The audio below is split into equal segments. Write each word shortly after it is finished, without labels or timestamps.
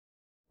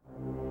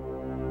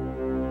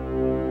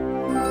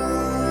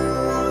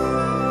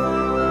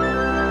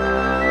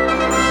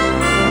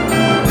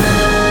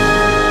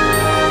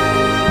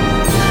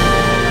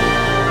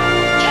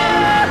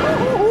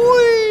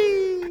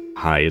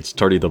it's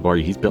Tardy the Bar.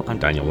 He's built. I'm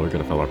Daniel. We're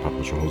going to fill our pop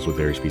culture holes with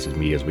various pieces of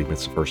media as we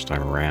missed the first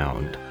time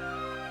around.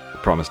 We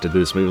promised to do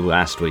this movie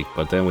last week,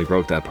 but then we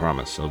broke that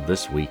promise. So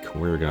this week,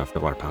 we're going to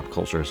fill our pop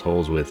culture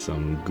holes with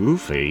some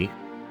Goofy.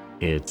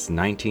 It's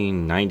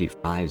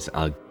 1995's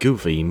A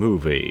Goofy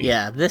Movie.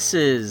 Yeah, this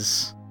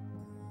is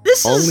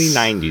only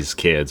 90s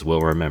kids will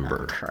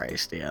remember. Oh,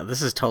 Christ, yeah.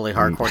 This is totally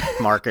hardcore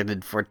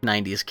marketed for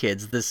 90s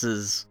kids. This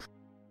is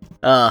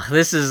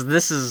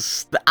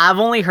I've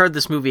only heard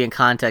this movie in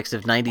context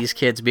of 90s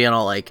kids being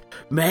all like,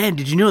 "Man,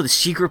 did you know the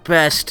secret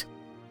best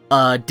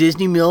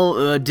Disney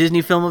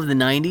film of the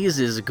 90s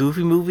is A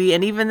Goofy Movie?"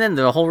 And even then,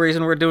 the whole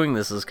reason we're doing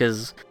this is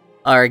because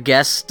our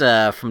guest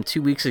from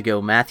 2 weeks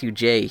ago, Matthew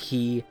J.,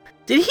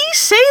 did he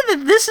say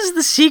that this is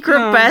the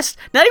secret best?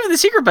 Not even the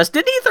secret best.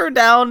 Didn't he throw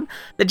down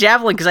the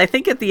javelin? Because I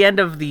think at the end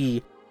of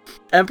the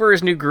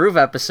Emperor's New Groove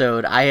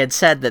episode, I had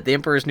said that the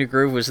Emperor's New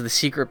Groove was the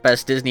secret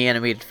best Disney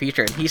animated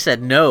feature, and he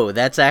said no,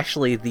 that's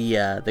actually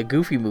the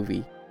Goofy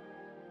Movie.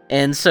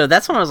 And so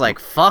that's when I was like,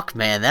 "Fuck,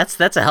 man, that's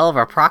a hell of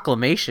a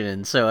proclamation."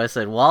 And so I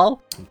said,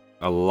 "Well,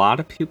 a lot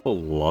of people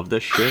love the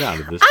shit out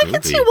of this movie. I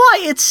can see why.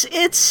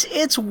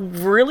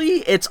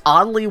 It's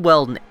oddly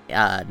well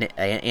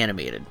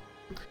animated.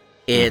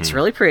 It's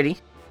really pretty,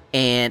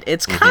 and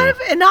it's kind of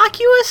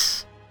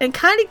innocuous and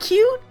kind of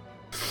cute,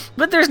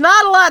 but there's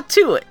not a lot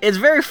to it. It's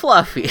very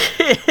fluffy.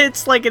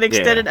 It's like an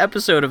extended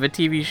episode of a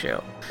TV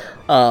show.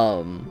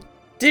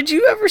 Did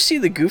you ever see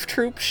the Goof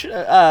Troop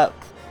show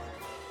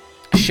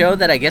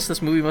that I guess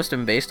this movie must have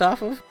been based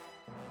off of?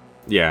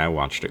 Yeah, I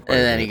watched it.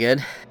 Any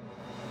good?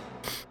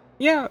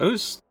 Yeah, it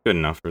was good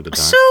enough for the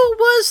time. So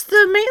was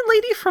the main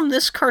lady from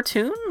this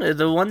cartoon,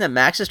 the one that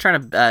Max is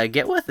trying to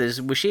get with,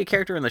 was she a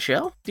character in the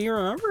show? Do you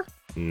remember?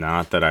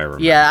 Not that I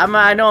remember. Yeah,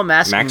 I know I'm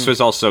asking. Max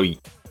was also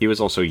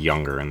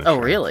younger in the show. Oh,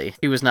 really?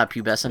 He was not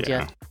pubescent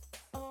yet?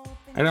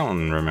 I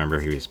don't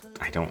remember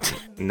I don't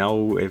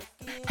know if...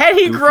 Had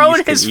he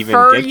grown his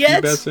fur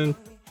yet? Pubescent.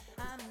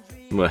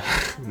 Well,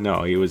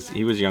 no, he was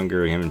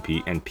younger, him and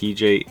Pete. And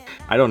PJ,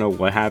 I don't know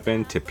what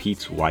happened to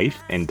Pete's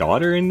wife and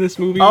daughter in this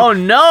movie. Oh,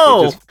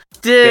 no!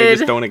 They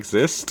just don't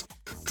exist.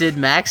 Did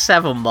Max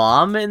have a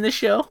mom in the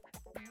show?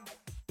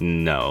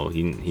 No,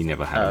 he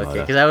never had a mother. Okay,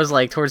 because I was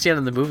like, towards the end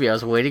of the movie, I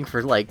was waiting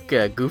for like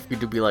Goofy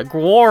to be like,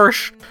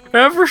 "Gorsh,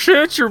 ever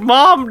since your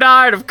mom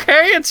died of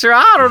cancer,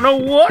 I don't know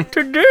what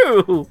to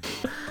do."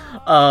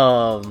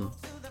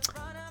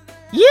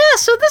 Yeah,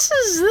 so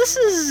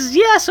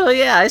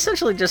I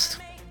essentially just,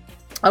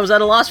 I was at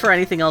a loss for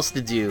anything else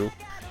to do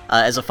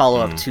as a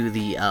follow-up to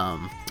the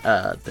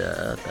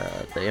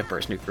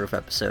Emperor's New Groove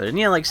episode. And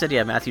yeah, like I said,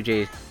 Matthew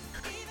J.,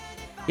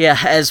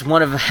 as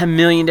one of a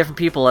million different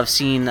people I've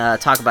seen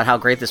talk about how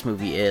great this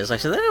movie is, I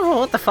said, "Well,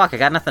 what the fuck, I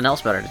got nothing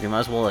else better to do,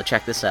 might as well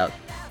check this out."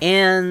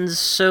 And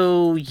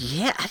so,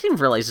 yeah, I didn't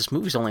realize this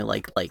movie's only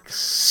like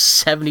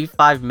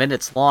 75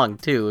 minutes long,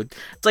 too.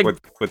 It's like...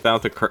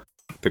 Without the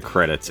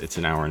credits, it's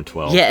an hour and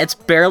 12. Yeah, it's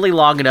barely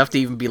long enough to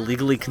even be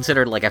legally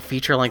considered like a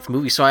feature-length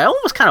movie, so I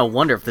almost kind of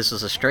wonder if this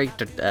was a straight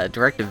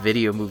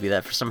direct-to-video movie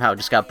that somehow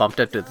just got bumped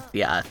up to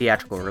the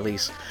theatrical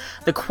release.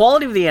 The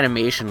quality of the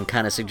animation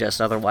kind of suggests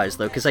otherwise,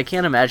 though, because I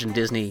can't imagine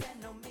Disney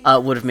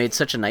would have made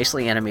such a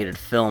nicely animated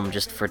film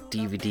just for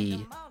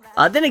DVD.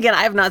 Then again,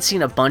 I have not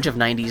seen a bunch of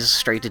 90s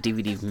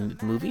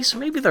straight-to-DVD movies, so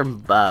maybe they're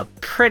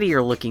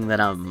prettier looking than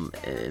I'm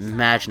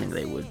imagining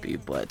they would be,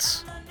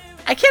 but...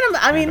 I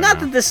not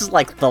that this is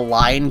like The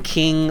Lion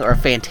King or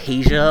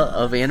Fantasia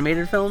of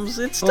animated films.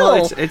 It's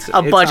still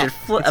a budget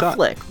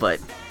flick, but...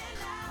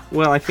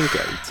 Well, I think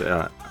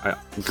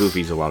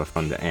Goofy's a lot of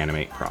fun to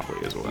animate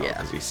probably as well,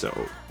 because he's so...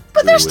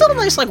 But there's still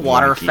nice like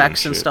water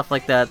effects and stuff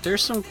like that.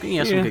 There's some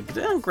some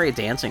good, great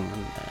dancing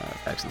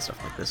effects and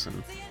stuff like this.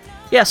 And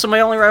yeah, so my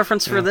only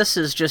reference for this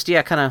is just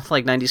kind of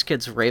like 90s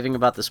kids raving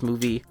about this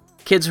movie.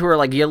 Kids who are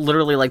like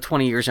literally like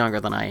 20 years younger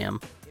than I am,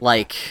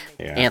 like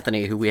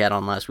Anthony, who we had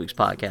on last week's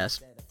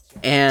podcast.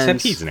 And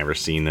except he's never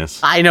seen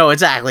this. I know,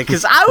 exactly,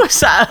 because I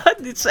was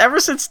it's ever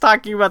since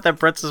talking about that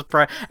Princess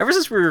Bride, ever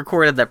since we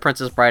recorded that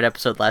Princess Bride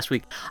episode last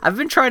week, I've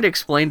been trying to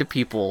explain to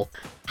people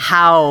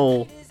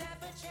how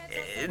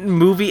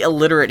movie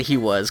illiterate he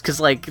was, because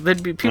like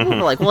there'd be people who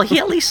were like, "Well, he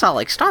at least saw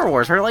like Star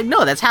Wars," or like,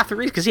 "No, that's half the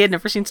reason," because he had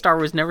never seen Star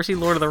Wars, never seen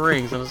Lord of the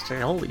Rings. I was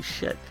like, holy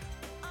shit.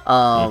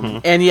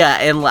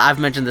 And I've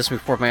mentioned this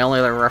before. My only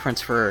other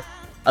reference for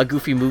A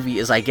Goofy Movie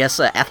is, I guess,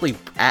 Ashley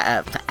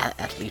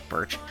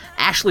Birch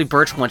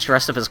once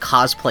dressed up as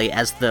cosplay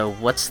as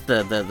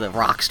the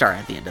rock star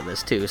at the end of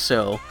this too.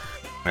 So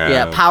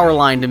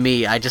Powerline to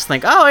me, I just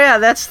think, oh yeah,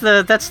 that's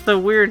the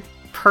weird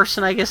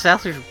person I guess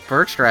Ashley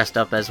Birch dressed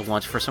up as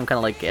once for some kind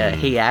of like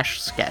Hey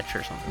Ash sketch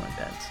or something like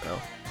that.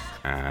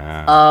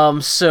 So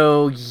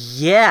so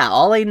yeah,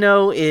 all I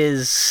know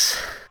is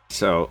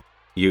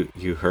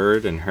You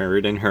heard and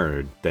heard and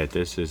heard that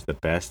this is the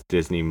best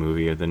Disney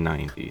movie of the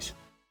 90s.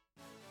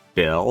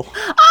 Bill?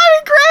 I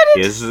regret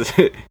it!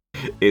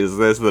 Is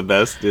this the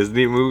best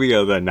Disney movie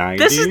of the 90s?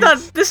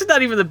 This is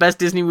not even the best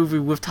Disney movie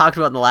we've talked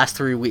about in the last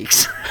 3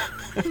 weeks.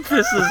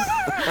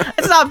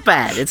 It's not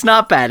bad. It's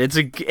not bad.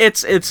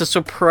 It's a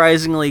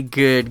surprisingly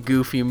good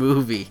Goofy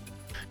movie.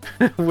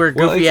 where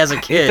Well, Goofy as a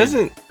kid. It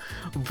doesn't.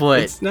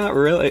 But It's not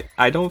really.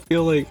 I don't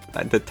feel like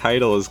the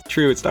title is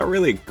true. It's not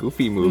really a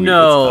Goofy movie.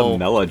 No. It's a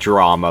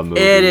melodrama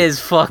movie. it is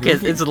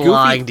fucking. It's Goofy-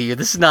 lying to you.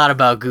 This is not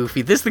about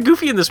Goofy. The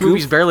Goofy in this movie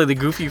is barely the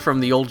Goofy from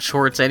the old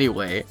shorts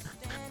anyway.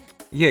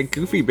 Yeah,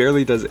 Goofy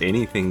barely does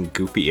anything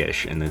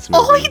Goofy-ish in this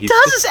movie. All he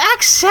does is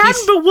act sad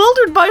and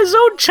bewildered by his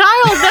own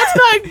child. That's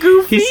not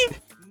Goofy.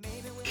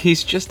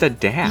 He's just a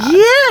dad.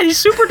 Yeah, he's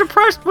super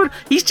depressed, but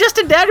he's just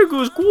a dad who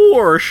goes,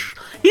 gosh.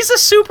 He's a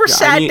super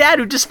sad dad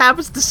who just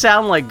happens to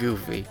sound like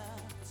Goofy.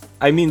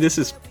 I mean, this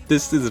is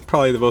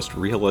probably the most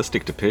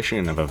realistic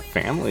depiction of a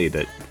family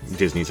that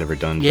Disney's ever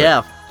done.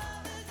 Yeah.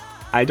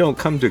 I don't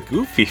come to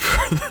Goofy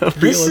for the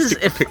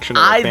realistic depiction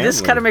of a family. This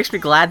kind of makes me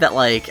glad that,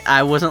 like,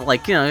 I wasn't,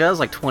 like, I was,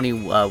 like,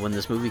 20 when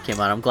this movie came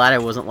out. I'm glad I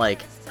wasn't,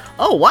 like,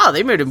 oh, wow,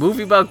 they made a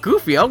movie about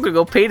Goofy. I'm gonna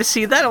go pay to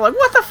see that. I'm like,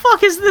 what the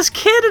fuck is this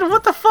kid? And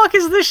what the fuck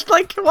is this,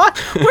 like, what?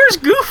 Where's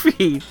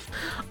Goofy?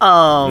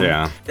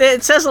 Yeah.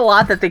 It says a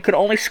lot that they could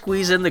only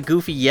squeeze in the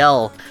Goofy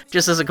yell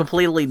just as a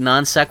completely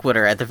non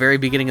sequitur at the very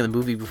beginning of the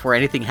movie before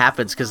anything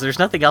happens, because there's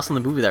nothing else in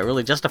the movie that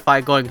really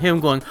justified him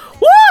going,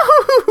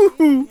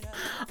 woo!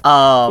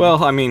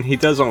 Well, I mean, he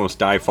does almost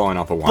die falling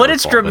off a waterfall. But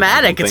it's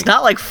dramatic. It's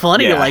not like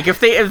funny. Yeah. Like if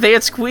they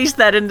had squeezed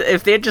that in,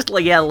 if they had just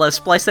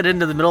spliced that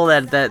into the middle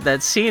of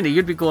that scene,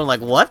 you'd be going like,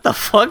 "What the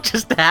fuck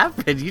just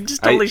happened?" You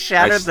just totally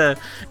shattered the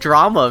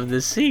drama of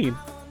this scene.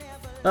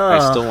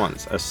 I still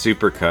want a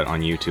supercut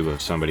on YouTube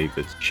of somebody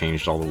that's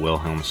changed all the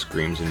Wilhelm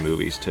screams in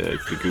movies to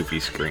the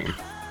Goofy scream.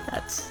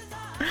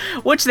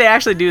 Which they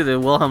actually do. The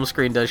Wilhelm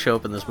scream does show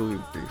up in this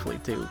movie briefly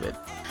too,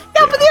 but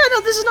but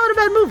no, this is not a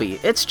bad movie.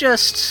 It's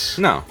just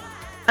no.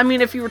 I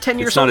mean, if you were 10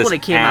 years old when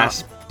it came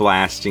out,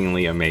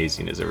 blastingly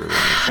amazing as everyone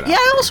makes it out. Yeah,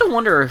 I also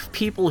wonder if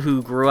people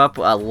who grew up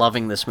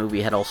loving this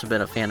movie had also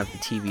been a fan of the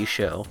TV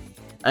show.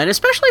 And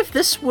especially if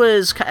this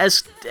was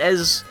as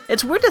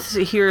it's weird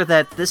to hear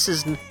that this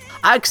is,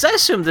 because I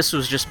assume this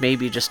was just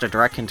maybe just a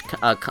direct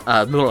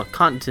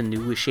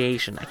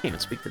continuation. I can't even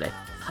speak today.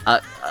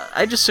 I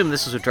just assume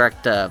this was a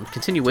direct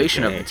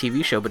continuation of the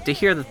TV show. But to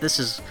hear that this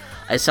is,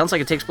 it sounds like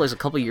it takes place a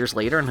couple years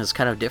later and is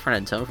kind of different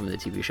in tone from the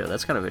TV show.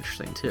 That's kind of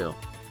interesting too.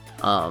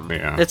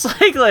 It's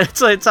like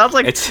it sounds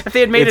like if they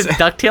had made a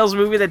DuckTales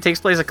movie that takes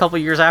place a couple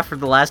years after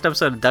the last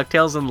episode of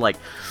DuckTales,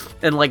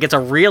 and it's a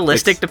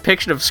realistic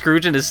depiction of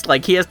Scrooge, and is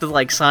like he has to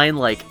like sign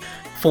like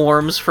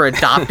forms for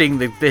adopting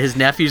his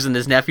nephews, and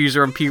his nephews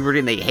are in puberty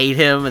and they hate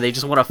him and they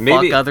just want to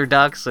fuck other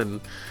ducks, and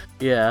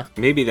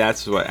maybe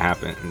that's what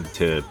happened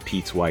to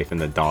Pete's wife and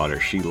the daughter.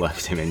 She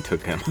left him and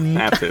took him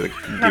after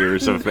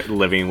years of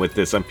living with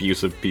this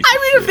abusive piece. I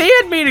mean, if they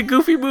had made a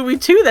Goofy movie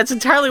too, that's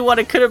entirely what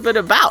it could have been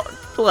about.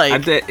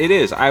 Like it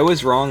is. I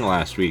was wrong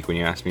last week when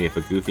you asked me if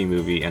a Goofy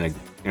movie and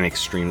an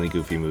extremely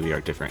Goofy movie are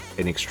different.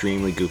 An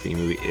extremely Goofy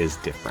movie is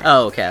different.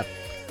 Oh, okay.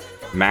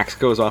 Max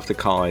goes off to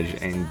college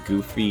and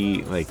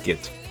Goofy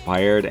gets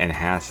fired and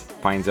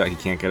finds out he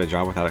can't get a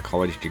job without a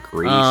college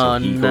degree, so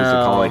he goes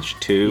to college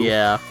too.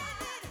 Yeah.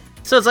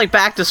 So it's like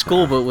Back to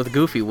School, but with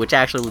Goofy, which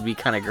actually would be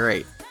kind of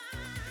great.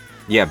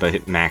 Yeah,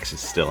 but Max is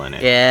still in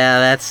it. Yeah,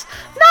 that's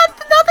not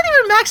that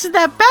even Max is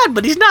that bad,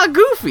 but he's not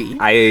Goofy.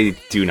 I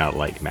do not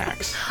like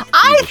Max.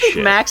 I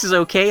think Max is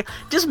okay.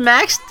 Just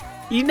Max,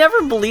 you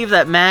never believe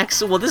that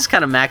Max. Well, this is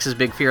kind of Max's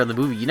big fear in the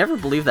movie. You never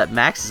believe that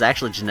Max is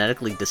actually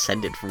genetically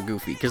descended from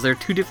Goofy because they're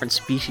two different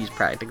species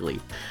practically.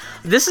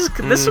 This is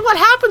what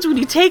happens when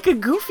you take a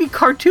Goofy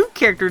cartoon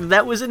character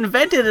that was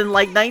invented in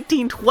like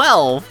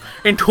 1912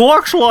 and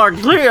talks like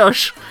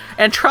this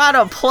and try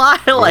to apply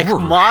like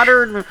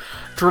modern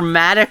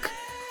dramatic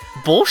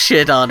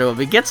bullshit onto him.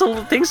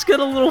 Things get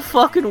a little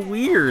fucking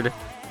weird.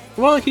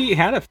 Well, he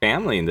had a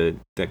family in the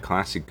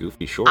classic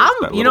Goofy shorts.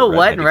 You know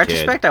what? In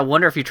retrospect, I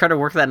wonder if you try to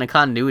work that in a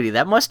continuity.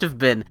 That must have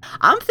been.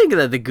 I'm thinking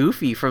that the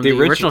Goofy from the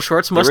original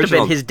shorts must have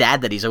been his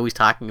dad that he's always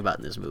talking about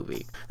in this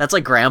movie. That's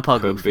like Grandpa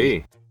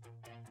Goofy.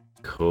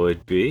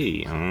 Could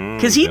be.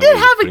 Because he did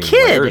have a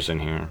kid.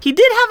 He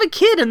did have a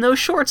kid in those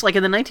shorts, like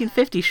in the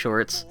 1950s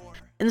shorts.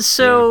 And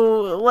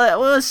so,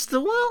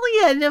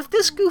 if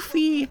this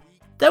Goofy,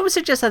 that would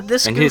suggest that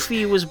this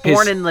Goofy was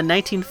born in the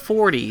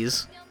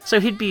 1940s. So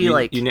he'd be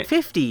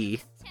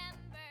 50.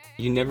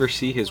 You never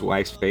see his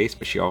wife's face,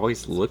 but she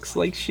always looks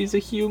like she's a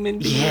human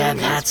being. Yeah,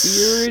 that's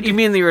weird. You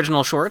mean the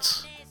original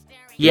shorts?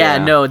 Yeah,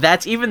 no,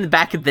 that's even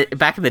back in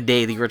the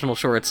day, the original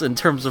shorts, in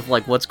terms of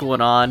like what's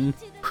going on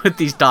with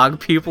these dog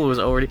people was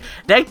already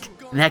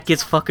that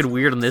gets fucking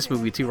weird in this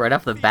movie too, right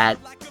off the bat.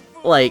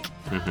 Like,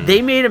 they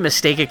made a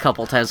mistake a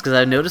couple times, because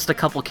I noticed a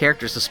couple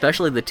characters,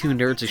 especially the two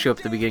nerds who show up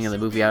at the beginning of the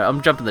movie.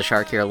 I'm jumping the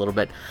shark here a little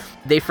bit.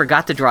 They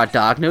forgot to draw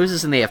dog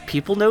noses, and they have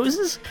people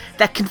noses.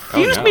 That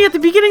confused me at the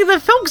beginning of the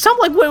film, because I'm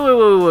like,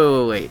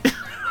 wait.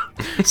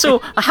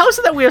 So, how is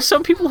it that we have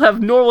some people who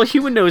have normal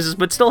human noses,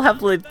 but still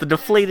have like the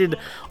deflated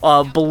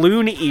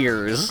balloon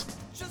ears?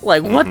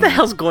 Like, what the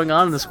hell's going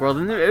on in this world?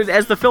 And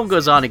as the film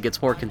goes on, it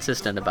gets more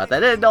consistent about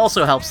that. It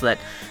also helps that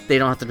they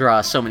don't have to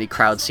draw so many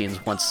crowd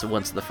scenes once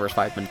the first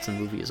 5 minutes of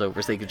the movie is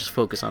over, so they can just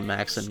focus on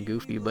Max and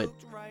Goofy. But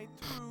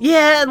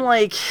Yeah, and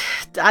like,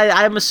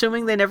 I'm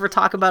assuming they never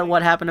talk about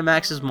what happened to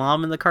Max's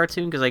mom in the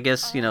cartoon, because I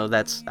guess,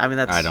 that's...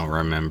 I don't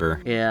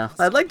remember. Yeah,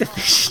 I'd like to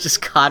think she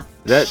just got...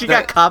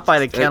 got caught by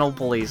the kennel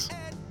police.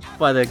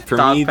 By the For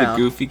dog me, pound.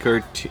 the Goofy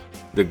cartoon...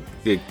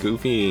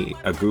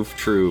 A Goof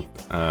Troop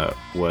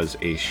was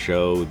a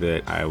show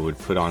that I would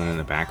put on in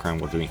the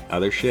background while doing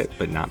other shit,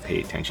 but not pay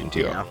attention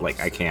to. Yeah. Like,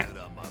 I can't...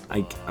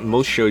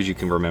 most shows you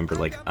can remember,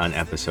 like, an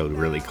episode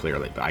really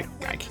clearly, but I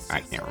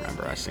can't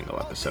remember a single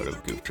episode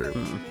of Goof Troop.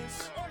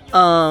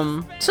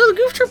 So the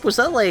Goof Troop, was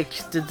that like...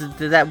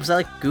 was that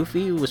like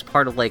Goofy was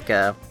part of like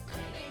a...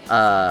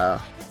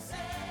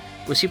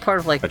 Was he part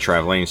of like... A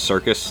traveling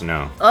circus?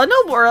 No.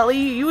 No, or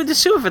you would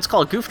assume if it's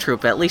called Goof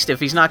Troop, at least if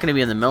he's not going to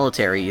be in the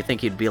military, you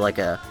think he'd be like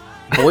a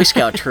Boy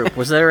Scout troop.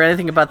 Was there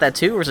anything about that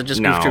too, or is it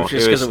just Goof Troop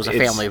just because it was a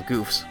family of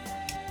goofs?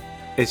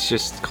 It's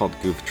just called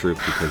Goof Troop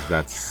because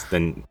that's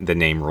the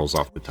name rolls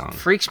off the tongue.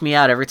 Freaks me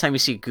out every time you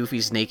see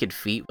Goofy's naked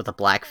feet with the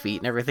black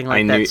feet and everything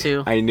like that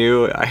too.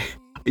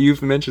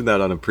 You've mentioned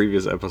that on a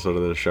previous episode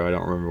of the show. I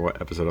don't remember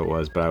what episode it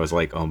was, but I was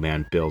like, oh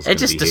man, Bill's It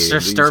just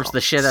disturbs the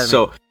shit out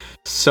of me.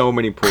 So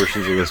many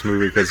portions of this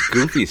movie because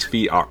Goofy's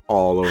feet are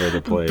all over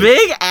the place.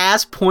 Big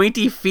ass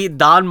pointy feet,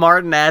 Don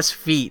Martin ass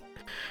feet.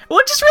 Well,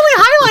 it just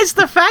really highlights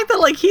the fact that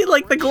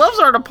the gloves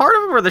aren't a part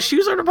of him or the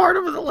shoes aren't a part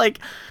of him. Like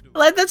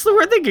that's the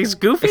weird thing is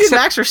Goofy and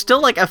Max are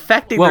still like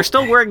affecting. They're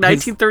still wearing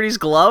 1930s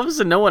gloves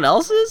and no one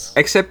else is.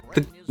 Except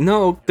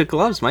the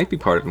gloves might be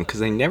part of them because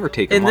they never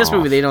take them off. In this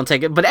movie, they don't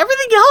take it, but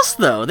everything else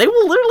though, they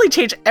will literally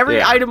change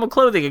every item of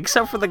clothing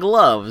except for the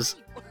gloves.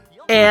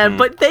 And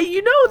but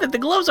that the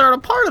gloves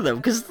aren't a part of them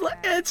because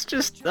it's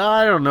just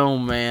I don't know,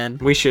 man.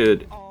 We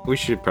should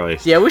probably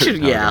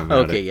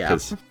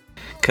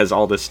because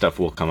all this stuff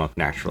will come up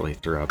naturally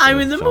throughout.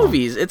 The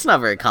movies, it's not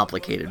very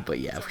complicated, but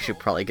yeah, we should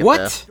probably get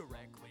what.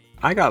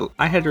 I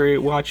had to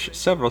rewatch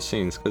several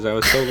scenes because I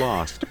was so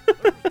lost.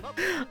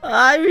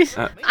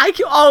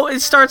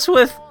 It starts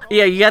with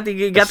you got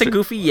the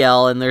Goofy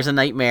yell and there's a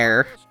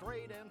nightmare.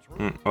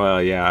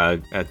 Well, yeah,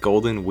 a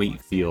golden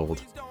wheat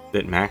field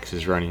that Max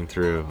is running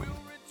through.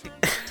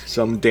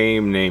 Some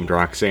dame named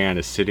Roxanne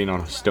is sitting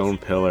on a stone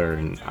pillar,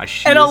 and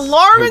an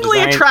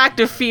alarmingly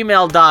attractive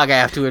female dog. I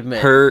have to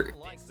admit,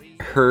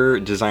 her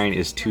design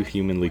is too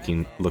human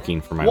looking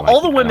for my liking.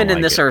 All the women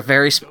in this are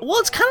very... Well,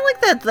 it's kind of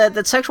like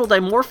that sexual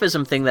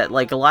dimorphism thing that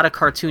like a lot of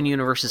cartoon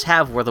universes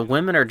have, where the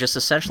women are just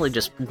essentially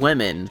just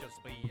women,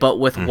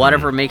 but with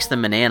whatever makes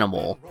them an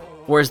animal.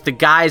 Whereas the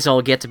guys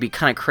all get to be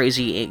kind of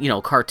crazy,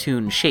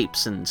 cartoon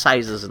shapes and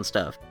sizes and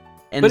stuff.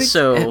 And but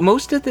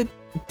most of the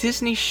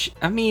Disney...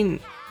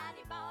 and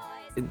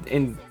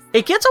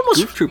it gets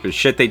almost... Goof Troop and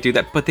shit, they do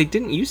that, but they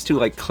didn't used to,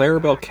 like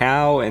Clarabelle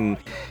Cow and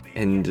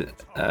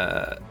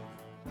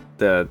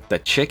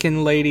the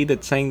chicken lady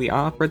that sang the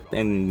opera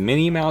and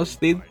Minnie Mouse,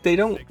 they're not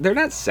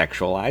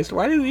sexualized.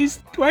 Why do these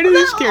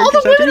characters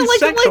have to be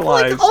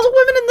sexualized? All the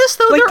women in this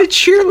though, like the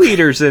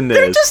cheerleaders in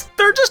this.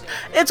 They're just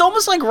it's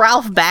almost like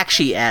Ralph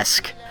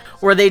Bakshi-esque,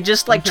 where they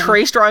just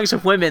trace drawings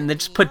of women that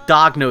just put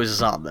dog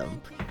noses on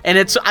them. And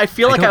I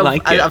feel like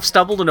I've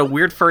stumbled in a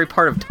weird furry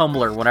part of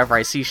Tumblr whenever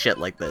I see shit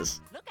like this.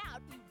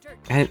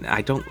 And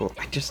I don't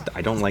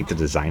like the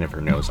design of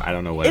her nose. I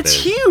don't know what it is.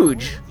 It's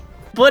huge.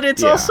 But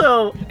it's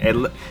also... It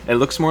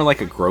looks more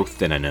like a growth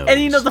than a nose.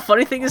 And the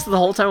funny thing is, the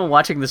whole time I'm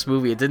watching this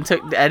movie, I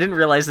didn't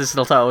realize this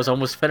until I was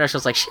almost finished. I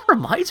was like, she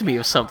reminds me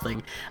of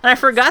something. And I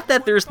forgot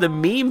that there's the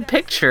meme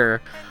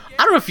picture.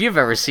 I don't know if you've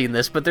ever seen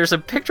this, but there's a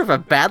picture of a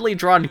badly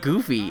drawn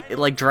Goofy,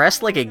 like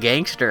dressed like a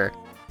gangster,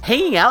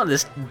 hanging out in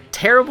this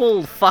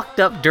terrible,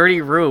 fucked up,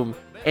 dirty room.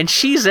 And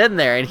she's in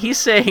there, and he's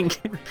saying,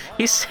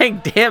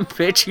 damn,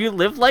 bitch, you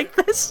live like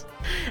this?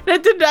 And I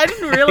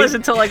didn't realize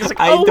until I was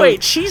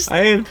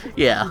like,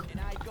 yeah.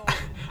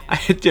 I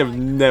have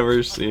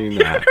never seen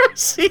that. You've never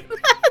seen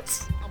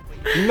that?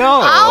 No.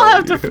 I'll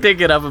have to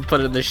dig it up and put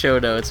it in the show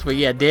notes. But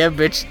yeah, damn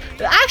bitch.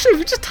 Actually, if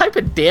you just type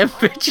in damn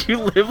bitch, you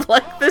live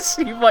like this,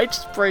 you might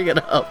just bring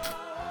it up.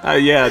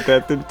 Yeah,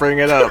 that did bring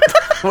it up.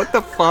 What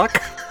the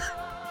fuck?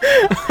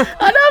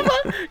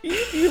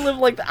 You live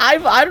like I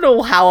don't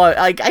know how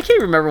I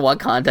can't remember what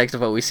context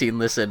of what we've seen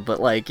this in, but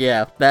like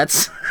yeah,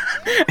 that's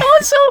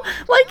also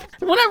like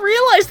when I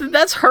realized that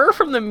that's her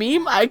from the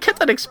meme, I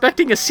kept on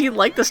expecting a scene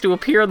like this to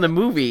appear in the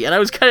movie, and I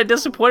was kind of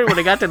disappointed when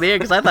I got to the end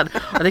because I thought,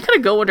 are they gonna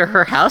go into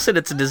her house and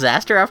it's a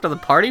disaster after the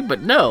party?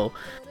 But no,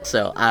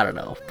 so I don't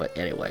know. But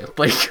anyway,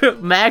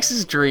 but Max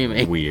is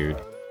dreaming.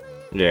 Weird.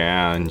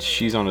 Yeah, and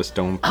she's on a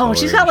stone pillar. Oh,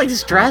 she's got like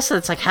this dress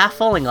that's like half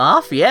falling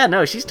off. Yeah,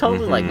 no, she's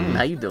totally like,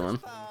 how you doing?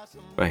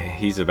 But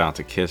he's about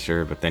to kiss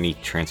her, but then he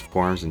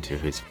transforms into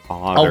his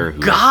father. Oh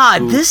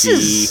God, this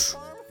is...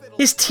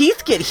 His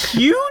teeth get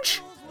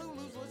huge?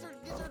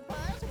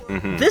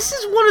 This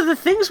is one of the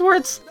things where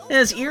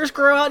his ears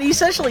grow out. He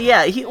essentially,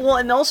 yeah,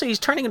 and also he's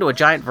turning into a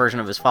giant version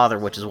of his father,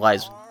 which is why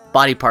his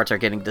body parts are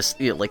getting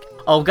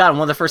oh God,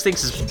 one of the first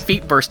things is his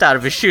feet burst out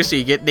of his shoes, so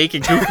you get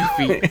naked Goofy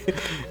feet.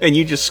 And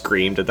you just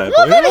screamed at that point.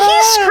 Well, then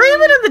he's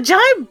screaming and the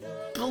giant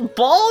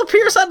ball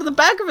appears out of the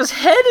back of his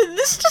head, and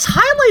this just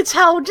highlights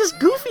how just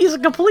Goofy is a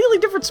completely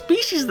different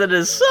species than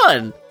his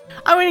son.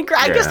 I mean,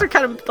 I guess Yeah. they're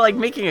kind of like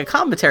making a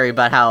commentary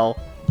about how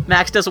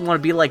Max doesn't want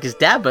to be like his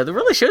dad, but it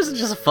really shows it's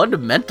just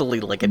fundamentally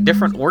like a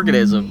different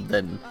organism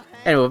than.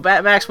 Anyway,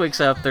 Max wakes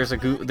up. There's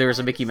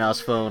a Mickey Mouse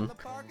phone,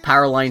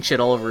 power line shit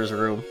all over his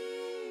room.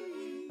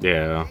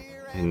 Yeah,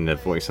 and the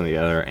voice on the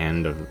other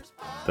end of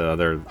the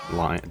other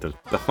line,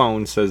 the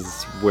phone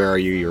says, "Where are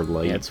you? You're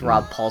late." Yeah, it's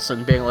Rob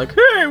Paulson being like,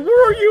 "Hey,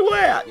 where are you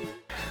at?"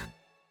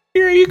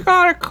 Yeah, you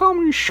gotta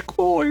come to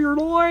school. You're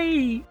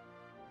late.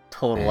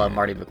 Total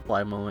Marty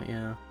McFly moment,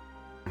 yeah.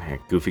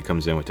 Goofy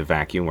comes in with the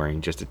vacuum wearing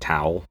just a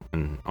towel,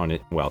 and on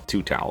it, well,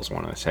 2 towels,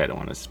 one on his head and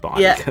one on his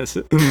body. Yeah.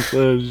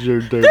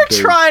 They're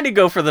Trying to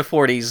go for the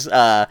 40s,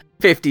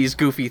 50s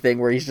Goofy thing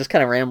where he's just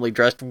kind of randomly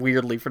dressed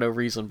weirdly for no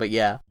reason, but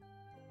yeah.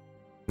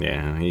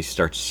 Yeah, he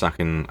starts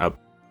sucking up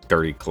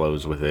dirty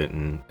clothes with it,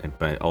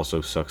 but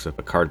also sucks up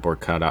a cardboard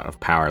cutout of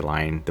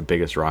Powerline, the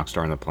biggest rock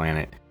star on the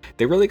planet.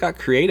 They really got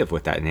creative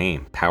with that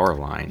name,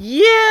 Powerline.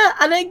 Yeah,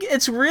 and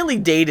it's really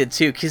dated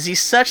too, because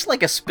he's such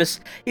like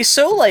he's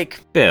so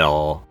like...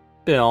 Bill,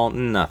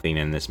 nothing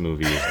in this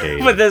movie is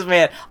dated. But this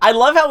man, I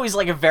love how he's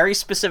like a very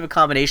specific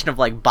combination of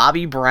like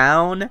Bobby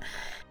Brown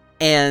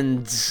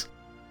and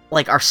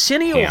like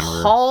Arsenio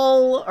Hammer.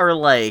 Hall or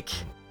like...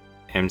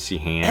 MC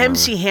Hammer.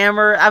 MC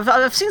Hammer.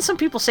 I've seen some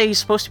people say he's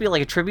supposed to be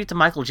like a tribute to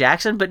Michael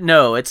Jackson, but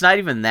no, it's not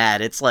even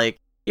that. It's like,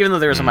 even though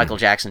there was a Michael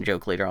Jackson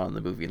joke later on in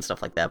the movie and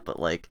stuff like that, but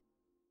like,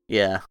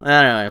 yeah.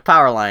 Anyway,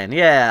 Powerline,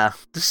 yeah.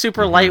 The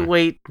super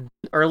lightweight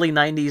early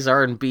 90s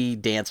R&B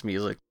dance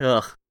music.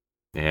 Ugh.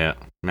 Yeah,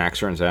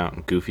 Max runs out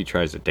and Goofy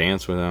tries to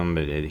dance with him,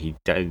 but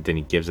then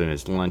he gives him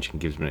his lunch and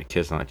gives him a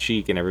kiss on the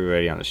cheek, and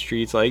everybody on the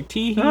street's like,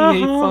 "Tee hee,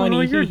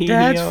 funny, your hee,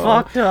 dad's hee,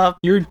 fucked up.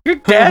 Your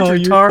dad's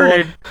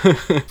retarded."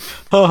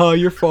 Haha,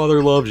 your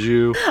father loves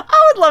you.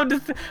 I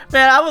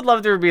would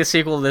love there to be a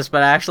sequel to this, but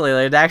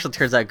it actually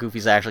turns out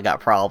Goofy's actually got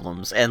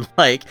problems, and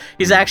like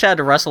he's actually had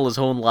to wrestle his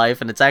own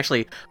life, and it's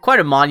actually quite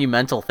a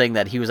monumental thing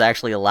that he was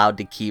actually allowed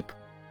to keep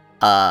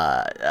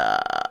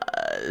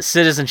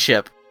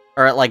citizenship.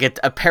 Or like a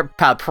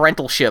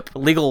parentalship,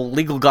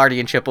 legal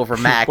guardianship over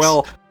Max.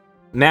 Well,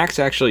 Max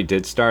actually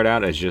did start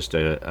out as just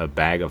a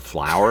bag of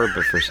flour,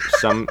 but for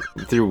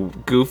through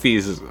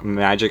Goofy's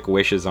magic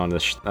wishes on the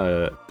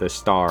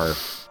star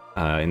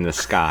in the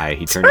sky,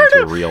 he turned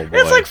into a real boy.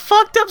 It's like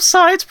fucked up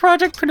science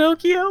project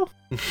Pinocchio.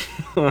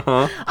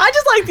 I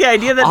just like the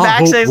idea that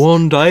Max says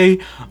one day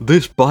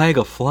this bag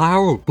of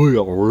flour will be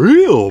a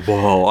real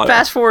boy.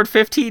 Fast forward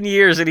 15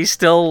 years and he's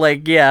still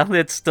like, yeah,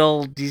 he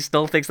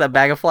still thinks that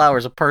bag of flour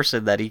is a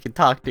person that he can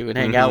talk to and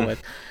hang out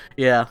with.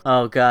 Yeah.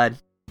 Oh god.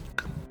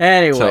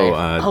 Anyway. So,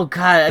 oh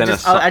god.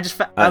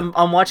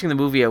 I'm watching the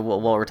movie while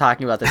we're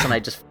talking about this, and I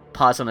just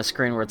pause on a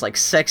screen where it's like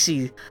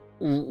sexy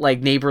like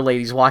neighbor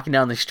ladies walking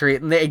down the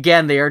street, and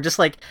they are just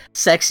like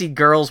sexy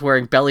girls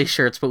wearing belly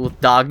shirts but with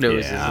dog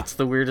noses. Yeah. It's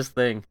the weirdest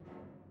thing.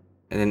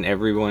 And then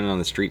everyone on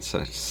the street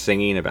starts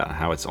singing about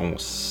how it's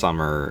almost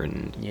summer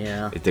and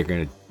they're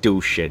gonna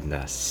do shit in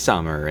the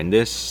summer. And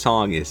this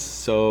song is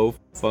so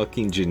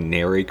fucking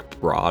generic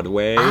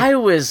Broadway.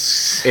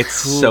 It's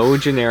so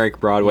generic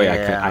Broadway.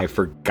 Yeah. I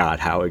forgot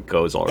how it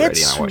goes already.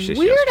 It's I watched this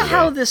weird yesterday.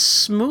 how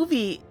this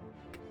movie,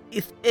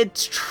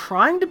 it's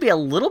trying to be a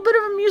little bit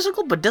of a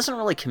musical, but doesn't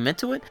really commit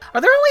to it.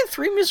 Are there only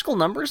 3 musical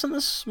numbers in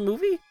this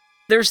movie?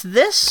 There's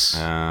this.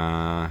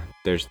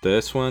 There's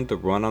this one, The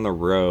Run on the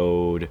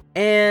Road.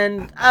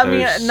 And, I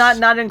mean,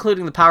 not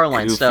including the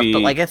Powerline stuff,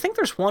 but, like, I think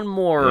there's one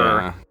more.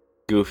 Yeah.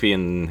 Goofy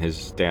and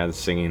his dad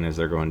singing as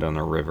they're going down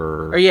the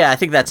river. Or, yeah, I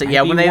think that's it.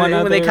 Yeah, when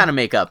they kind of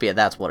make up, yeah,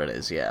 that's what it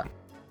is, yeah.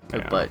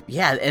 But,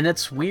 yeah, and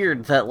it's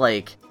weird that,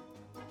 like,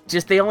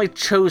 just they only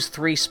chose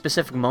 3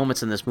 specific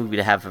moments in this movie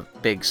to have a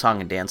big song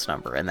and dance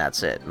number, and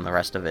that's it. And the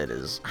rest of it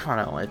is, I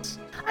don't know,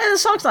 the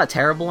song's not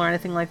terrible or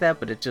anything like that,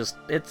 but it's a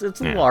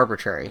little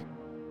arbitrary.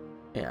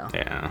 Yeah.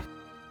 Yeah.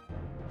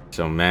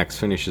 So Max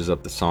finishes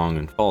up the song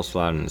and falls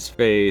flat on his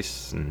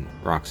face, and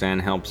Roxanne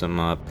helps him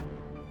up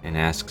and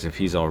asks if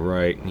he's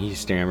alright, and he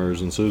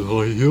stammers and says,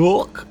 "Oh,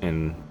 yuck,"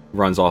 and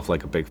runs off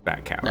like a big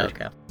fat coward.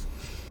 Okay.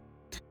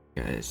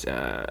 Because,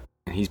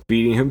 he's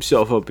beating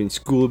himself up in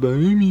school about,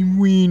 "I'm a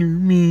wiener,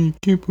 me,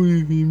 can't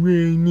believe he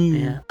ran me."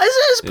 Yeah.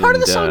 As part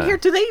of the song here,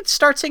 do they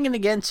start singing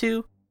again,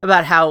 too?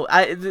 About how,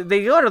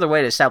 they go out of their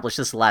way to establish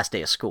this is the last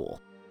day of school.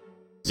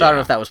 So I don't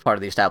know if that was part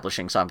of the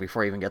establishing song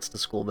before he even gets to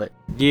school, but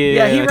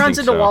yeah, he runs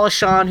into Wallace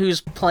Shawn,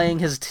 who's playing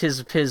his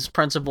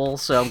principal.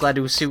 So I'm glad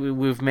to see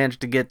we've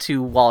managed to get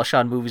 2 Wallace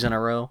Shawn movies in a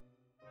row.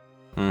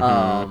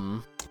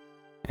 Mm-hmm.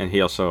 And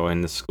he also in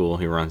the school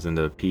he runs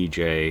into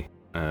PJ,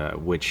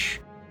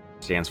 which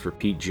stands for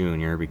Pete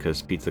Jr.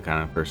 because Pete's the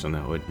kind of person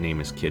that would name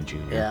his kid Jr.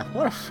 Yeah,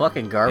 what a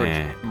fucking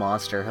garbage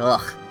monster.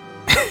 Ugh.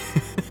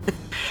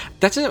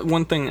 That's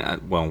one thing,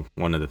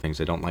 one of the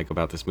things I don't like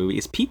about this movie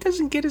is Pete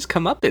doesn't get his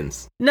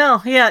comeuppance. No,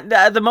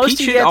 yeah, the most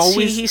he gets,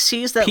 he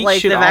sees that,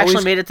 like, they've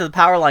actually made it to the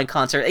Powerline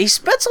concert. He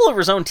spits all over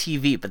his own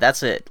TV, but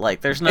that's it.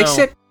 Like, there's no...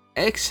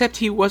 Except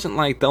he wasn't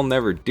like they'll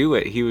never do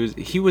it. He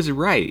was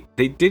right.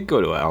 They did go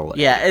to LA.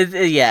 Yeah,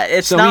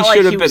 it's So not he like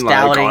should he have was been like,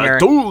 doubting I her.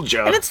 told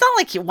ya. And it's not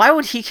like why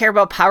would he care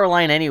about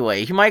Powerline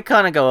anyway? He might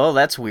kind of go, "Oh,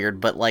 that's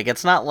weird," but like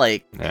it's not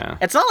like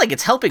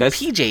it's helping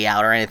PJ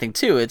out or anything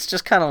too. It's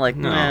just kind of like,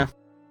 nah.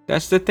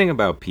 That's the thing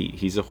about Pete.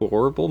 He's a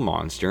horrible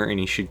monster, and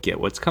he should get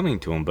what's coming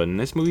to him. But in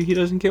this movie, he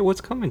doesn't get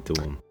what's coming to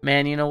him.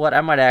 Man, you know what?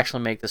 I might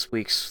actually make this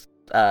week's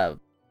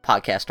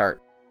podcast art.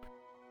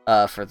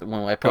 When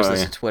I post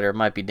this to Twitter, it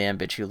might be "Damn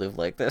bitch, you live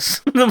like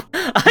this."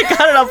 I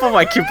got it up on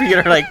my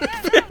computer, like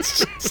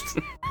it's just.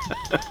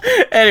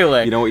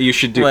 Anyway, you know what you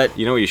should do?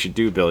 You know what you should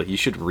do, Bill? You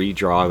should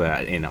redraw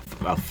that in a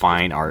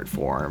fine art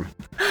form.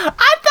 That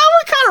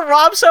would kind of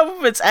rob some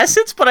of its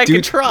essence, but I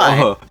could try.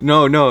 Oh,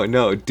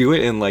 no. Do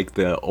it in like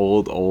the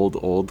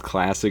old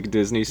classic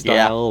Disney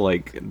style,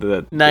 like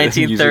the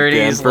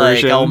 1930s.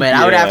 Like, oh man,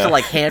 I would have to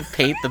like hand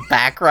paint the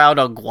background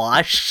on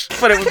gouache,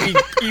 but it would be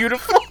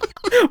beautiful.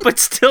 But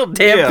still,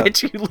 damn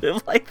bitch, you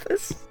live like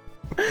this.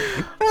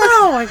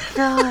 Oh my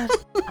god,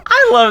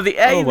 I love the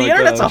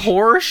internet's a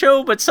horror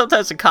show, but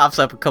sometimes it coughs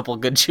up a couple of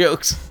good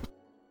jokes.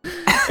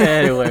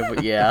 Anyway,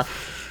 but yeah.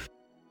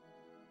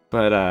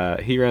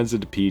 But he runs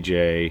into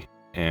PJ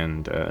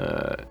and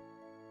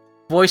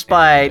voiced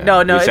by it's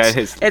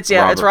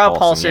Rob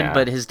Paulsen, yeah.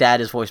 But his dad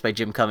is voiced by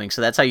Jim Cummings,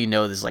 so that's how you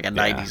know this is like a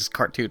 90s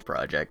cartoon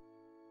project.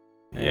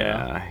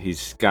 Yeah,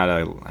 he's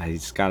got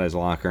his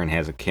locker and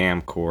has a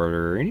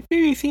camcorder, and if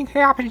anything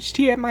happens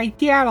to you, my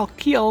dad'll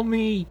kill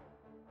me.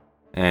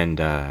 And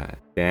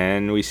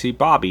then we see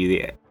Bobby,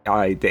 the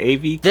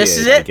AV kid. This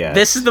is it.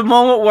 This is the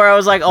moment where I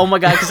was like, oh my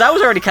god, because I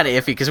was already kind of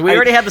iffy because we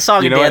already had the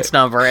song and dance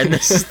number, and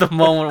this is the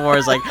moment where I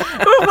was like,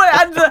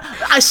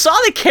 I saw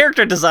the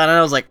character design and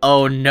I was like,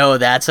 oh no,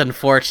 that's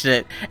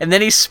unfortunate. And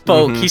then he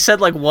spoke. He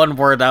said like one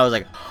word, and I was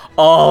like,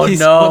 oh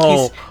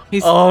no.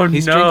 He's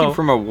drinking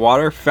from a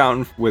water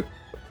fountain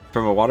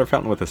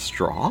with a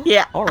straw?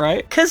 Yeah. All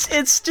right. Because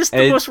it's just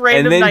the most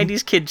random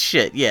 90s kid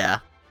shit, yeah.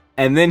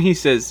 And then he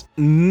says,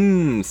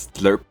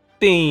 slurping.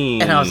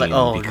 And I was like,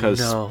 oh, because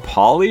no.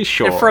 Pauly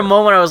Shore. And for a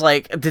moment, I was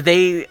like,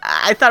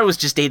 I thought it was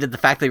just dated the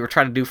fact they were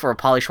trying to do for a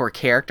Pauly Shore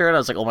character, and I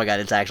was like, oh my god,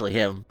 it's actually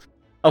him.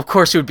 Of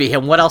course it would be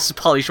him. What else is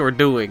Pauly Shore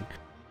doing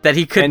that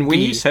he couldn't be? And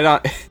when you said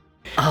on...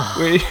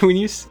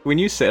 when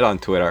you said on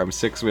Twitter, I'm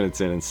 6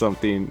 minutes in and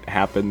something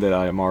happened that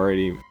I'm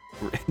already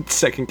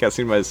second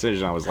guessing my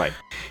decision, I was like,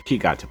 he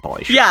got to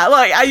Pauly Shore. Yeah,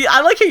 like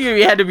I like how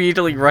you had to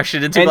immediately rush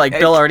it into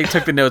Bill already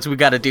took the notes. We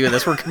got to do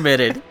this. We're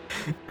committed.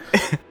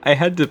 I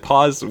had to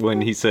pause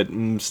when he said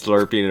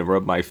slurping and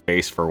rub my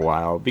face for a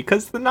while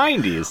because the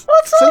 90s.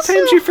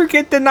 Sometimes you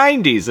forget the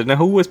 90s and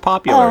who was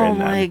popular in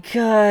them. Oh my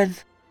god,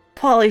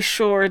 Pauly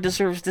Shore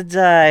deserves to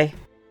die.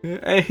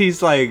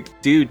 He's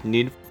like, dude,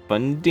 need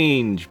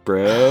funding,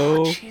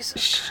 bro. Oh,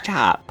 Jesus.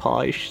 Stop,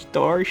 Pauly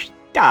Shore,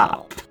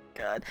 stop. Oh,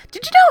 God.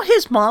 Did you know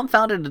his mom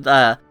founded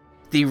the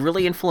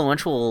really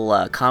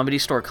influential Comedy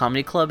Store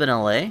Comedy Club in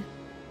LA?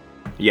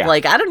 Yeah.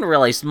 Like, I didn't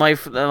realize my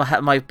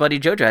buddy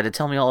Jojo had to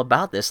tell me all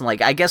about this, and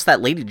like, I guess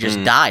that lady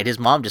just died. His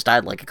mom just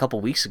died like a couple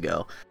weeks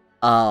ago.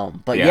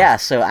 But yeah,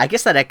 so I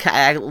guess that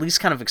at least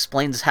kind of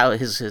explains how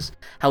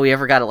how he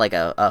ever got like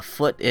a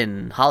foot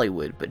in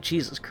Hollywood. But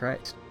Jesus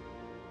Christ.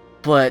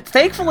 But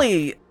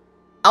thankfully.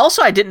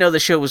 Also, I didn't know the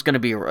show was going to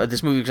be,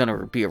 this movie was going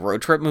to be a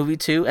road trip movie,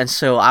 too, and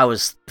so I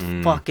was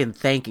fucking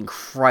thanking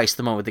Christ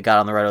the moment they got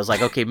on the road. I was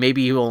like, okay,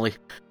 maybe he'll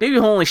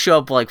only show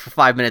up, like, for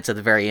 5 minutes at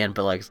the very end,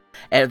 but, like,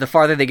 the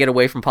farther they get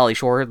away from Pauly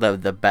Shore,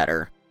 the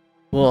better.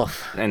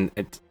 Woof. And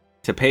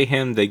to pay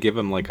him, they give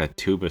him, like, a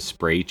tube of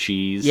spray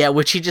cheese. Yeah,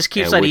 which he just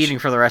keeps on eating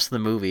for the rest of the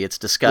movie. It's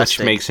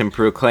disgusting. Which makes him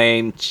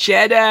proclaim,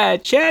 cheddar,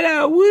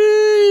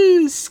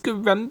 woo,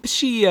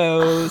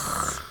 scrumptious.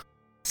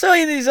 So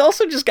he's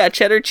also just got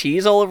cheddar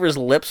cheese all over his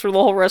lips for the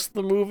whole rest of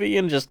the movie,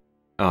 and just...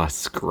 Oh,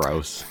 it's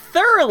gross.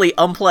 Thoroughly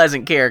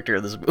unpleasant character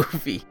in this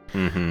movie.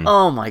 Mm-hmm.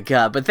 Oh my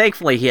god, but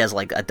thankfully he has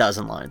like a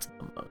dozen lines at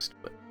the most.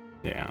 But...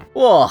 Yeah.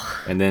 Whoa.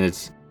 And then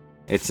it's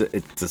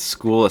a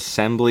school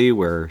assembly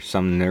where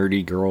some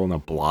nerdy girl in a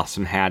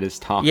Blossom hat is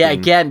talking. Yeah,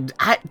 again,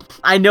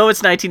 I know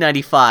it's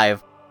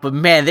 1995, but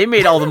man, they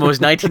made all the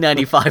most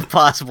 1995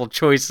 possible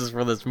choices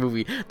for this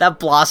movie. That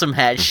Blossom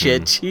hat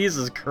shit,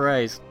 Jesus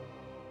Christ.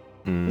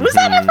 Mm-hmm. Was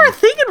that ever a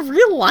thing in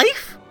real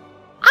life?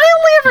 I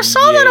only ever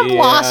saw that on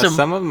Blossom.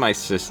 Some of my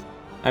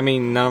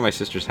none of my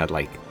sisters had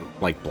like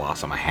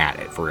Blossom a hat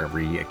for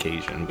every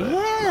occasion, but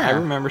I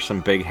remember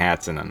some big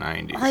hats in the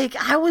 90s. Like,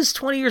 I was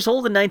 20 years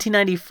old in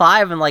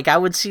 1995, and like I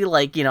would see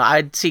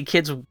I'd see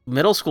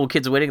middle school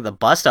kids waiting at the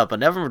bus stop, but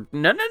none of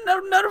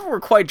them were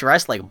quite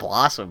dressed like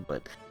Blossom,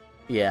 but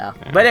yeah.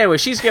 But anyway,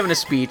 she's giving a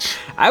speech.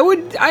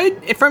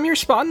 From your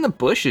spot in the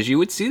bushes, you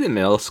would see the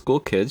middle school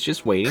kids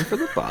just waiting for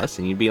the bus,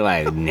 and you'd be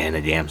like, none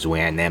of them's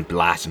wearing them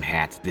Blossom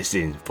hats. This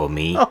isn't for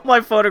me. Oh, my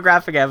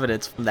photographic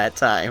evidence from that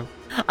time.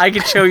 I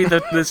can show you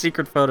the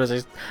secret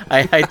photos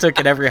I took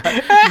at every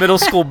middle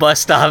school bus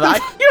stop.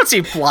 You don't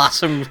see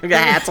Blossom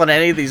hats on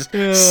any of these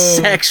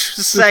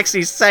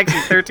sexy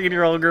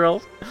 13-year-old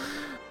girls.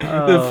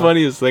 The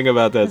funniest thing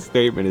about that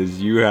statement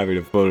is you having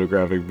a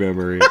photographic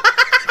memory.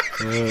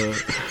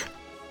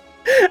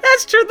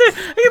 true. There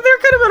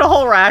could have been a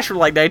whole rash from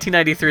like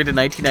 1993 to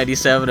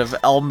 1997 of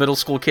all middle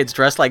school kids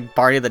dressed like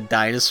Barney the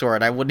dinosaur,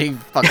 and I wouldn't even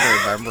fucking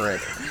remember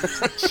it.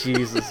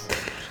 Jesus.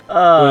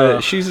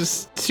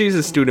 She's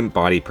a student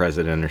body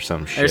president or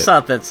some shit. Or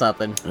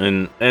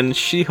something. And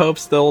she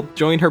hopes they'll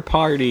join her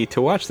party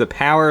to watch the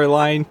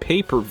Powerline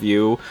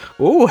pay-per-view.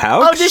 Ooh,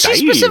 how exciting! Did she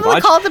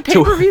specifically call it the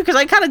pay-per-view?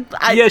 Because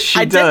Yes, she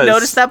I does. didn't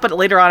notice that, but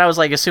later on I was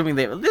like assuming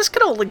this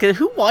could only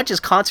who watches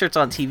concerts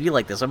on TV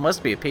like this? It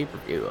must be a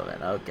pay-per-view of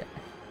it. Okay.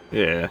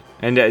 Yeah,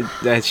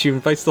 and she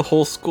invites the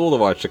whole school to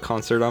watch the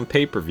concert on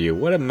pay-per-view.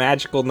 What a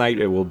magical night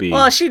it will be.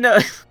 Well, she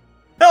knows.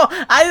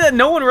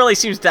 No one really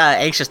seems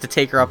anxious to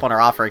take her up on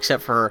her offer,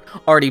 except for her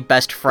already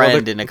best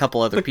friend and a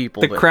couple other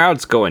people. The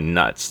crowd's going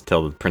nuts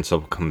till the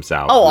principal comes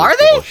out. Oh, are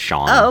they?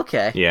 Sean. Oh,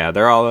 okay. Yeah,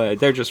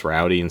 they're just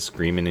rowdy and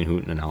screaming and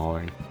hooting and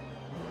hollering.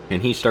 And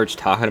he starts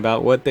talking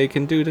about what they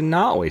can do to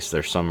not waste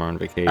their summer on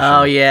vacation.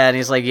 Oh, yeah, and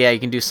he's like, yeah, you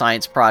can do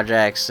science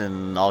projects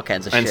and all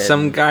kinds of shit. And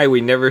some guy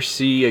we never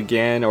see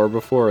again or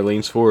before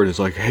leans forward and is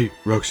like, hey,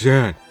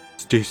 Roxanne,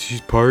 Stacy's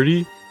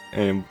party?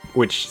 And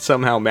which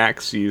somehow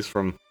Max sees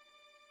from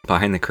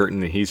behind the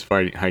curtain that he's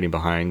hiding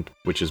behind,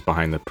 which is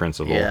behind the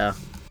principal. Yeah.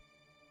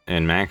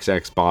 And Max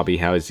asks Bobby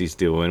how is he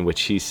doing,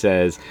 which he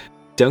says,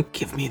 don't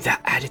give me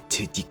that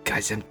attitude, you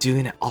guys. I'm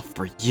doing it all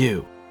for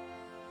you.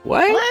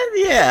 What?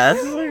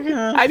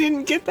 Yeah. I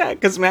didn't get that,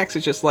 because Max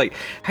is just like,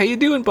 how you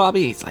doing,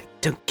 Bobby? He's like,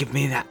 don't give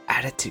me that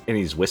attitude. And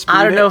he's whispering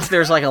I don't know if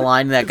there's like a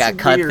line that got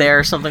cut there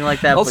or something like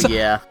that, also, but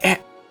yeah.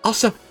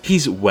 Also,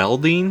 he's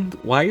welding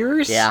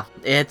wires? Yeah,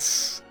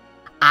 it's...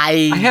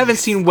 I haven't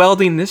seen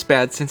welding this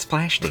bad since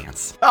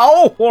Flashdance.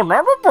 Oh,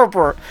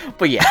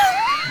 but yeah.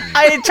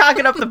 I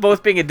chalking up to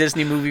both being a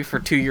Disney movie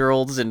for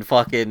 2-year-olds and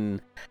fucking...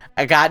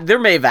 there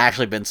may have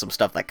actually been some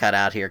stuff that cut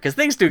out here, because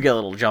things do get a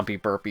little jumpy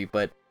burpy,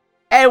 but...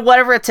 Hey,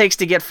 whatever it takes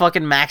to get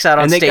fucking Max out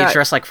on stage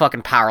dressed like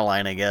fucking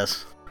Powerline, I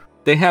guess.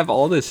 They have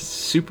all this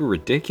super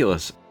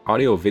ridiculous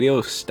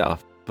audio-video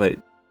stuff, but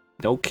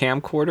no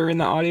camcorder in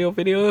the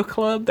audio-video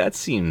club? That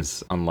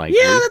seems unlikely.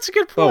 Yeah, that's a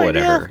good point. Oh,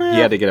 whatever. Yeah.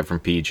 You had to get it from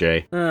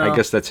PJ. Oh. I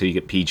guess that's how you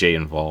get PJ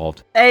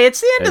involved. Hey,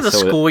 it's the end of the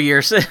school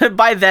year, so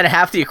by then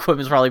half the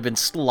equipment's probably been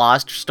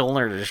lost,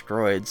 stolen, or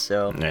destroyed,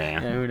 so... Yeah.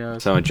 Who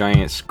knows? So a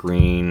giant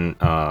screen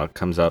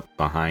comes up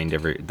behind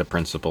the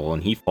principal,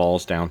 and he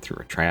falls down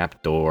through a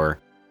trap door.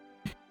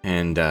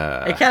 And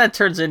it kind of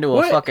turns into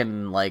a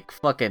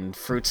fucking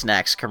fruit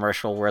snacks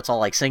commercial where it's all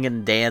like singing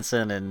and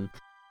dancing and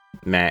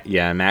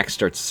Max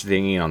starts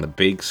singing on the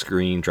big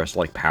screen dressed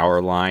like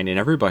Powerline, and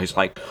everybody's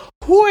like,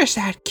 who is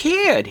that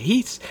kid?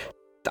 He's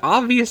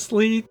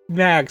obviously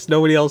Max.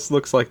 Nobody else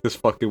looks like this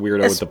fucking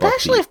weirdo with the buck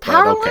especially if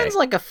Powerline's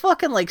like a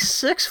fucking like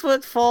 6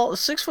 foot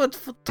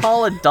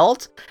tall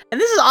adult,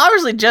 and this is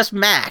obviously just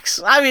Max.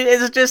 I mean,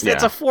 it's just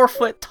it's a 4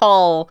 foot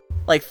tall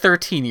like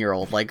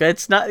 13-year-old. Like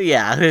it's not.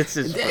 Yeah, it's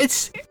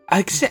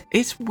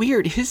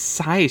weird. His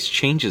size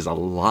changes a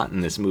lot in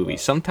this movie.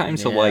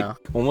 Sometimes he'll like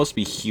almost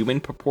be human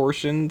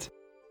proportioned.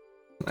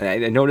 I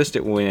noticed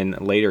it when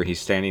later he's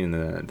standing in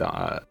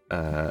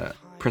the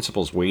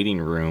principal's waiting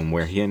room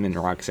where him and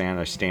Roxanne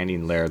are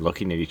standing there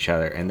looking at each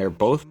other, and they're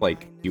both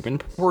like human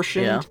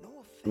proportioned. Yeah.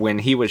 When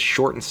he was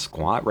short and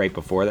squat right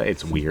before that,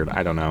 it's weird.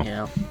 I don't know.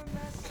 Yeah.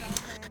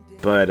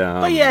 But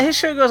yeah, his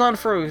show goes on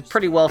for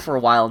pretty well for a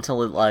while until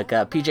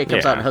PJ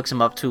comes out and hooks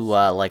him up to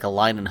like a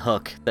line and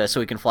hook so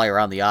he can fly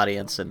around the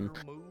audience and.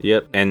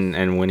 Yep,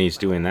 and when he's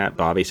doing that,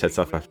 Bobby sets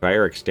off a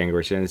fire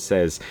extinguisher and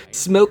says,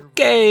 "Smoke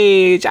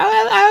gauge!"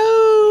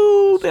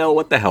 Oh, Bill,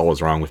 what the hell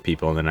was wrong with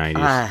people in the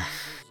 90s?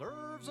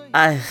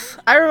 I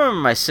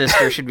remember my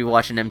sister should be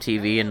watching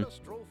MTV and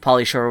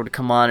Pauly Shore would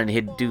come on and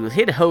he'd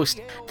host.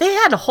 They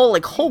had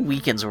whole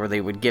weekends where they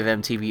would give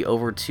MTV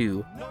over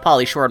to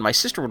Pauly Shore, and my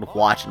sister would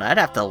watch, and I'd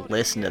have to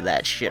listen to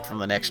that shit from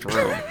the next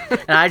room,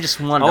 and I just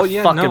wanted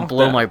to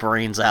blow my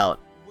brains out.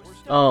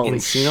 Oh,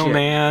 Encino shit.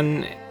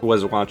 Man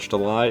was watched a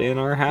lot in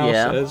our house,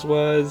 as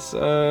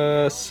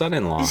was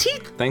Son-in-Law. Is he?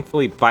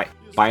 Thankfully,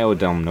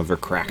 Biodome never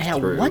cracked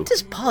through. What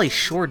does Pauly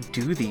Shore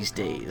do these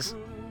days?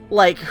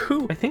 Like,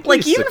 who? I think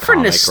like, even for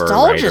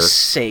nostalgia's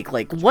sake,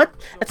 like, what?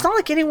 It's not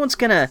like anyone's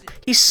gonna.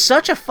 He's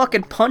such a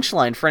fucking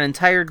punchline for an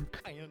entire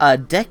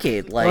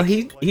decade. Like, well,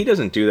 he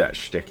doesn't do that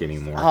shtick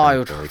anymore. Oh, I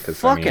would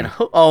fucking.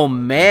 Oh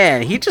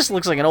man, he just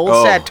looks like an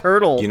old sad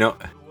turtle. You know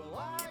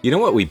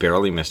what we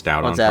barely missed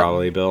out on,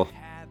 probably, Bill?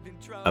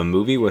 A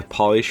movie with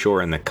Pauly Shore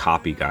and the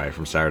copy guy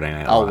from Saturday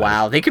Night Live. Oh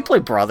wow, they could play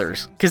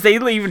brothers because they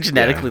even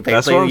genetically.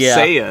 That's what I'm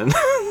saying.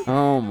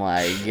 Oh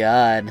my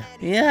god.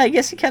 Yeah, I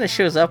guess he kind of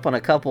shows up on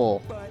a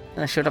couple.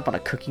 Showed up on a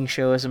cooking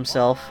show as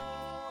himself.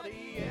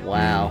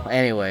 Wow.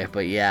 Anyway,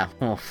 but yeah.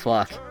 Oh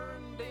fuck.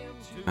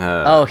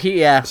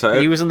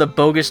 He was in the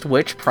Bogus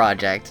Witch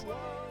Project.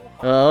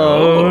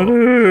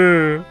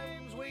 Oh.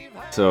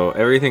 So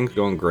everything's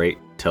going great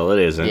till it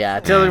isn't.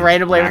 Yeah, till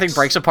randomly everything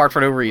breaks apart for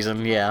no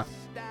reason. Yeah.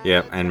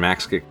 Yep, and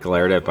Max get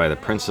glared at by the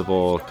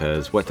principal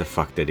because what the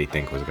fuck did he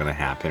think was going to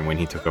happen when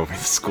he took over the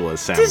school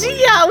assembly? Does he?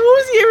 Yeah, what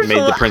was he ever?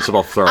 Made the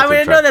principal throw. I mean,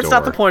 I know that's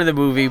not the door. point of the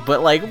movie,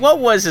 but like, what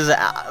was his?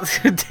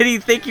 Did he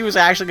think he was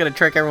actually going to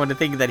trick everyone to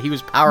think that he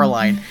was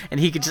Powerline and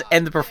he could just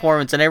end the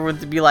performance and everyone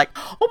to be like,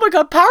 "Oh my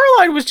God,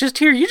 Powerline was just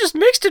here. You just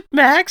mixed it,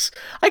 Max.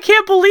 I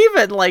can't believe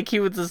it." And like he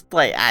was just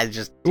like, I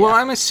just. Yeah. Well,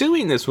 I'm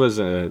assuming this was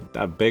a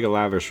big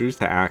elaborate ruse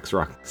to ask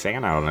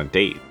Roxanne out on a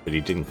date, but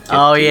he didn't.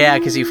 Oh yeah,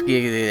 because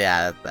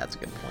yeah, that's a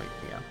good point.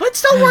 Yeah, but it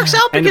still works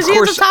out And because of he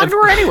ends course- up talking to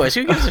her anyways.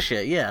 Who gives a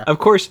shit? Yeah. Of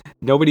course,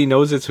 nobody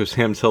knows it was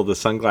him till the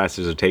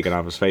sunglasses are taken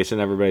off his face,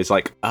 and everybody's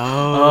like,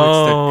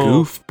 "Oh, it's the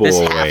goof boy." This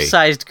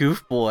half-sized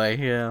goof boy.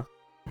 Yeah.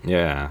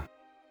 Yeah,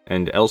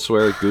 and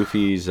elsewhere,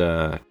 Goofy's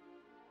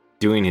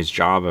doing his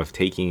job of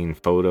taking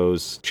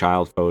photos,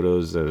 child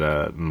photos at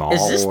a mall.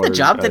 Is this or the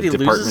job a that he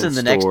loses in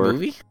the next department store.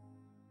 movie?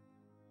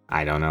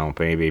 I don't know,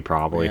 maybe,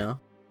 probably.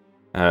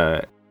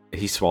 Yeah.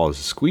 He swallows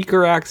a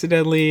squeaker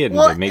accidentally, and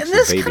Well, it makes and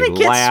this the baby kinda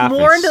gets laugh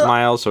more and into-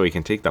 smile so he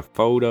can take the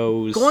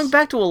photos. Going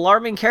back to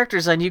alarming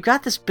characters, and you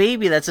got this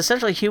baby that's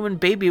essentially a human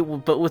baby,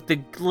 but with the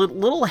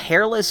little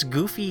hairless,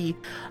 goofy,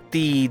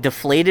 the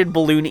deflated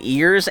balloon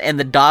ears and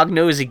the dog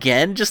nose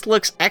again, just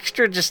looks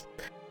extra. Just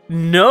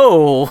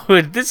no,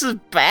 this is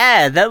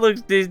bad. That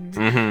looks.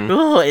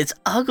 Oh, it's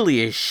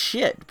ugly as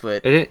shit.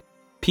 But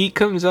Pete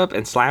comes up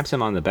and slaps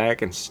him on the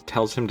back and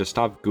tells him to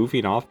stop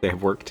goofing off. They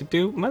have work to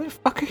do.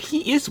 Motherfucker,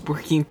 he is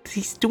working.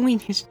 He's doing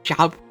his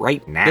job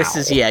right now. this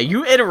is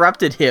you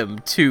interrupted him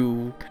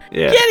to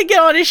Yeah. get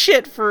on his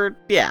shit for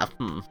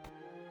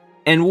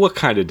And what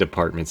kind of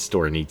department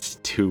store needs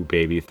two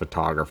baby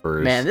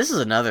photographers? Man, this is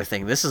another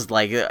thing. This is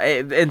like,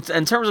 in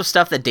terms of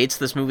stuff that dates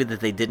this movie that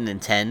they didn't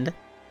intend.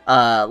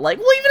 Like,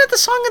 well, even at the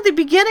song at the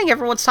beginning,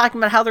 everyone's talking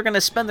about how they're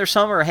gonna spend their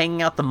summer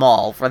hanging out the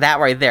mall. For that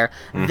right there,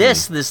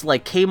 this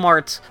like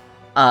Kmart,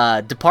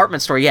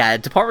 department store. Yeah, a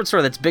department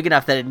store that's big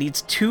enough that it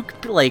needs two,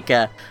 maybe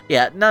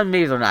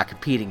they're not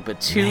competing,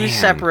 but two Man.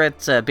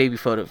 separate baby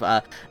photo.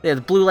 The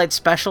blue light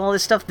special, all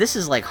this stuff. This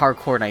is like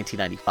hardcore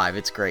 1995.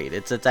 It's great.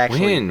 It's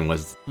actually.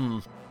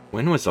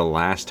 When was the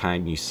last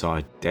time you saw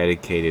a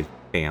dedicated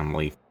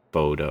family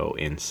photo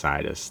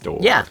inside a store?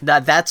 Yeah,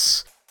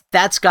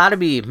 that's got to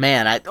be,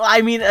 man.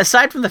 I mean,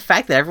 aside from the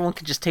fact that everyone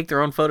can just take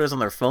their own photos on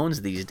their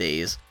phones these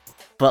days,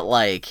 but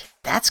like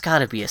that's got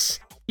to be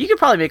you could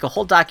probably make a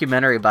whole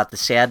documentary about the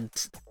sad.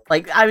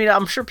 Like, I mean,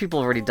 I'm sure people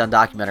have already done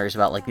documentaries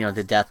about like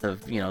the death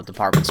of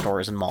department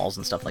stores and malls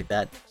and stuff like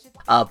that.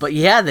 But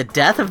yeah, the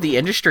death of the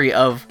industry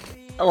of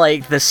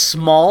like the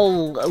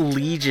small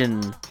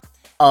legion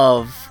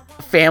of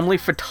family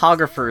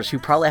photographers who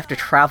probably have to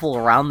travel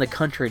around the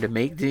country to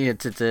make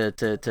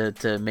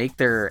to make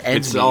their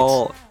ends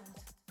meet.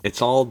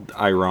 It's all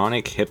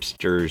ironic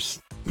hipsters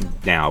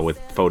now with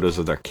photos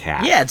of their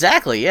cat. Yeah,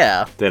 exactly,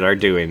 yeah. That are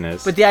doing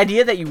this. But the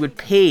idea that you would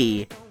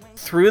pay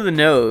through the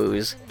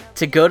nose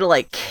to go to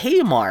like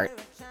Kmart,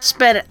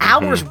 spend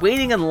hours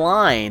waiting in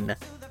line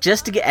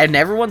just to get, and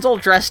everyone's all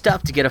dressed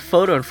up to get a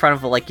photo in front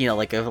of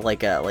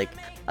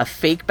a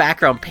fake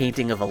background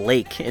painting of a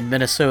lake in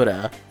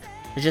Minnesota.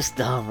 It's just,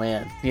 oh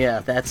man, yeah,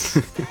 that's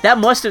that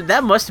must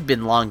have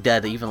been long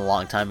dead even a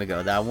long time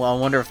ago. I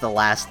wonder if the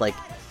last like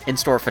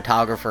in-store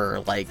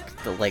photographer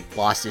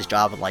lost his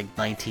job in like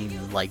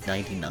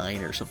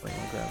 1999 or something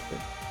like that.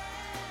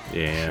 But,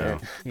 yeah.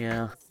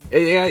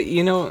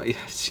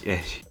 shit, Yeah,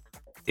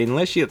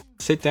 unless you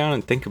sit down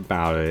and think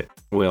about it,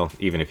 well,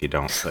 even if you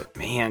don't, but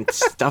man,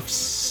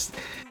 stuff's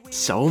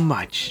so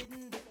much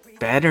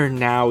better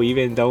now,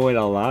 even though in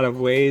a lot of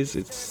ways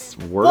it's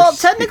worse. Well,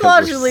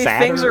 technologically because we're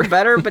things are sadder.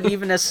 better, but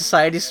even as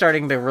society's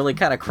starting to really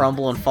kind of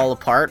crumble and fall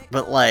apart,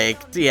 but like,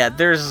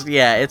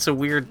 it's a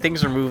weird,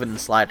 things are moving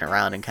and sliding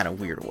around in kind of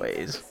weird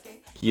ways.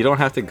 You don't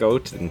have to go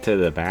into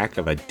the back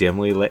of a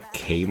dimly lit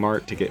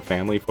Kmart to get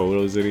family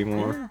photos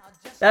anymore.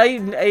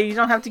 You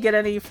don't have to get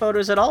any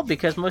photos at all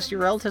because most of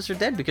your relatives are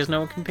dead because no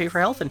one can pay for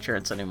health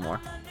insurance anymore.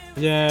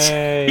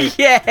 Yay!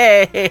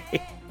 Yay!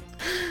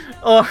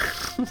 Or,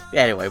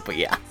 anyway, but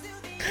yeah.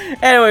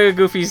 Anyway,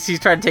 Goofy's he's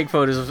trying to take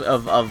photos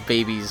of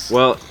babies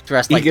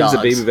dressed like he gives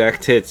dogs. the baby back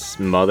to its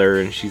mother,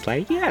 and she's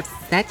like, "You have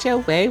such a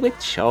way with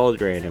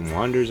children," and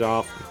wanders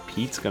off. And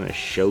Pete's gonna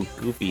show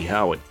Goofy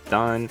how it's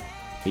done.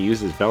 He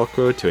uses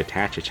Velcro to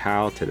attach a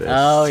child to this.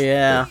 Oh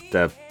yeah.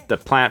 The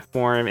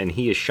platform, and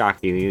he is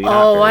shockingly not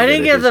Oh, very I good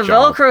didn't at get the his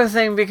job. Velcro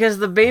thing because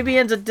the baby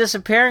ends up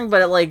disappearing,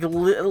 but it like.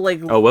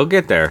 Oh, we'll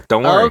get there.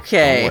 Don't worry.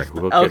 Okay. Don't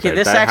worry. We'll get Okay, there.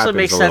 this That actually happens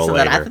makes a sense little of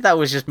that. I later. thought that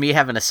was just me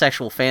having a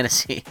sexual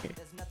fantasy.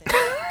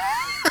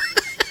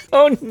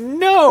 Oh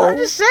no! I'm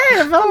just saying,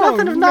 I felt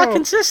nothing of not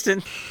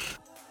consistent.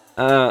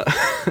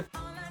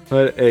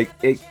 But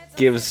it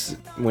gives,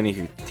 when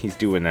he's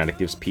doing that, it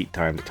gives Pete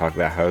time to talk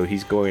about how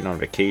he's going on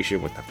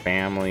vacation with the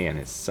family and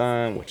his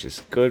son, which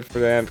is good for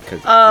them because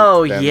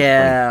Oh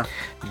yeah.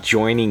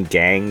 joining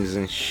gangs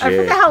and shit. I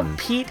forget how and-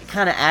 Pete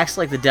kind of acts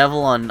like the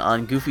devil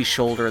on Goofy's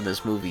shoulder in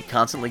this movie,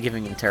 constantly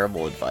giving him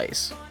terrible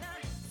advice.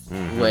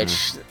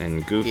 Which,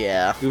 and Goofy,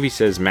 yeah. Goofy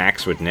says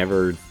Max would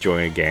never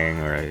join a gang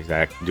or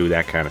do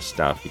that kind of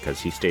stuff because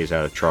he stays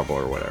out of trouble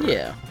or whatever.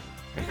 Yeah.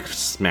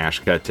 Smash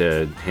cut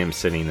to him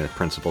sitting in the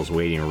principal's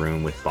waiting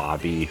room with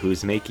Bobby,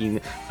 who's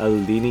making a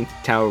leaning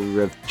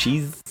tower of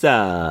cheese.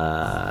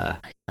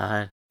 Thank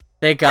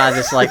God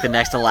this is like the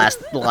next to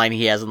last line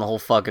he has in the whole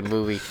fucking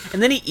movie.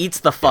 And then he eats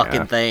the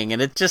fucking thing,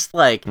 and it's just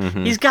like,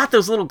 he's got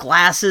those little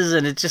glasses,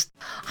 and it's just,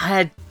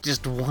 I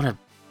just want to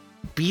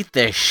beat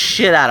the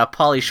shit out of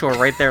Pauly Shore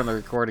right there in the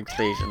recording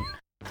station.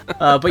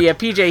 But yeah,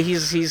 PJ,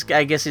 he's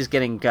I guess he's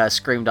getting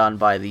screamed on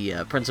by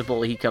the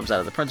principal. He comes out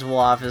of the principal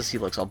office. He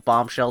looks all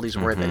bombshelled. He's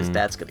worried that his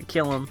dad's gonna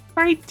kill him.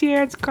 My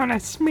dad's gonna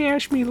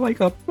smash me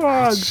like a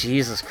bug.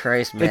 Jesus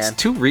Christ, man! It's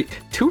too real,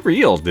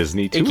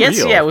 Disney. Too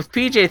real. Yeah, with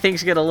PJ,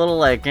 things get a little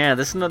like, yeah,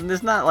 this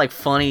is not like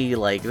funny.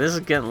 Like this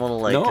is getting a little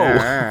like.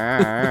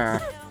 No.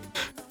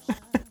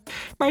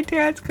 My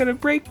dad's gonna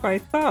break my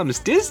thumbs.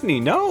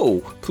 Disney, no,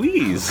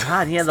 please. Oh,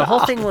 God, yeah, Stop. the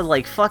whole thing with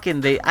like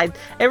fucking it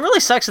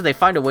really sucks that they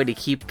find a way to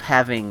keep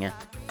having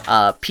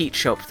Pete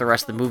show up for the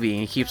rest of the movie,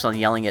 and he keeps on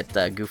yelling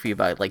at Goofy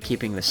about like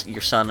keeping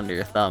your son under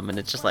your thumb, and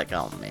it's just like,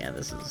 oh man,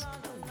 this is.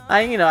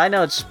 I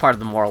know it's just part of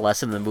the moral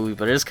lesson in the movie,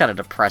 but it is kind of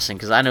depressing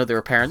because I know there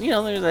are parents,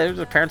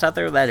 there's parents out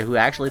there who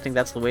actually think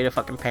that's the way to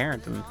fucking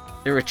parent, and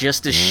there were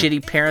just as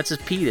shitty parents as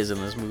Pete is in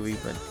this movie,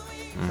 but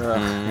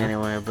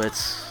anyway, but.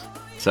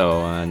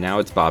 So now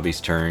it's Bobby's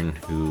turn,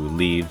 who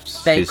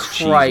leaves Thank his Christ.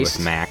 cheese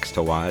with Max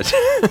to watch.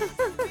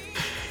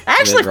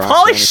 Actually,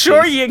 Pauly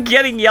Shore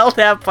getting yelled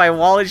at by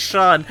Wallace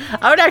Shawn.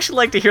 I would actually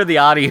like to hear the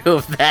audio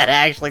of that,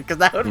 actually, because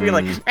that would be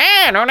like...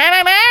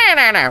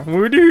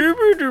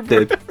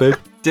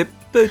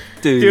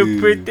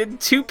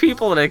 Two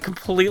people in a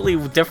completely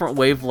different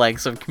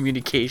wavelengths of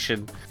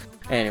communication.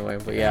 Anyway,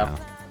 but yeah.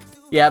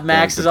 Yeah,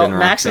 Max is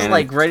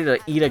like ready to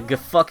eat a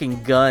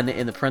fucking gun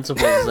in the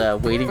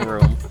principal's waiting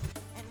room.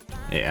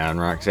 Yeah,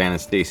 and Roxanne and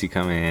Stacy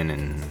come in,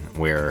 and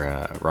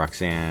where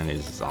Roxanne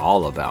is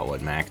all about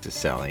what Max is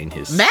selling.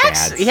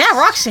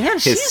 Roxanne,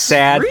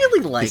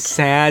 really like... His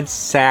sad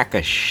sack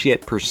of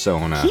shit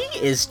persona. He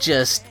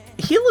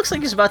looks like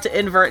he's about to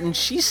invert, and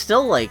she's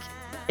still, like,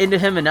 into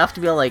him enough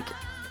to be like...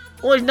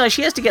 Well, no,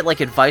 she has to get,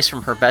 like, advice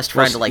from her best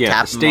friend to, like,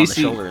 tap him on the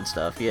shoulder and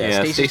stuff.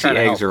 Yeah, Stacy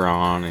eggs her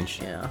on, and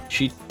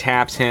she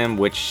taps him,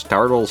 which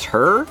startles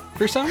her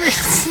for some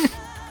reason.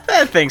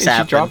 Things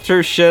happen. She drops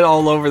her shit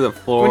all over the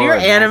floor. When you're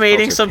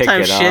animating,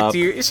 sometimes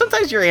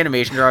your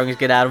animation drawings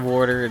get out of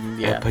order, and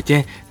but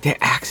then they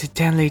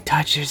accidentally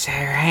touches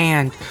her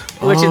hand,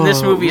 which in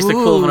this movie is the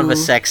equivalent of a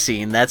sex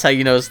scene. That's how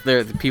you know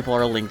the people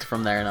are linked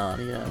from there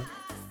on.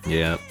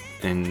 Yeah,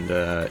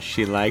 and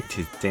she liked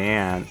to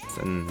dance,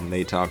 and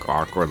they talk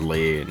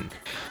awkwardly, and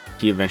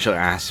he eventually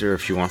asks her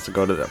if she wants to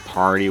go to the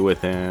party with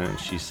him, and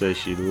she says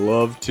she'd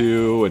love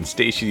to, and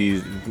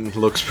Stacy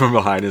looks from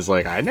behind and is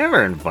like, I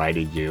never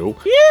invited you.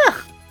 Yeah!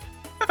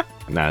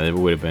 Nah, it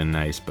would have been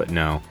nice, but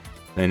no.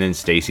 And then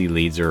Stacy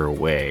leads her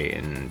away,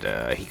 and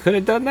he could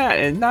have done that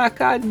and not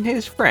gotten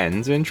his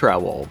friends in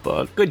trouble,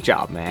 but good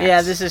job, Max.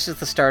 Yeah, this is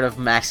just the start of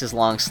Max's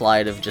long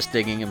slide of just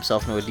digging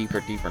himself into a deeper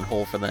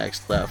hole for the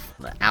next hour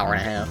and a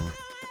half.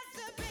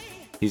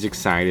 He's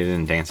excited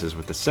and dances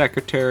with the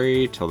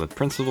secretary till the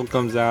principal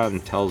comes out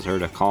and tells her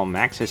to call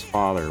Max's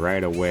father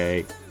right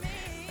away.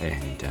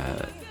 And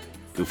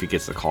Goofy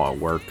gets the call at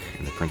work,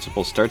 and the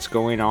principal starts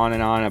going on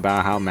and on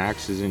about how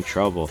Max is in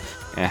trouble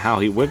and how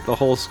he whipped the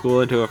whole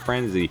school into a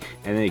frenzy,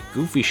 and that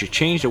Goofy should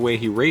change the way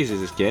he raises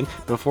his kid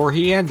before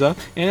he ends up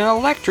in an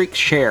electric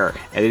chair.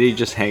 And then he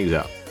just hangs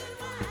up.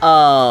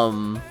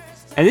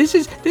 And this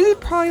is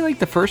probably like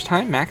the first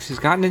time Max has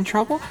gotten in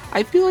trouble.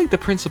 I feel like the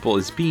principal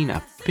is being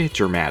a bit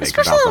dramatic,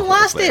 especially on the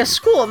last day of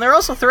school, and they're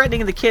also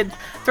threatening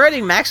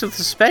Max with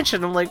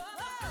suspension. I'm like,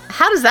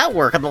 how does that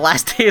work on the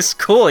last day of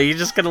school? You're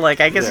just gonna I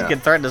guess you can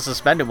threaten to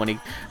suspend him when he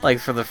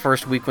for the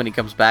first week when he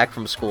comes back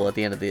from school at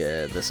the end of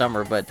the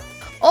summer. But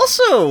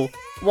also,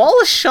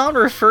 Wallace Shawn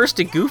refers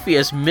to Goofy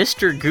as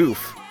Mr.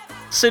 Goof.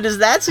 So does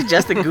that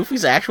suggest that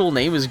Goofy's actual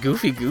name is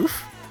Goofy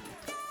Goof?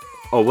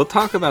 Oh, we'll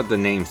talk about the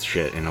name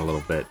shit in a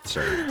little bit,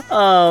 sir.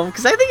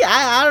 Because I think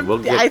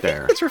I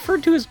think it's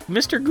referred to as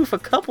Mr. Goof a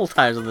couple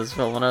times in this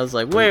film, and I was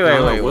like, wait.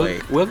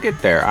 We'll get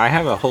there. I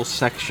have a whole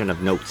section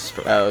of notes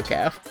for that. Oh,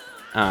 okay.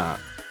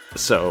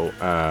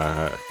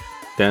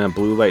 Then a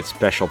blue light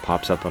special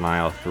pops up on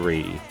aisle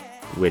 3,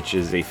 which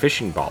is a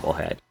fishing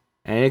bobblehead,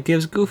 and it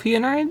gives Goofy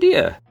an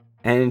idea.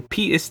 And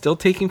Pete is still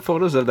taking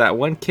photos of that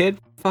one kid.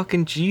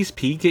 Fucking jeez,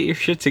 Pete, get your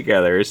shit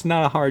together. It's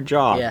not a hard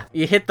job. Yeah,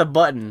 you hit the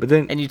button, but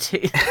then, and you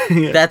take.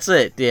 That's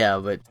it.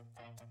 Yeah,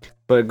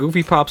 But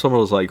Goofy pops up and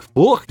was like,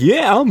 fuck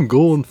yeah, I'm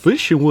going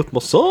fishing with my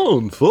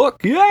son.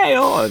 Fuck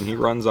yeah. And he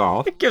runs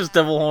off. It gives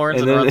devil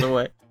horns and runs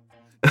away.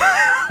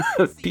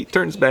 Pete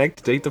turns back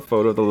to take the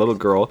photo of the little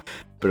girl,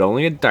 but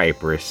only a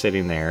diaper is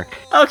sitting there.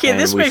 Okay,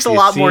 this makes a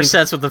lot more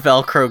sense with the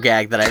Velcro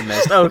gag that I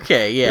missed.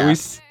 Okay, yeah.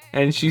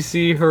 And you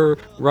see her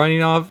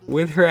running off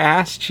with her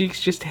ass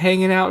cheeks just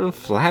hanging out and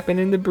flapping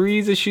in the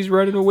breeze as she's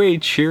running away,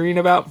 cheering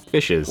about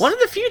fishes. One of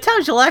the few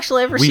times you'll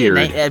actually ever see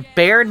a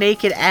bare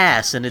naked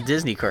ass in a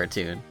Disney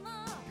cartoon.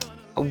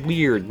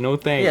 Weird, no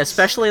thanks. Yeah,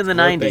 especially in the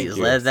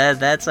 90s.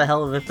 That's a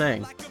hell of a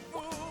thing.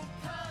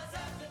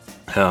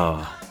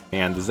 Oh,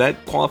 Man, does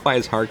that qualify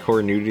as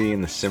hardcore nudity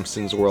in the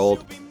Simpsons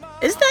world?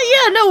 Is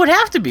that? Yeah, no, it would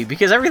have to be,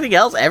 because everything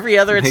else, every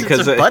other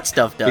instance of butt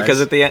stuff does.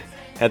 Because at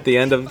the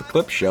end of the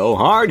clip show,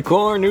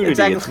 hardcore nudity,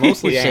 exactly. It's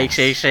mostly shake, ass.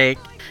 shake, shake.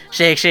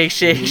 Shake, shake,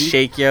 shake,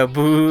 shake your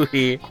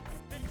booty.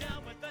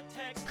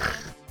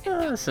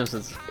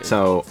 Simpsons.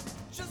 So,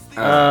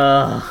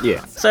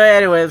 yeah. So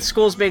anyway, the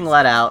school's being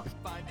let out.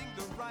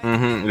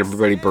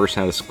 Everybody bursts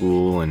out of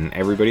school, and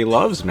everybody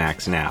loves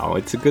Max now.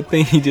 It's a good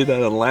thing he did that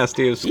on the last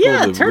day of school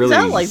Yeah, to it turns really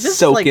out, like, this is,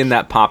 soak like- in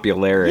that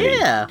popularity.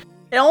 Yeah.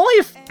 And only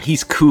if...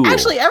 He's cool.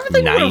 Actually,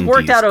 everything would have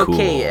worked 90s out cool.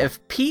 okay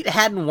if Pete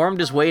hadn't wormed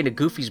his way into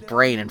Goofy's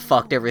brain and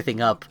fucked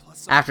everything up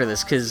after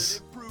this,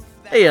 because...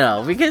 You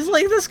know, because,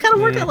 like, this kind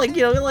of worked out, like,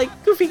 you know, like,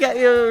 Goofy got,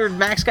 or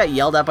Max got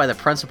yelled at by the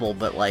principal,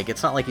 but, like,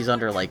 it's not like he's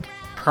under, like,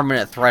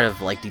 permanent threat of,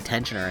 like,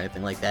 detention or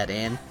anything like that,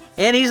 and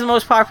he's the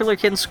most popular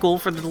kid in school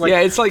for the, like,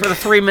 Yeah, it's like- for the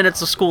 3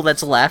 minutes of school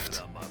that's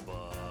left,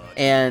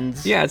 and...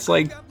 Yeah, it's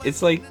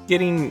like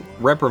getting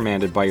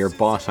reprimanded by your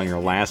boss on your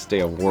last day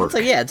of work. It's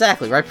like, yeah,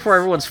 exactly, right before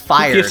everyone's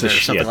fired or gives a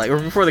something shit? like, or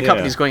before the Yeah.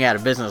 company's going out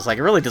of business, like,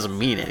 it really doesn't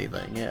mean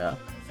anything, yeah.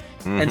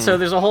 And so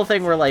there's a whole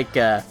thing where, like,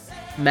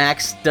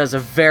 Max does a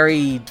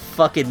very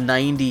fucking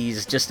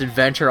 90s just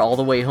adventure all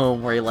the way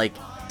home where he, like,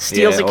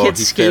 steals a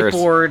kid's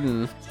skateboard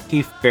and...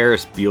 He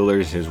Ferris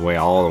Bueller's his way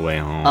all the way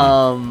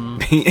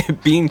home.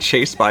 Being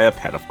chased by a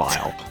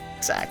pedophile.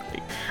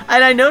 Exactly.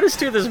 And I noticed,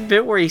 too, there's a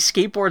bit where he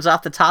skateboards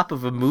off the top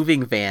of a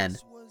moving van.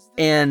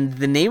 And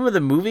the name of the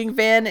moving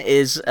van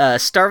is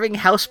Starving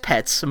House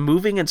Pets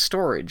Moving and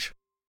Storage.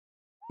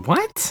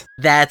 What?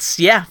 That's,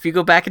 yeah, if you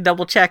go back and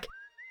double check,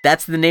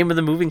 that's the name of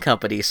the moving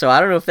company. So I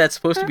don't know if that's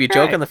supposed to be a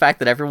joke on the fact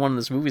that everyone in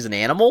this movie is an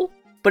animal,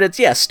 but it's,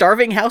 yeah,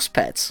 Starving House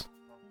Pets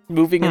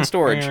Moving and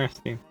Storage.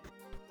 Interesting.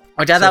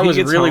 Which I So thought he was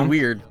gets really home.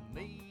 weird.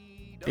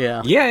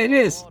 Yeah. Yeah, it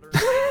is.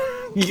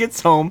 He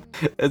gets home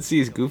and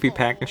sees Goofy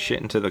packing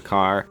shit into the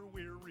car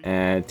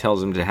and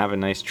tells him to have a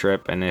nice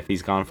trip, and if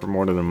he's gone for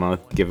more than a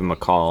month, give him a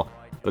call.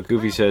 But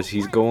Goofy says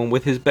he's going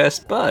with his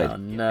best bud. Oh,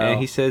 no. And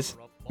he says,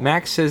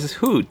 Max says,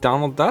 who,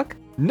 Donald Duck?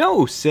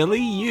 No,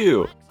 silly,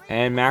 you.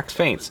 And Max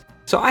faints.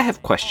 So I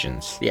have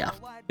questions. Yeah.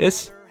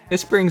 This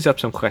brings up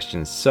some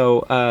questions.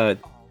 So,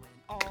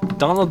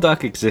 Donald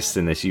Duck exists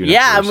in this universe.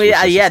 Yeah, I mean, which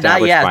is yeah,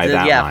 not established yet. by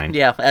that Yeah, line.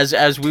 yeah.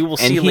 As we will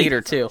see he-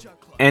 later too.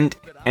 And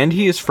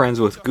he is friends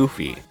with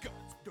Goofy.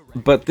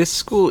 But this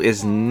school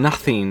is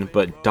nothing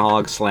but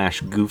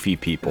dog/Goofy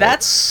people.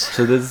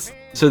 So does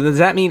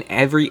that mean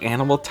every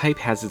animal type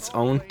has its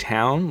own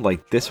town,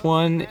 like this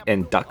one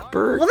and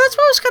Duckburg? Well, that's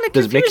why I was kind of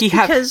Does confused Mickey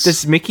because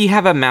does Mickey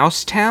have a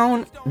mouse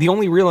town? The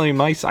only really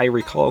mice I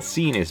recall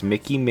seeing is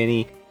Mickey,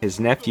 Minnie,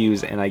 his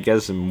nephews, and I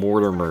guess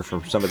Mortimer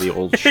from some of the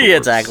old shorts. yeah,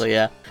 exactly,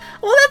 yeah.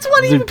 Well, that's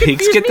what Do even pigs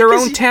confused get me, their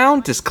 'cause own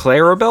town? Does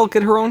Clarabelle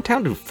get her own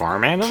town? Do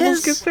farm animals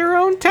 'Cause get their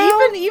own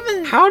town?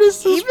 Even How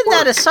does this even work?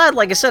 that aside,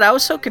 like I said, I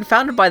was so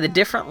confounded by the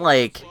different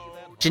like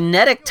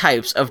genetic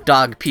types of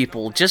dog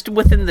people just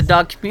within the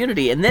dog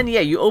community, and then yeah,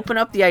 you open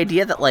up the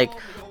idea that like,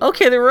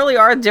 okay, there really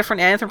are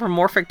different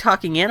anthropomorphic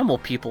talking animal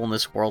people in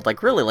this world,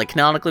 like really, like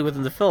canonically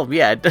within the film,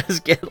 yeah, it does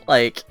get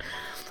like.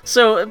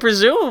 So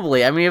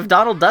presumably, I mean, if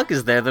Donald Duck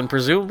is there, then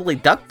presumably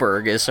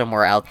Duckburg is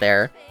somewhere out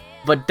there.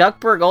 But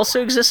Duckburg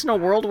also exists in a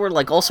world where,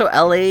 like, also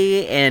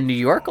LA and New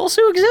York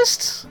also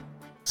exists.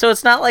 So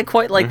it's not like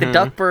quite like the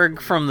Duckburg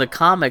from the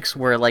comics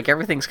where, like,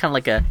 everything's kind of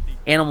like a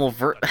animal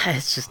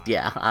it's just,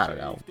 yeah, I don't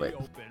know, but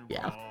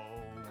yeah.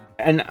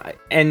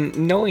 And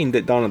knowing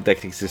that Donald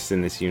Duck exists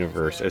in this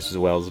universe as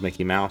well as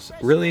Mickey Mouse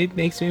really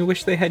makes me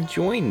wish they had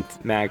joined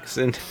Max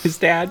and his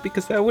dad,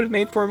 because that would have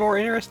made for a more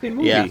interesting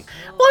movie. Yeah. Well,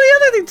 the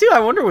other thing, too, I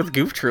wonder with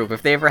Goof Troop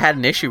if they ever had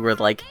an issue where,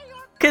 like,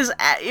 because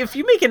if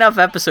you make enough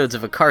episodes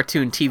of a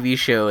cartoon TV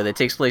show that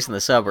takes place in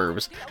the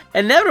suburbs,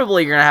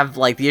 inevitably you're going to have,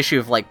 like, the issue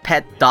of, like,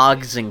 pet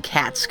dogs and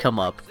cats come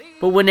up.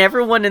 But when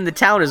everyone in the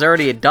town is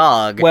already a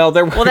dog,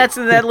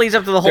 that leads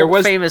up to the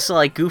whole famous,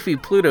 like, Goofy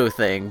Pluto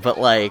thing, but,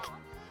 like...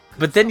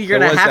 But then you're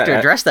going to have to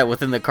address that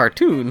within the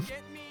cartoon.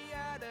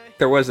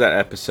 There was that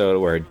episode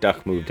where a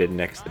duck moved in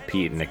next to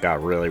Pete and it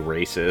got really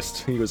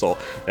racist. He was all,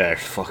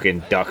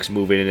 fucking ducks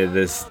moving into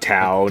this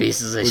town.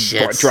 Pieces of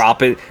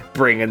shit.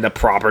 Bringing the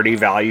property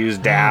values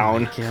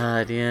down. Oh my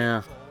God,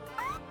 yeah.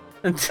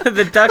 And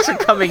the ducks are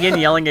coming in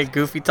yelling at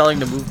Goofy,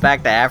 telling him to move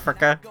back to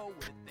Africa.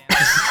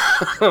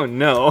 Oh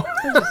no.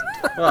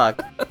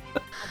 Fuck.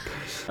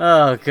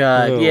 Oh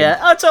god,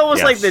 yeah. It's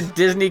almost like the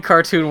Disney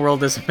cartoon world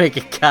doesn't make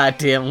a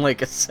goddamn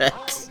lick of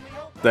sense.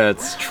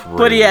 That's true.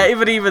 But yeah,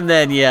 but even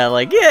then, yeah,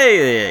 like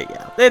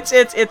yeah.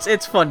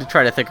 It's fun to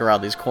try to think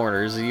around these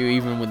corners,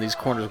 even when these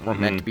corners weren't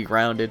meant to be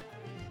rounded.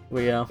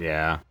 Well, yeah.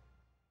 Yeah.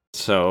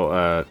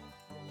 So,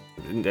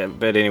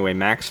 but anyway,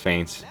 Max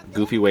faints.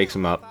 Goofy wakes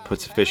him up,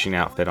 puts a fishing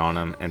outfit on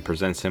him, and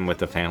presents him with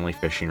the family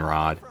fishing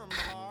rod.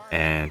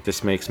 And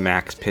this makes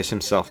Max piss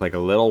himself like a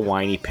little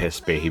whiny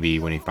piss baby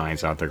when he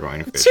finds out they're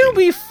going fishing. To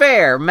be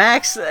fair,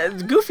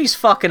 Goofy's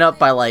fucking up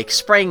by, like,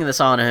 spraying this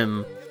on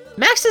him.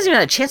 Max doesn't even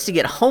have a chance to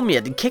get home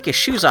yet to kick his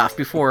shoes off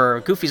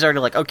before Goofy's already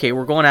like, okay,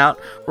 we're going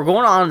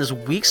on this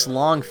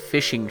weeks-long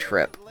fishing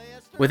trip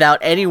without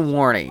any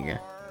warning.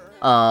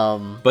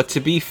 But to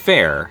be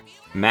fair,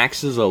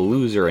 Max is a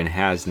loser and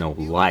has no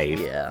life.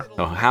 Yeah.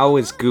 So how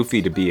is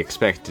Goofy to be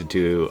expected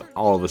to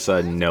all of a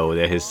sudden know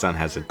that his son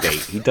has a date?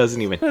 He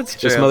doesn't even. That's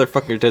This true.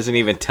 motherfucker doesn't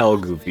even tell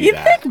Goofy You'd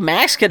that. think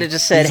Max could have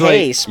just said, He's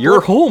 "Hey, like, split."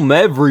 you're home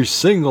every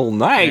single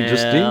night,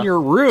 just Yeah. in your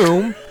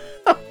room.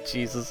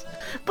 Jesus.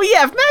 But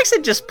yeah, if Max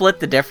had just split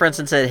the difference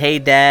and said, "Hey,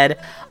 Dad,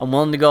 I'm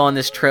willing to go on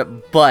this trip,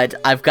 but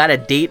I've got a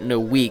date in a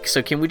week,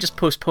 so can we just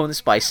postpone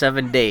this by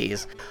 7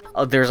 days?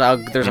 There's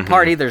a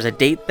party, there's a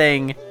date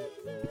thing.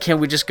 Can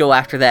we just go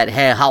after that?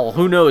 Hey,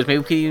 who knows? Maybe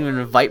we can even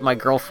invite my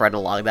girlfriend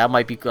along. That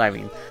might be. I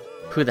mean,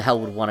 who the hell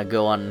would want to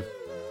go on?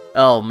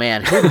 Oh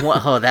man, who would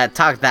want? Oh,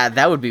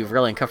 that would be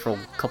really uncomfortable.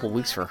 A couple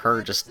weeks for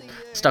her, just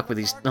stuck with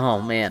these.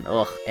 Oh man.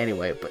 Ugh.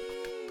 Anyway,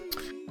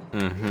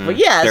 But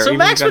yeah, They're so even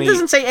Max gonna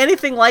doesn't say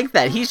anything like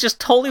that. He's just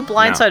totally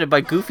blindsided by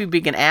Goofy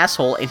being an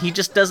asshole, and he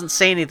just doesn't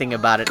say anything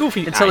about it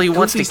until he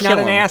wants to Goofy's kill not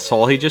him. an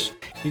asshole. He just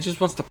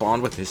wants to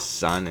bond with his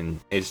son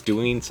and is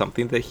doing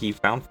something that he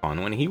found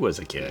fun when he was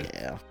a kid.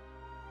 Yeah.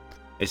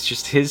 It's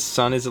just his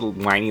son is a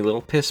whiny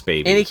little piss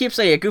baby. And he keeps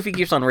saying, Goofy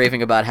keeps on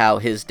raving about how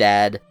his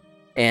dad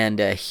and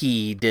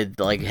he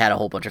had a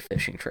whole bunch of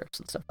fishing trips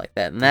and stuff like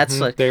that. And that's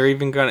like, they're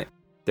even gonna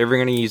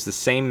use the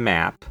same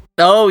map.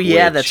 oh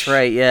yeah, which that's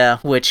right, yeah.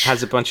 Which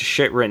has a bunch of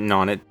shit written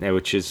on it,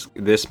 which is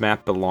this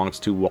map belongs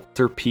to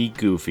Walter P.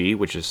 Goofy,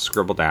 which is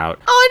scribbled out.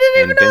 oh, I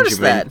didn't and even notice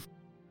that.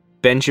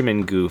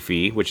 Benjamin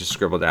Goofy, which is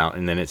scribbled out,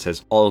 and then it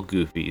says all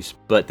Goofies,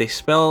 but they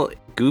spell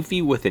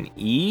Goofy with an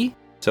E,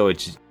 so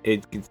it's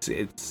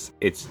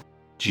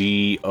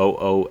Goofey.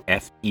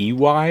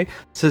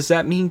 So does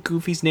that mean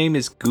Goofy's name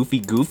is Goofy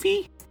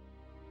Goofy?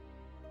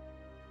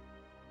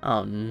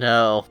 Oh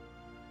no.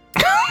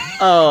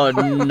 Oh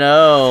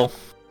no.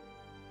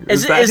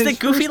 Is that the his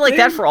Goofy first like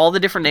that name? for all the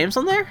different names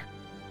on there?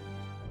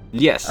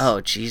 Yes.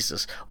 Oh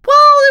Jesus. Well,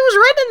 it was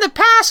written in the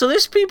past, so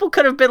these people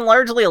could have been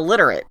largely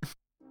illiterate.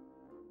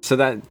 So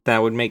that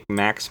would make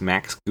Max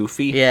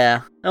Goofy?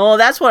 Yeah. Well,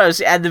 that's what I was.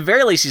 At the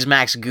very least, he's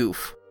Max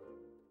Goof.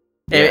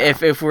 Yeah.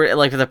 If we're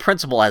like, if the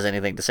principal has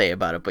anything to say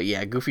about it, but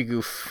yeah, Goofy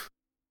Goof.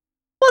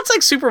 Well, it's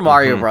like Super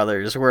Mario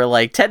Brothers, where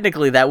like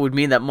technically that would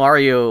mean that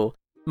Mario.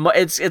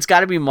 It's got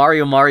to be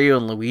Mario,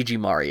 and Luigi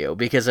Mario,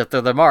 because if they're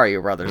the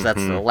Mario Brothers,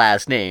 that's their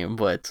last name.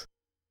 But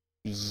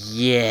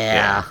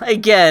yeah,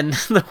 again,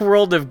 the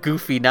world of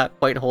Goofy not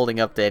quite holding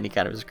up to any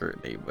kind of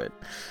scrutiny, but.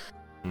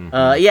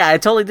 Yeah, I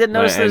totally didn't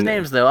notice those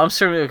names though. I'm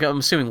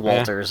assuming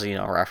Walter's,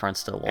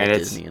 reference to Walt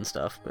Disney and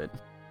stuff, but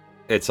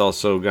it's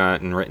also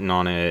gotten written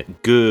on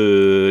it.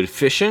 Good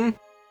fishing,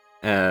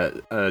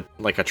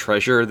 like a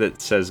treasure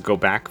that says "Go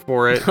back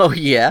for it." oh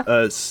yeah,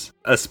 a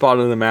spot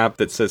on the map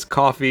that says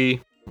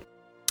coffee,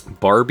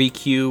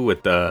 barbecue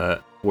with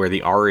where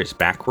the R is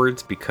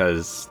backwards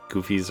because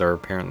Goofies are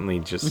apparently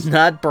just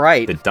not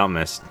bright. the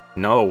dumbest.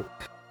 No,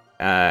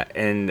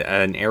 and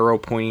an arrow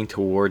pointing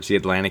towards the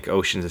Atlantic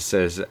Ocean that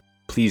says,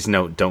 "Please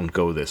note, don't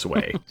go this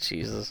way."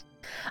 Jesus,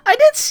 I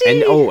did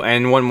see.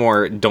 And one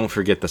more. Don't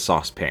forget the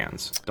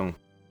saucepans. Don't.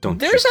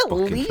 There's just at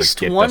fucking least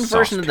forget one the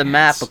version of the saucepans.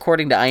 map,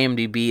 according to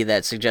IMDb,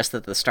 that suggests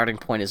that the starting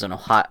point is in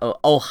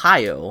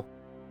Ohio,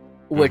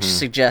 which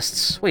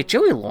suggests. Wait,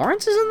 Joey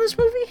Lawrence is in this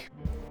movie?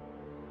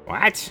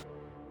 What?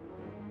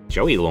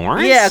 Joey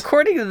Lawrence? Yeah,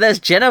 according to this,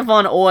 Jenna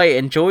Von Oy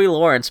and Joey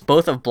Lawrence,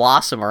 both of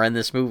Blossom, are in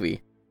this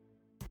movie.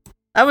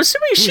 I'm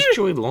assuming Who's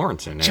Joey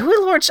Lawrence in it? Joey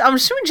Lawrence. I'm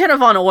assuming Jenna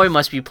Von Oy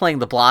must be playing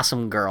the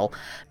Blossom girl.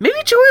 Maybe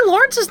Joey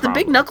Lawrence is the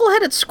big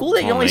knucklehead at school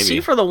that you only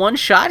see for the one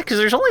shot, because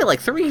there's only like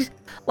 3.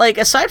 Like,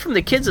 aside from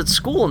the kids at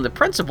school and the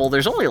principal,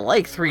 there's only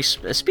like 3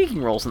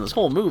 speaking roles in this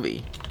whole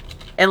movie,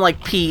 and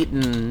like Pete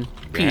and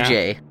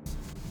PJ.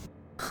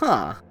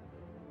 Huh.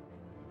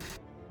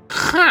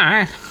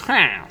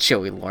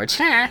 Joey Lawrence.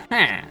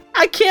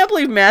 I can't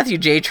believe Matthew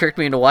J tricked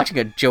me into watching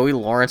a Joey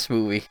Lawrence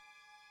movie.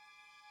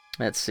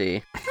 Let's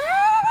see.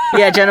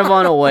 Yeah, Jenna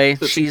Von Oy.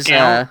 She's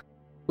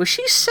was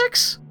she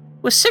 6?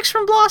 Was 6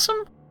 from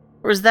Blossom?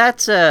 Or was that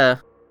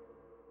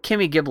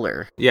Kimmy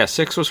Gibbler? Yeah,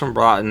 6 was from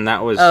Blossom, and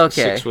that was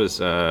 6 was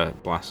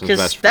Blossom's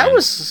best friend. That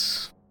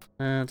was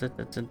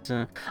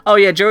oh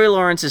yeah, Joey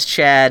Lawrence is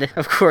Chad,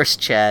 of course,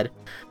 Chad,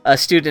 a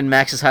student in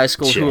Max's high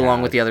school who,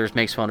 along with the others,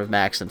 makes fun of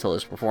Max until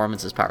his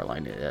performance's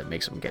powerline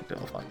makes him get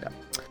all fucked up.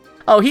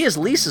 Oh, he is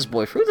Lisa's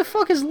boyfriend. Who the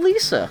fuck is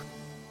Lisa?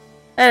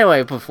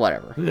 Anyway, but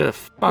whatever.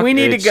 We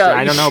need to go.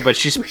 I don't know,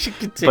 but we should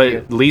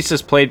continue. But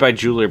Lisa's played by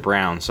Julia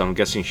Brown, so I'm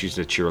guessing she's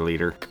a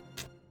cheerleader.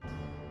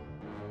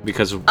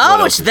 Because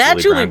it's that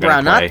Julie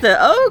Brown, not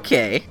the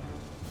okay.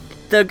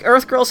 The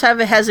Earth Girls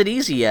has it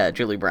easy,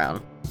 Julie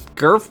Brown.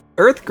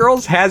 Earth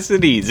Girls has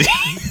it easy.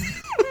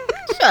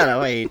 Shut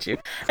up, I hate you.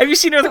 Have you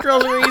seen Earth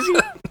Girls Are Easy?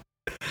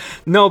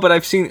 No, but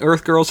I've seen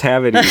Earth Girls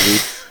Have It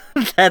Easy.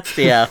 That's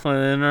the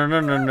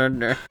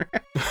no.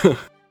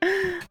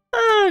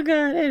 Oh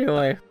god.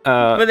 Anyway,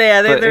 but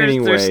yeah,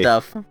 there's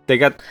stuff. They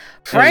got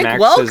Frank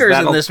Welker's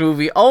in this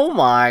movie. Oh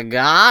my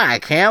god, I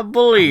can't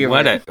believe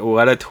it.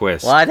 What a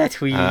twist! What a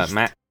twist!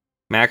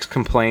 Max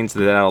complains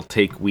that that'll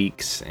take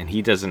weeks, and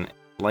he doesn't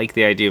like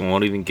the idea and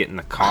won't even get in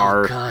the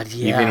car. Oh god,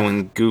 yeah. Even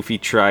when Goofy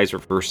tries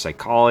reverse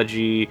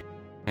psychology,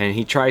 And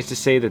he tries to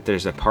say that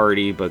there's a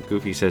party, but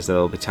Goofy says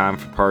there'll be time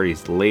for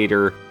parties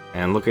later.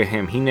 And look at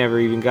him, he never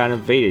even got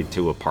invited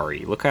to a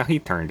party. Look how he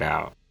turned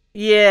out.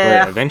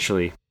 Yeah. But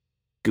eventually,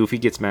 Goofy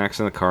gets Max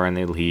in the car and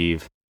they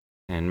leave.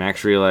 And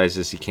Max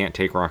realizes he can't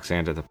take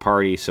Roxanne to the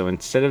party, so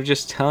instead of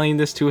just telling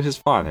this to his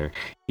father,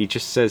 he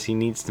just says he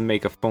needs to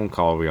make a phone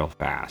call real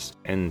fast.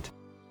 And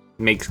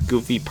makes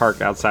Goofy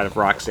park outside of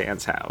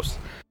Roxanne's house.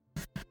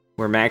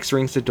 Where Max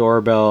rings the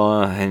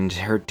doorbell, and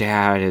her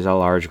dad is a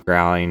large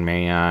growling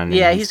man.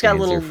 Yeah, he's got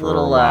a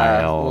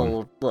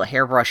little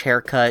hairbrush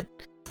haircut,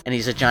 and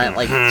he's a giant,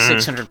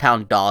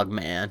 600-pound dog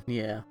man.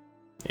 Yeah.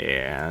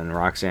 Yeah, and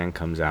Roxanne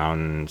comes out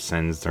and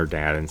sends her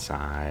dad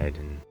inside,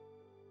 and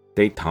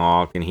they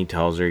talk, and he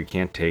tells her he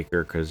can't take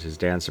her because his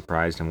dad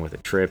surprised him with a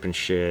trip and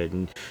shit,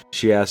 and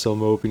she asks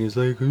him up, and he's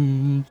like,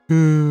 I'm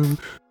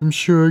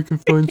sure I can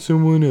find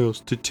someone else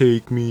to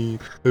take me.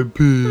 And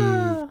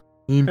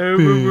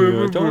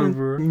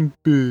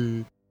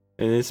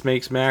this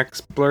makes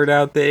Max blurt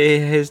out that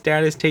his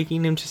dad is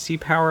taking him to see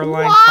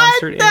Powerline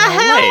concert in LA.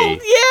 Hell?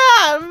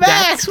 Yeah,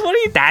 Max, what are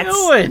you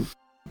doing?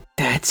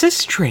 That's a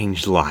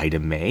strange lie to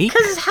make.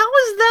 Because how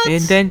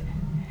is that?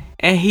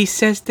 And he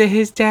says that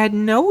his dad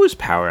knows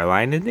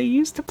Powerline and they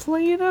used to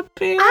play in a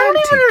band. I don't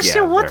even together.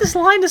 understand what this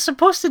line is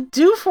supposed to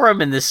do for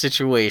him in this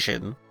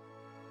situation.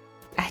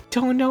 I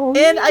don't know.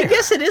 And either. I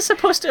guess it is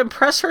supposed to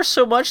impress her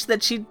so much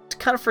that she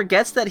kind of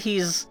forgets that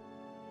he's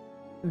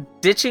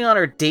ditching on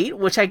her date,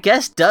 which I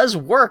guess does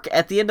work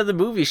at the end of the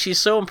movie. She's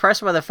so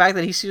impressed by the fact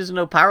that he sees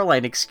no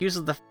Powerline.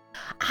 Excuses the...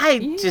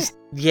 This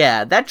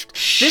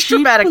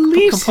dramatic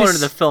component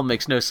of the film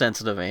makes no sense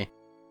to me.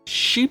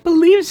 She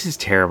believes his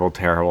terrible,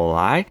 terrible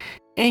lie,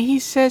 and he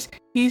says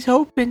he's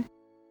hoping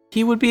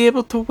he would be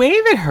able to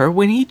wave at her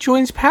when he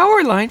joins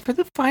Powerline for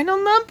the final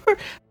number.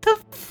 The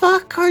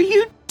fuck are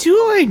you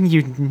doing,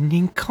 you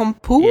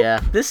nincompoop? Yeah,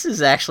 this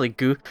is actually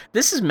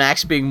This is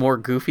Max being more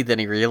goofy than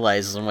he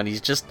realizes when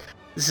he's just...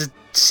 This is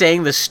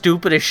saying the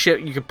stupidest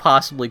shit you could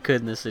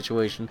in this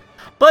situation.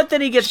 But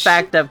then he gets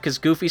backed up because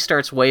Goofy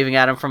starts waving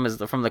at him from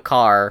the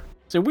car.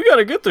 saying, we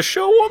gotta get the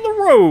show on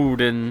the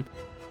road. And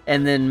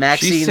then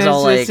Maxine's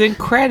all like... She says it's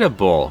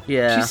incredible.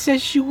 Yeah. She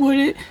says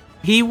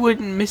he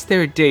wouldn't miss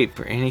their date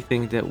for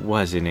anything that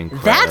wasn't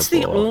incredible. That's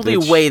the only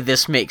way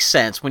this makes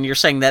sense. When you're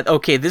saying that,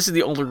 okay, this is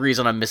the only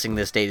reason I'm missing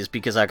this date is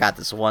because I got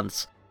this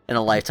once in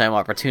a lifetime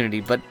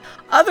opportunity. But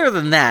other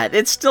than that,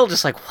 it's still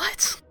just like,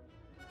 what?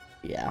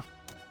 Yeah.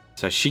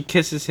 So she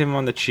kisses him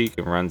on the cheek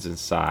and runs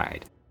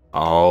inside.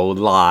 Oh,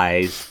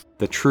 lies.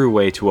 The true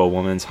way to a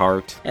woman's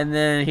heart. And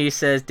then he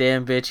says,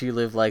 damn bitch, you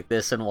live like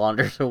this, and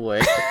wanders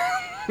away.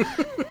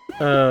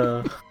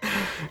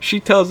 She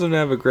tells him to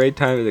have a great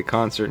time at the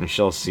concert and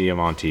she'll see him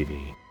on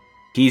TV.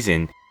 He's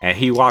in, and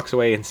he walks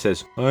away and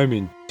says, I'm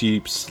in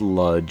deep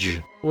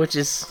sludge. Which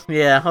is,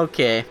 yeah,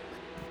 okay.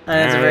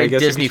 That's a very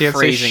Disney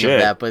phrasing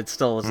of that, but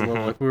still, it's a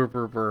little like, burr,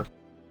 burr, burr.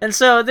 And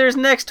so, there's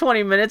next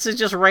 20 minutes is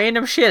just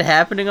random shit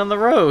happening on the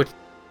road.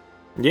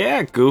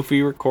 Yeah,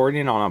 Goofy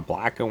recording on a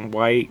black and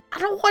white. I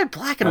don't know why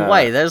black and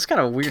white. That was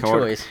kind of a weird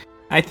choice.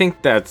 I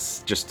think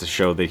that's just to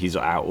show that he's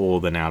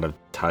old and out of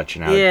touch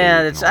and out of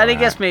date. I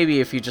guess maybe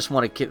if you just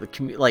want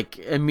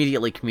to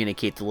immediately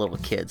communicate to little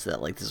kids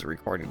that this is a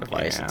recording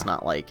device. Yeah. It's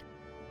not like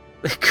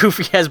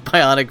Goofy has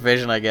bionic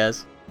vision, I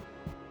guess.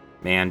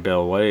 Man,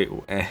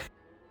 Bill,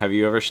 have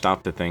you ever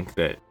stopped to think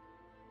that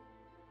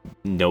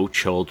no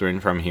children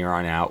from here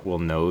on out will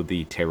know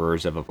the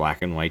terrors of a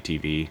black and white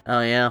TV?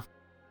 Oh yeah.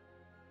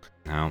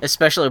 No.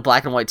 Especially a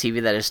black and white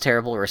TV that has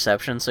terrible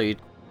reception, so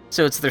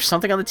there's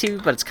something on the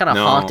TV, but it's kind of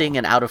haunting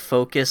and out of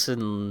focus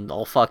and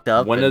all fucked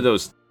up. One of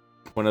those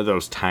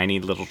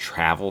tiny little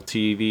travel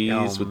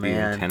TVs with the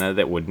antenna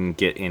that wouldn't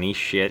get any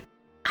shit.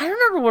 I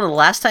remember when the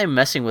last time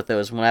messing with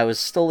those when I was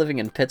still living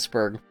in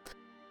Pittsburgh.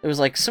 It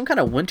was some kind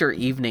of winter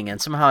evening,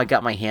 and somehow I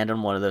got my hand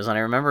on one of those, and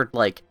I remembered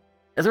there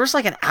was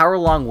an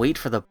hour-long wait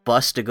for the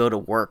bus to go to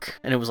work,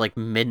 and it was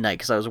midnight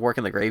because I was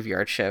working the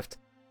graveyard shift.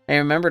 I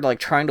remembered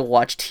trying to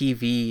watch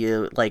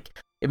TV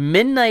at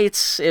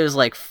midnights. It was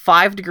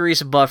 5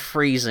 degrees above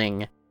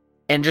freezing,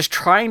 and just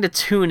trying to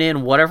tune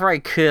in whatever I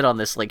could on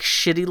this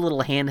shitty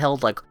little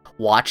handheld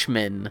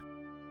Watchmen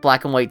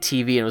black and white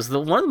TV. And it was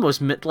one of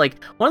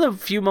the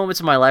few moments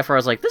in my life where I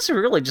was like, this is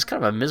really just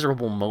kind of a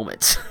miserable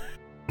moment.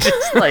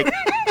 Just god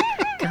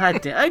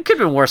damn, it could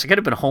have been worse. I could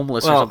have been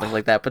homeless or something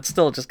like that. But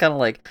still, just kind of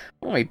what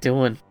am I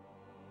doing?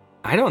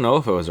 I don't know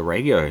if it was a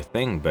regular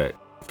thing, but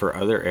for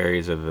other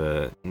areas of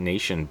the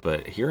nation,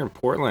 but here in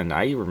Portland,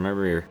 I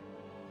remember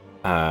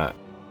around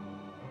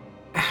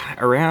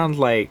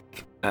on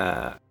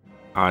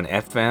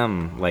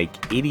FM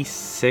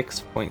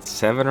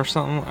 86.7 or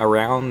something,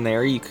 around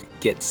there you could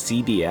get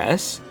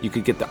CBS. You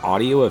could get the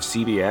audio of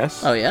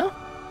CBS. Oh yeah?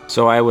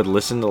 So I would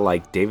listen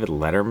to David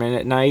Letterman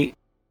at night.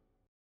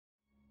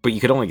 But you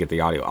could only get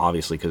the audio,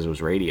 obviously, because it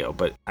was radio.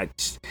 But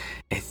it's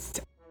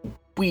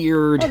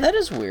weird. Oh, that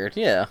is weird,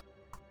 yeah.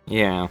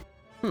 Yeah.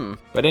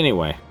 But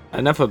anyway,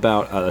 enough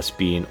about us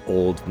being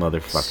old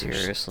motherfuckers.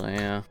 Seriously,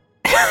 yeah.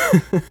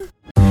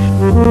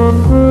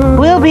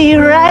 We'll be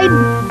right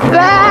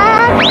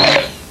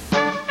back.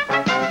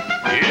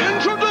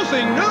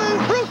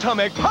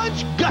 Fruitomic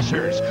Punch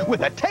Gushers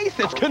with a taste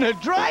that's gonna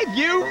drive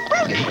you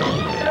fruity.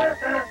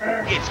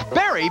 It's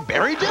very,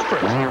 very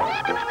different.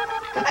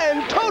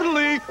 And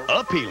totally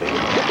appealing.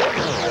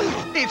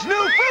 It's new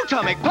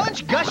Fruitomic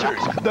Punch Gushers,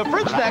 the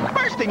fruit snack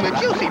bursting the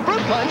juicy fruit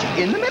punch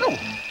in the middle.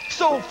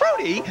 So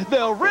fruity,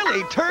 they'll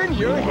really turn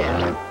your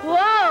head. Whoa,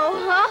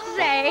 I'll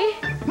say.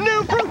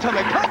 New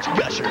Fruitomic Punch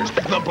Gushers.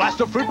 The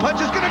blast of fruit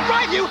punch is gonna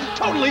drive you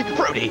totally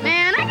fruity.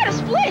 Man, I gotta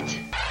split.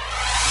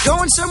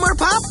 Going somewhere,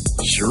 Pop?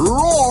 Sure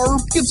are.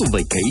 It's a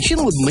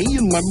vacation with me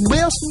and my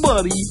best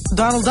buddy.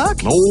 Donald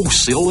Duck? No,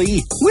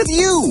 silly. With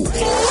you.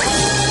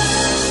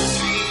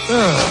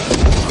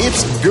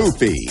 It's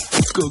Goofy.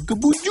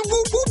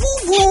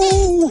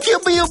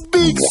 Give me a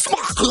big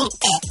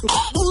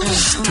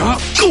stop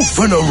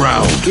goofing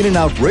around. In an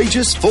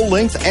outrageous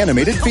full-length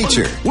animated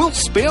feature, we'll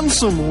spend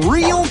some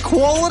real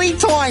quality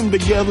time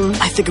together.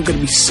 I think I'm gonna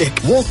be sick.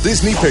 Walt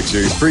Disney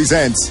Pictures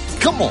presents,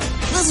 Come on,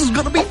 this is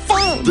gonna be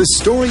fun. the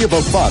story of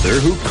a father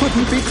who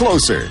couldn't be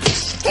closer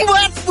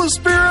That's the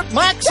spirit,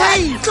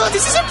 Maxie. God,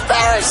 this is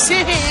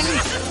embarrassing.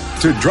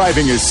 to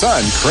driving his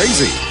son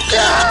crazy.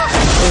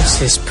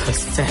 This is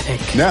pathetic.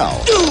 Now,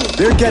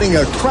 they're getting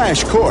a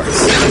crash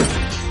course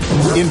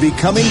in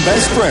becoming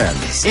best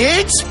friends.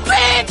 It's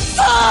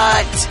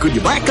Bigfoot. Could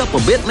you back up a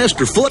bit,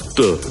 Mr. Foot?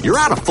 You're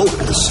out of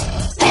focus.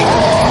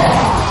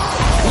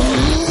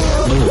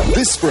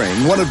 This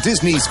spring, one of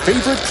Disney's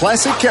favorite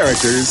classic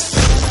characters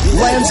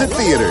lands at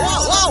theaters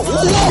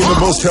in the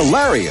most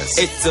hilarious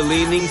It's the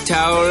Leaning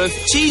Tower of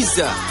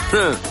Cheesa.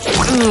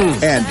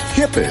 and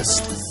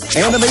hippest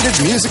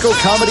animated musical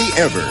comedy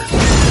ever.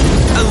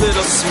 A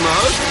little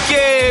smoke.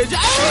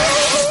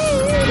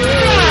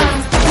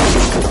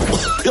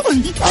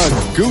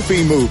 A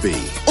Goofy movie.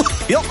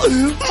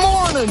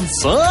 Morning,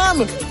 son.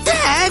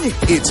 Dad.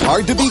 It's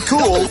hard to be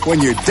cool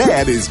when your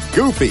dad is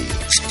goofy.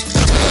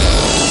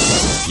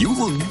 You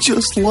look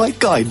just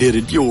like I did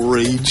at your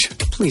age.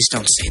 Please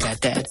don't say that,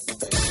 Dad.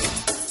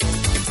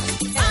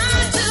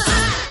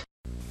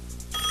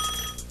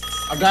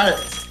 I got it.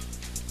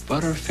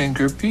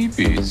 Butterfinger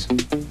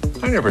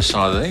BBs. I never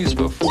saw these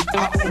before.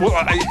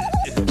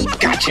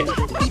 Gotcha.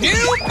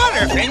 New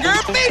Butterfinger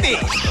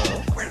Babies.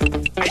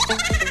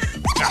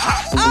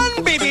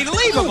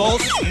 Unbelievable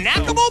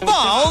snackable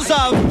balls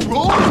of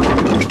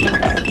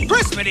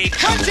crispity,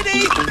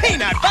 crunchity,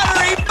 peanut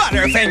buttery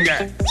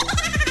Butterfinger.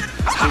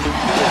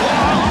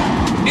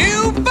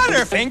 New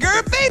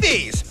Butterfinger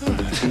Babies.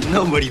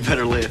 Nobody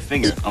better lay a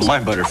finger on my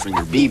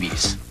Butterfinger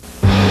BBs.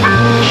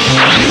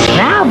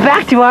 Now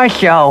back to our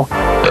show.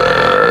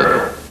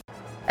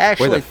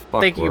 Actually,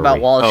 fuck thinking were about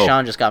we? Wallace Oh.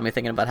 Shawn just got me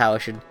thinking about how I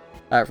should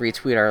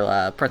retweet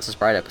our Princess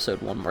Bride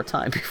episode one more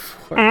time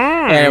before.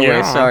 Mm, Anyway,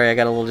 yeah. sorry, I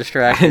got a little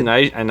distracted.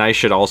 And I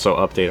should also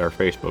update our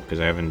Facebook because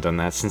I haven't done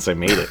that since I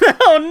made it.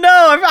 Oh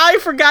no, I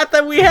forgot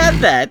that we had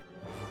that.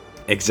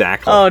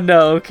 Exactly. Oh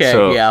no, okay,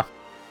 So- yeah.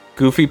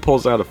 Goofy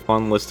pulls out a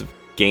fun list of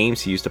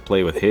games he used to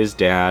play with his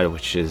dad,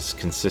 which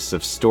consists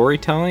of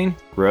storytelling,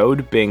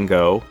 road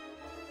bingo,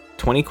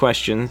 20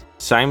 questions,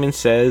 Simon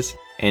Says,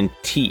 and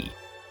T.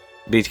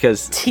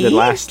 Because Tea? the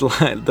last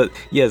line,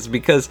 yes,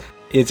 because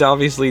it's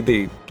obviously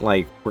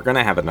we're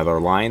gonna have another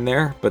line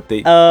there, but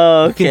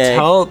Oh, you can okay.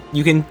 tell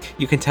you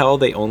can tell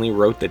they only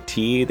wrote the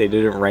T. They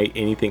didn't write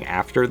anything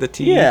after the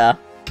T. Yeah.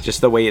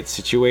 Just the way it's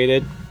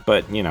situated,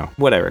 but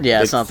whatever.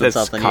 Yeah, it's something,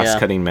 yeah.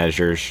 cost-cutting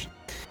measures.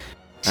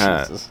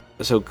 Jesus.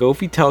 So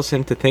Goofy tells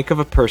him to think of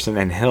a person,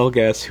 and he'll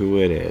guess who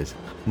it is.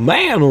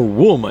 Man or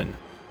woman?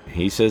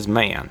 He says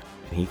man.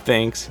 And he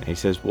thinks, and he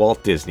says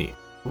Walt Disney.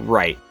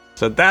 Right.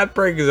 So that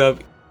brings up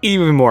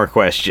even more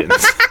questions.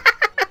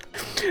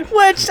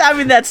 Which, I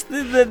mean, that's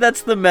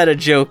the meta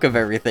joke of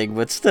everything,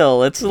 but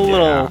still, it's a Yeah,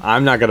 little...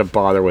 I'm not gonna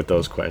bother with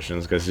those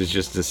questions because it's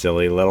just a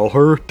silly little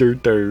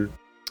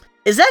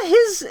Is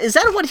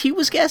that what he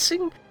was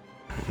guessing?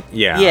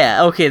 Yeah.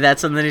 Yeah, okay, and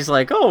then he's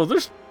like, oh,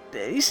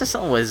 he says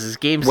something, was this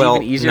game's Well,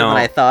 even easier no. than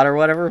I thought or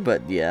whatever,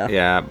 but yeah.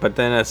 Yeah, but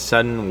then a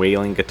sudden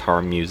wailing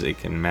guitar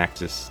music, and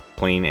Max is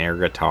playing air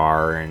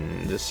guitar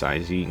and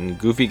decides and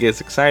Goofy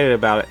gets excited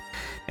about it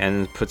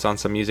and puts on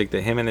some music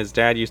that him and his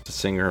dad used to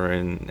sing her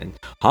and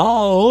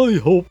high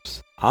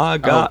hopes. I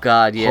got Oh,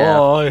 God, yeah.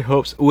 high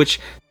hopes, which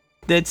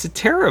that's a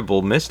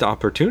terrible missed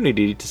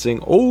opportunity to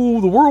sing "Oh,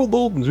 the world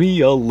owes me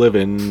a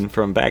living"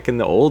 from back in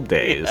the old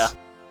days. Yeah.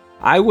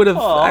 I would have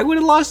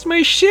lost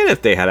my shit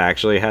if they had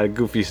actually had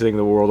Goofy sing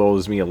 "The world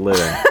owes me a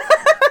living."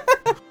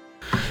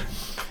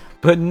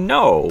 But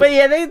no. But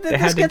yeah, they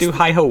had to do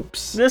high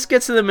hopes. This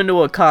gets them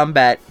into a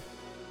combat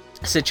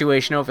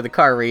situation over the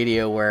car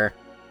radio where,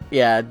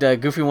 yeah,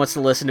 Goofy wants to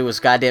listen to his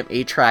goddamn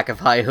 8-track of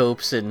High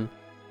Hopes, and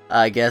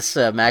I guess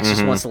Max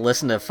just wants to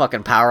listen to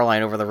fucking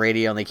Powerline over the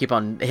radio, and they keep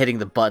on hitting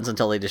the buttons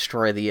until they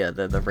destroy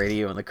the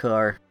radio in the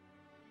car.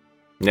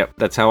 Yep,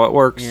 that's how it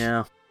works.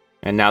 Yeah.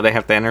 And now they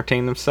have to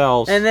entertain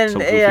themselves. And then, so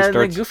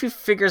then Goofy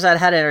figures out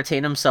how to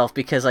entertain himself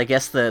because I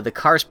guess the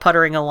car's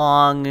puttering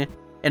along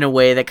in a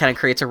way that kind of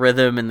creates a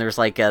rhythm, and there's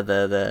like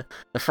the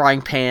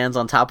frying pans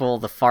on top of all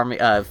the farming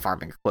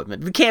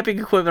equipment, the camping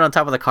equipment on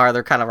top of the car.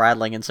 They're kind of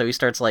rattling, and so he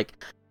starts like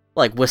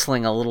like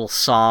whistling a little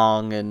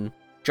song and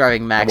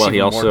driving Max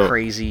even more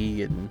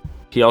crazy. And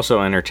he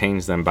also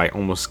entertains them by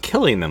almost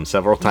killing them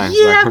several times.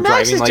 Yeah,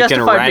 Max is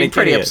justified being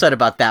pretty upset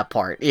about that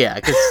part. Yeah,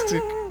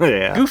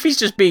 because Goofy's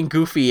just being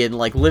goofy and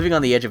like living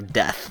on the edge of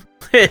death.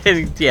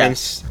 Yeah.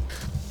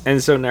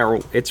 And so now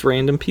it's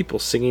random people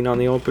singing on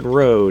the open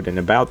road and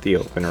about the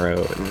open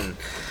road. And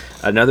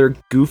another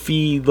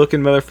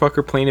goofy-looking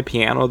motherfucker playing a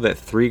piano that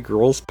 3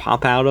 girls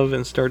pop out of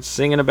and start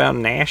singing about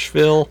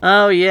Nashville.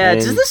 Oh, yeah.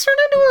 Does this turn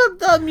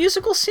into a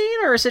musical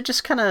scene, or is it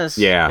just kind of...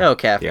 Yeah.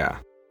 Okay. Yeah.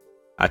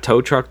 A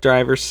tow truck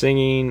driver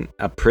singing,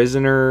 a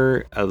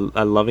prisoner,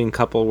 a loving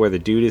couple where the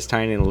dude is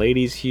tiny and the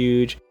lady's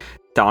huge,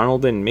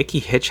 Donald and Mickey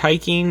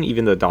hitchhiking,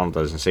 even though Donald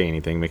doesn't say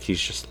anything.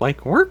 Mickey's just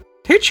like, we're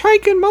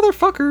hitchhiking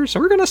motherfuckers,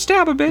 we're gonna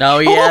stab a bitch. Oh,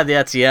 yeah,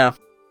 yeah.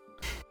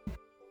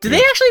 Did they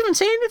actually even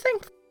say anything?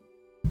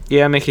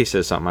 Yeah, Mickey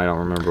says something. I don't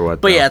remember what.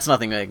 But yeah, it's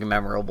nothing like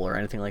memorable or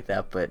anything like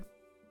that. But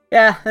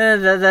yeah,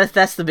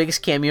 that's the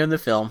biggest cameo in the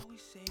film.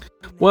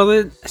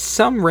 Well,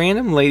 some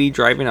random lady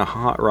driving a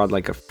hot rod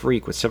like a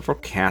freak with several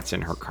cats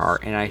in her car,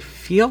 and I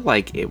feel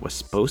like it was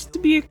supposed to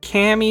be a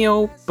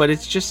cameo, but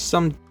it's just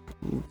some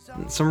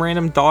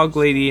random dog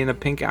lady in a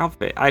pink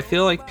outfit. I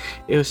feel like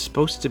it was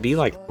supposed to be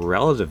like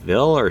Cruella de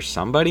Vil or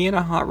somebody in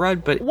a hot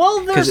rod, but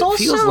there's it also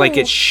feels like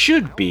it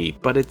should be,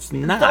 but it's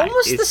not.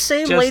 Almost the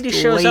same lady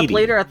shows up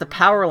later at the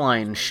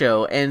Powerline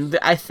show, and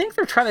I think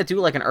they're trying to do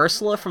like an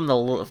Ursula from the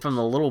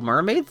Little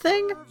Mermaid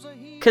thing,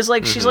 because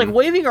like she's like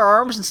waving her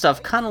arms and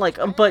stuff, kind of like.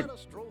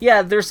 But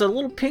yeah, there's a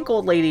little pink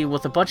old lady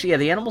with a bunch of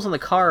the animals in the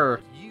car.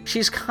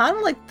 She's kind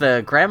of like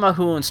the grandma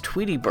who owns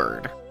Tweety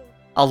Bird.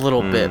 A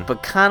little bit,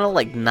 but kind of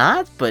like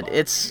not, but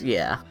it's,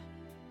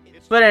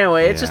 But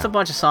anyway, it's just a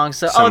bunch of songs.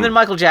 So, and then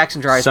Michael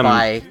Jackson drives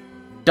by.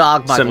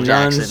 Dog Michael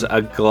Jackson. Some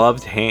nuns, a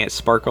gloved hand,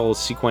 sparkle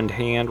sequined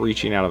hand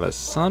reaching out of a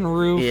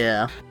sunroof.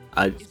 Yeah.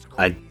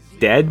 A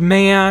dead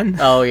man.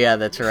 Oh, yeah,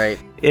 that's right.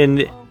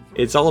 And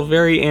it's all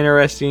very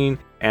interesting,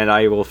 and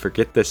I will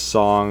forget this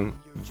song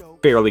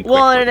fairly quickly.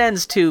 Well, and it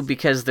ends, too,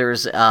 because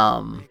there's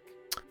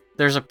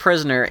a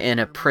prisoner in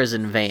a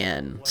prison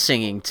van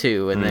singing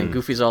too, and then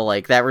Goofy's all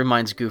like, that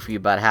reminds Goofy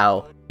about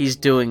how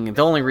the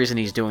only reason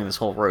he's doing this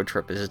whole road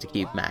trip is to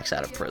keep Max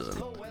out of prison.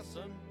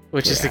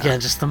 Which is, again,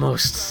 just the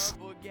most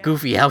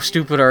Goofy, how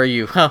stupid are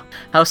you?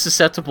 How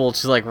susceptible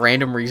to, like,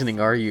 random reasoning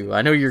are you?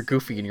 I know you're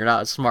Goofy and you're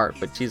not smart,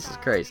 but Jesus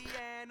Christ.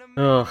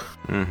 Ugh.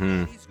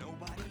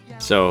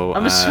 So,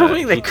 I'm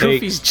assuming that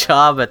Goofy's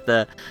job at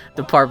the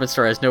department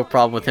store has no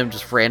problem with him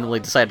just randomly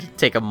deciding to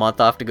take a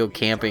month off to go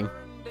camping.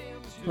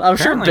 I'm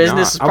sure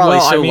business is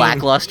probably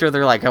lackluster.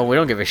 They're like, oh, we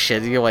don't give a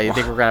shit. You think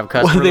we're gonna have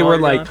customers? Well, they were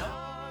like,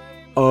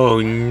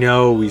 oh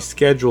no, we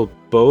scheduled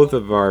both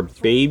of our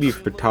baby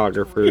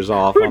photographers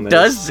off on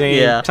the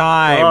same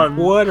time.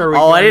 What are we gonna do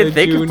now? I didn't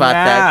think about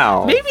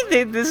that.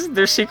 Maybe this is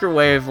their secret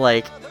way of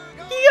like,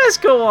 you guys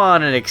go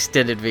on an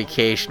extended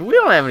vacation. We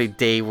don't have any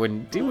we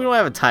don't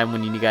have a time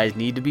when you guys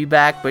need to be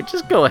back, but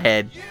just go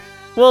ahead.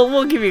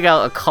 We'll give you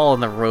a call on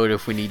the road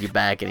if we need you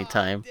back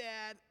anytime.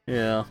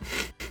 Yeah.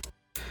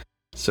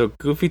 So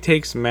Goofy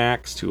takes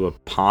Max to a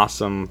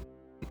possum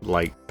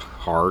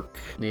park.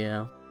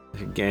 Yeah.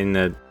 In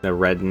the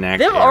redneck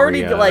They've area.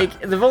 already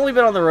they've only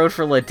been on the road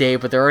for a day,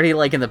 but they're already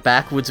in the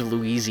backwoods of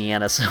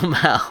Louisiana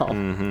somehow.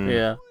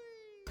 Yeah.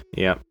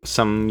 Yep.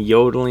 Some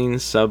yodeling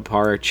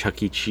subpar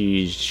Chuck E.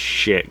 Cheese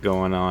shit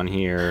going on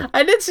here.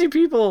 I did see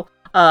people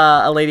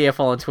a lady I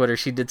follow on Twitter,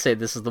 she did say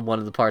this is one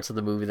of the parts of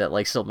the movie that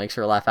still makes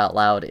her laugh out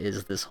loud,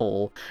 is this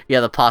whole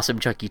the possum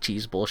Chuck E.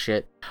 Cheese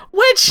bullshit.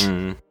 Which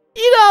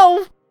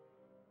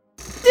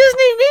Disney,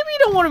 maybe you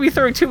don't want to be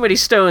throwing too many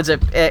stones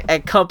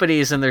at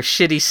companies and their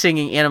shitty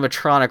singing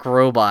animatronic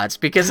robots,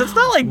 because it's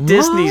not like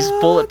Disney's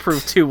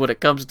bulletproof too when it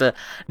comes to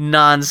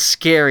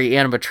non-scary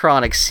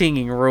animatronic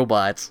singing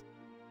robots.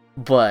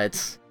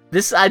 But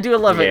this, I do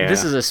love it.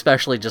 This is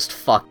especially just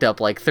fucked up,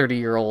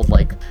 30-year-old,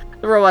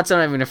 the robots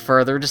don't even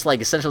fur. They're just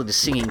essentially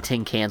just singing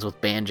tin cans with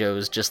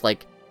banjos, just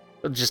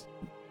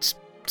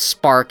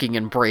sparking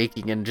and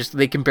breaking, and just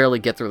they can barely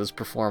get through this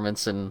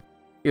performance, and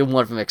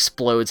one of them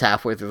explodes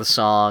halfway through the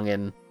song,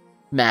 and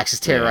Max is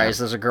terrorized.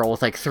 There's a girl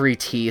with 3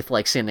 teeth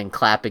sitting and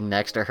clapping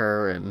next to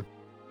her, and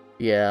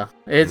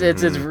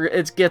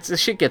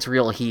shit gets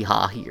real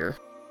hee-haw here.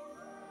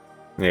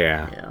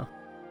 Yeah.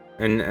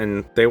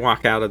 And they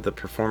walk out of the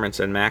performance,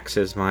 and Max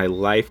says, "My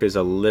life is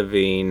a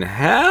living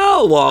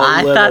hell,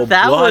 I thought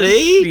that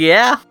bloody."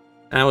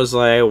 I was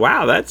like,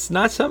 wow, that's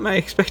not something I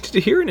expected to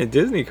hear in a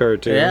Disney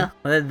cartoon. Yeah,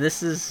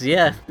 this is,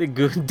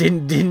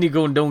 Disney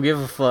don't give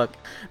a fuck.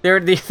 They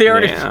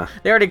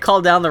already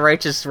called down the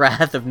righteous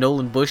wrath of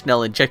Nolan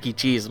Bushnell and Chuck E.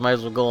 Cheese. Might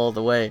as well go all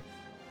the way.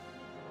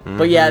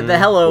 But yeah, the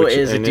hello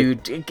is a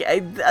dude.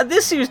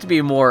 This seems to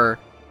be more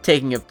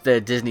taking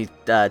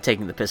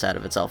the piss out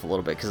of itself a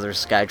little bit, because there's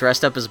this guy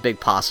dressed up as a big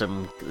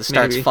possum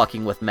starts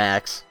fucking with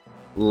Max.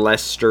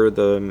 Lester,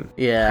 the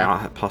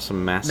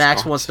possum mascot.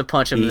 Max wants to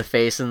punch him in the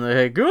face, and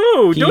they're like,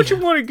 "Oh, don't you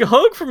want a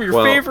hug from your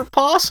favorite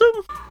possum?"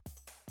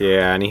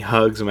 Yeah, and he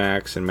hugs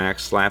Max, and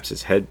Max slaps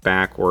his head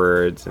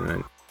backwards,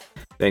 and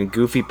then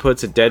Goofy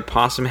puts a dead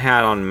possum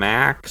hat on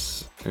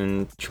Max,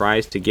 and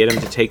tries to get him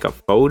to take a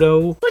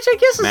photo. Which I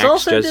guess is Max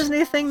also a just-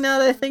 Disney thing now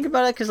that I think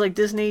about it, because like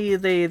Disney,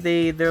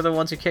 they're the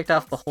ones who kicked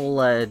off the whole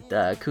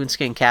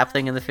coonskin cap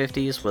thing in the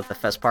 50s with the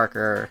Fess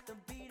Parker.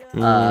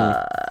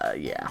 But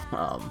yeah.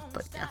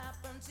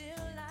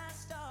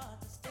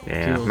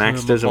 Yeah,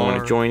 Max doesn't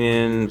want to join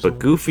in, but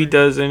Goofy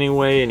does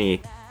anyway, and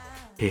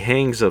he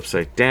hangs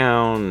upside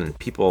down, and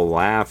people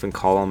laugh and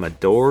call him a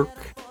dork.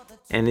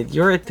 And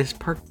you're at this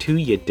park too,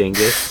 you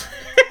dingus.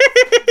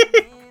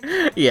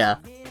 Yeah.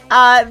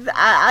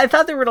 I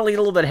thought they were gonna lean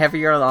a little bit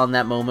heavier on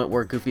that moment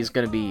where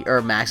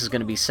Max is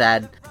gonna be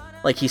sad.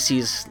 Like he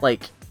sees,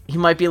 like, he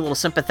might be a little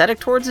sympathetic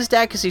towards his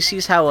dad because he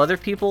sees how other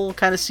people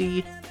kind of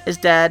see his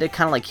dad,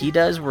 kind of like he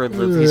does, where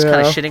he's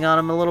kind of shitting on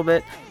him a little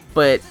bit.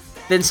 But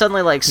then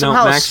suddenly, like,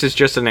 somehow... No, Max is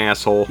just an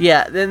asshole.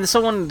 Yeah, then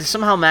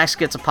somehow Max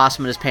gets a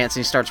possum in his pants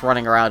and he starts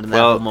running around and that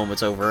whole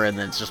moment's over, and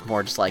then it's just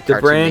more just like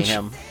cartoon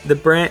mayhem. The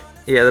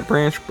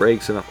branch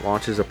breaks and it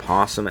launches a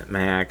possum at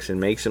Max and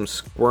makes him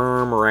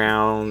squirm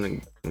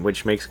around,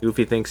 which makes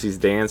Goofy thinks he's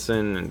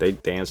dancing, and they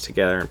dance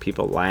together and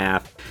people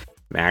laugh.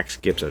 Max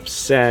gets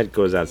upset,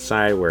 goes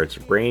outside where it's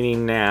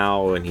raining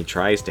now, and he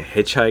tries to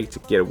hitchhike to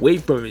get away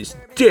from his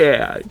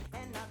dad.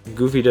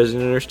 Goofy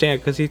doesn't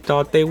understand because he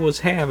thought they was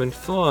having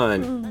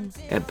fun.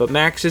 But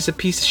Max is a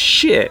piece of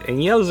shit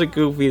and yells at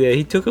Goofy that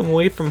he took him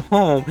away from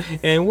home,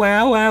 and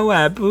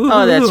wow, boo.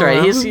 Oh, that's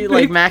right. He's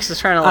like, Max is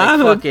trying to like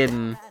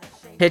fucking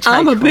hitchhike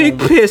I'm a big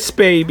home. piss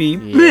baby.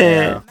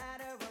 Yeah.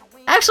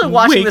 Actually,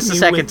 watching Wake this a me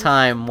second when-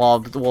 time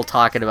while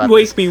talking about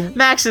Wake this, me-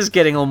 Max is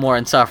getting a little more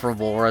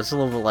insufferable, where it's a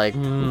little bit like,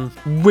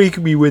 Wake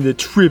me when the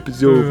trip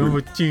is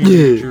over.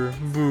 teenager.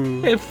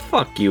 Hey,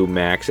 fuck you,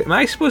 Max. Am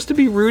I supposed to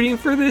be rooting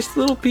for this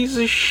little piece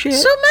of shit?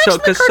 So Max in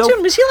the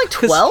cartoon, was he like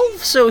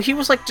 12? So he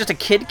was like just a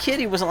kid?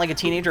 He wasn't like a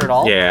teenager at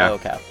all? Yeah. Oh,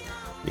 okay.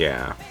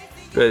 Yeah.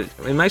 But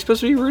am I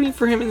supposed to be rooting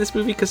for him in this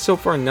movie? Because so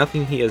far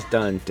nothing he has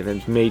done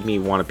has made me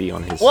want to be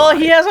on his side. Well,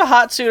 he has a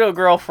hot pseudo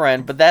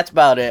girlfriend, but that's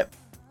about it.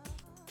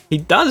 He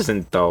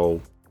doesn't,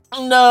 though.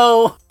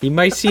 No. He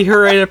might see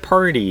her at a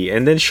party,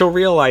 and then she'll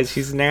realize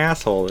he's an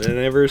asshole and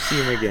never see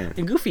him again.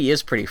 And Goofy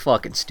is pretty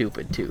fucking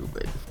stupid, too,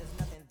 but it's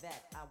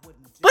not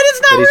But he's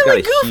got really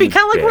a Goofy, huge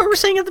kind of like what dick. we were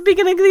saying at the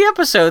beginning of the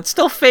episode. It's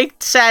still fake,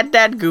 sad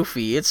dad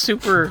Goofy. It's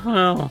super,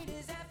 well...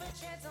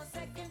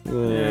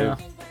 Yeah.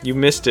 You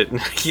missed it.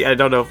 I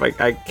don't know if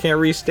I can't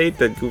restate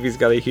that Goofy's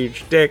got a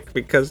huge dick,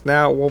 because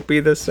now it won't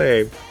be the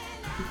same.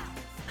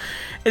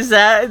 Is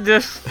that...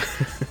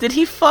 Did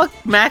he fuck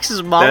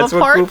Max's mom That's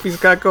apart? what Goofy's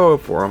got going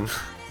for him.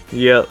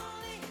 Yep.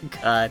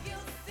 God.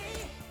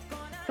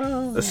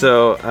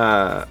 So,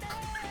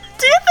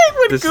 Do you think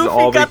when This is Goofy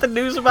all got be- the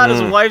news about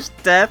his wife's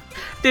death,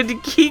 did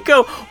he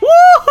go,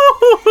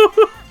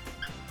 woo?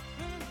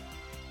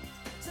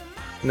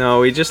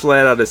 no, he just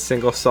let out a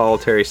single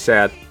solitary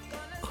sad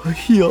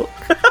heel.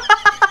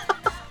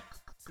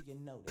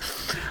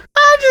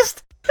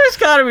 There's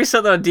gotta be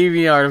something on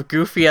DVR of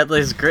Goofy at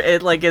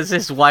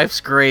his wife's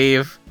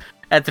grave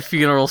at the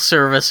funeral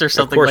service or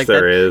something course like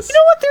there that. is. You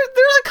know what?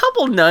 There's a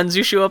couple nuns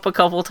who show up a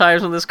couple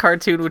times in this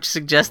cartoon, which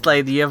suggest the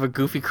idea of a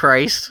Goofy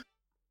Christ.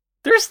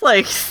 There's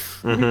like,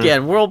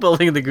 again, world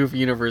building in the Goofy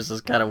universe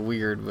is kind of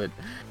weird, but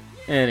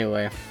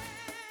anyway.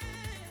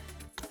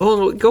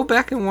 Oh, go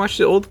back and watch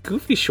the old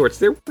Goofy shorts.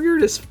 They're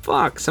weird as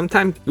fuck.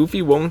 Sometimes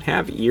Goofy won't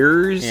have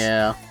ears.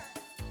 Yeah.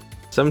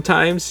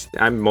 Sometimes,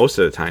 most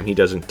of the time, he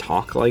doesn't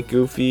talk like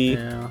Goofy.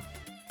 Yeah.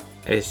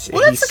 Well, that's the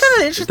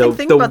kind of interesting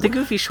thing about the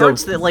Goofy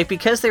shorts, that like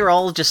because they were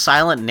all just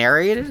silent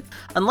narrated,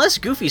 unless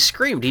Goofy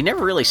screamed, he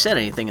never really said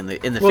anything in the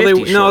 50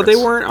 shorts. No, they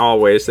weren't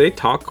always. They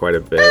talk quite a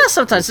bit. Yeah,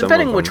 sometimes, in some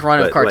depending of on which them, run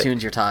of but,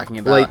 cartoons you're talking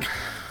about.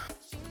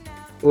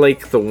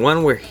 Like the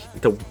one where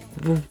the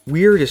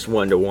weirdest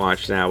one to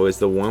watch now is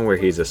the one where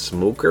he's a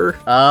smoker.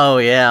 Oh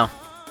yeah.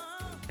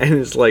 And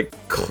it's like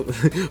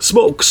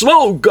smoke,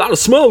 gotta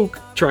smoke,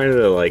 trying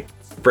to like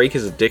break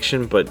his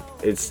addiction, but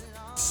it's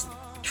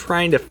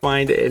trying to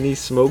find any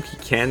smoke he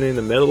can in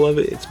the middle of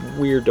it. It's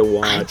weird to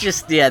watch.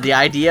 The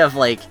idea of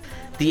like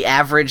the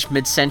average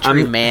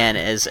mid-century man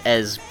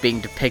as being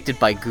depicted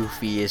by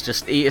Goofy is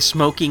just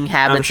smoking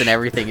habits and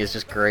everything is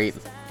just great.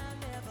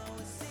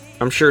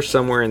 I'm sure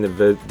somewhere in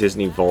the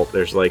Disney vault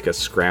there's like a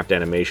scrapped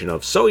animation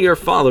of "So your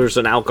father's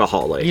an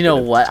alcoholic." You know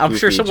what? I'm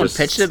sure Goofy someone just-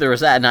 pitched it. There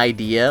was an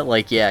idea,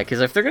 like because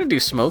if they're gonna do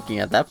smoking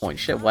at that point,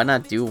 shit, why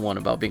not do one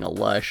about being a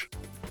lush?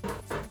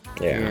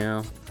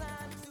 Yeah.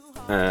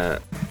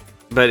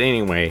 But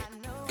anyway,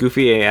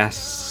 Goofy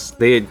asks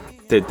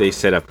they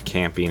set up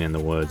camping in the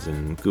woods,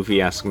 and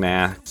Goofy asks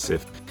Max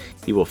if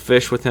he will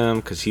fish with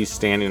him because he's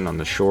standing on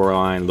the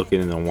shoreline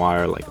looking in the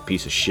water like a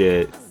piece of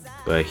shit,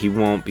 but he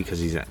won't because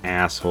he's an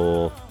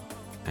asshole.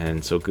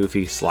 And so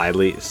Goofy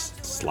sadly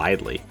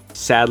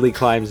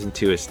climbs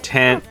into his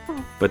tent,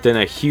 but then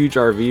a huge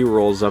RV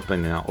rolls up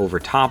and over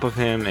top of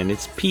him, and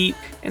it's Pete.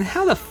 And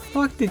how the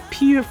fuck did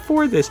Pete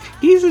afford this?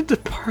 He's a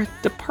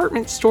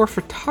department store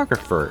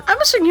photographer. I'm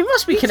assuming he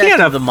must be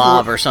connected to the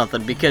mob or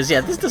something, because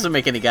this doesn't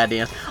make any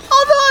goddamn. Although,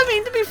 I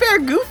mean, to be fair,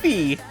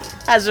 Goofy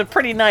has a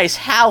pretty nice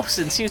house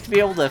and seems to be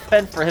able to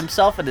fend for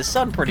himself and his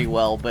son pretty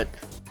well, but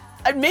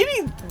Maybe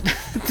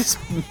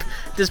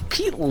does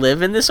Pete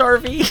live in this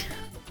RV?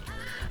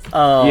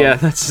 Yeah,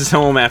 that's his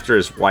home after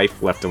his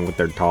wife left him with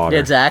their daughter.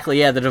 Exactly.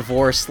 Yeah, the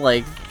divorce.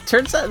 Like,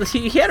 turns out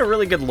he had a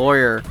really good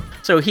lawyer,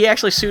 so he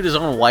actually sued his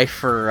own wife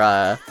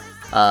for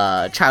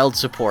child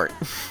support,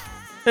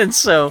 and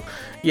so.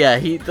 Yeah,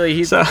 he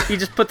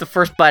just put the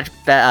first batch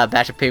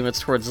of payments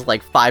towards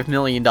like $5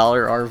 million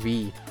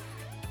RV.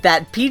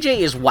 That PJ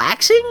is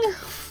waxing.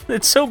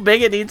 It's so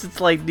big it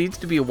needs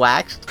to be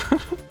waxed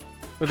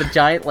with a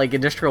giant like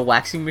industrial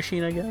waxing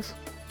machine, I guess.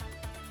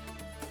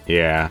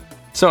 Yeah.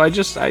 So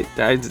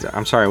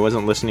I'm sorry I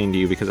wasn't listening to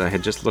you because I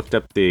had just looked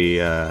up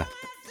the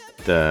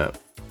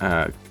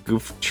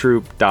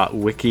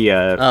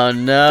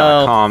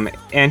gooftroop.wikia.com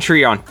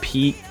entry on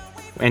Pete,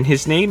 and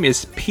his name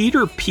is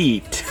Peter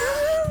Pete.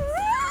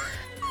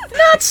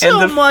 Not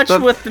so much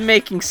with the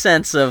making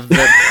sense of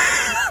the...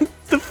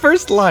 The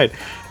first line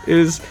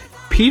is,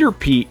 Peter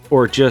Pete,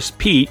 or just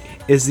Pete,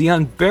 is the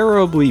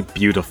unbearably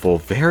beautiful,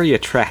 very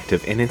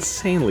attractive, and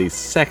insanely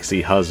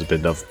sexy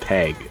husband of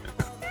Peg.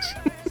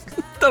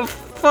 The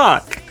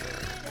fuck?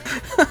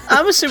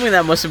 I'm assuming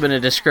that must have been a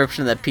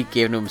description that Pete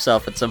gave to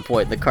himself at some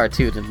point in the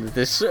cartoon, and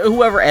this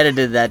whoever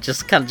edited that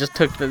just took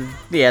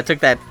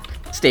that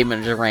statement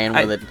and just ran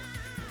with it.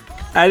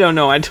 I don't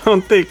know. I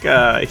don't think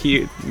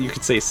you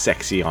could say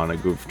sexy on a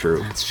Goof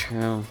Troop. That's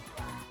true.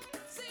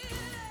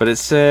 But it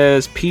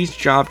says Pete's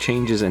job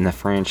changes in the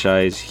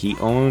franchise. He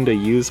owned a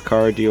used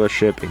car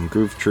dealership in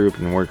Goof Troop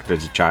and worked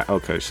as a child.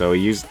 Okay, so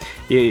he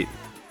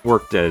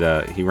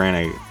ran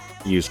a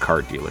used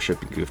car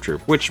dealership in Goof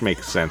Troop, which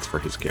makes sense for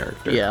his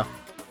character. Yeah.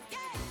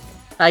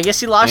 I guess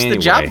he lost the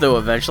job though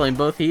eventually, and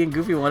both he and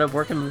Goofy wound up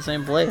working in the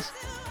same place.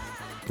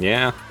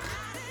 Yeah.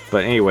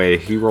 But anyway,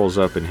 he rolls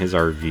up in his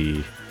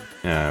RV.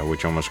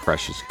 Which almost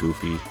crushes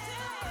Goofy,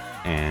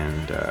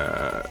 and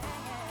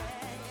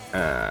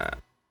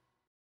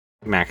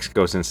Max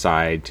goes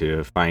inside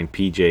to find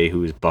PJ,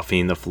 who is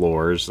buffing the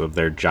floors of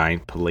their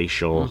giant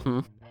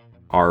palatial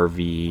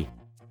RV,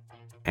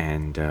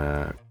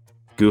 and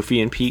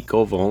Goofy and Pete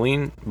go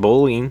bowling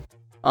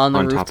on the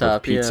rooftop top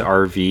of Pete's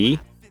RV.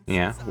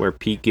 Yeah, where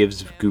Pete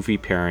gives Goofy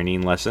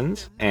parenting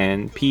lessons,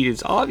 and Pete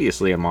is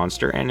obviously a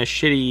monster and a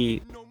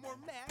shitty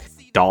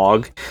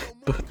dog,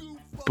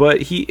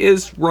 but he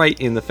is right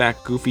in the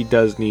fact Goofy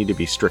does need to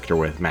be stricter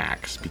with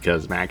Max,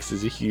 because Max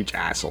is a huge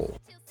asshole.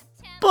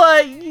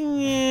 But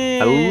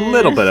yeah. A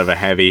little bit of a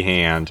heavy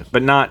hand,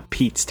 but not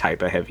Pete's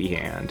type of heavy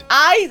hand.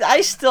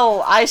 I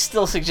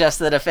still suggest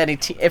that if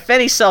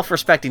any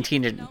self-respecting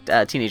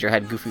teenager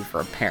had Goofy for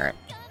a parent,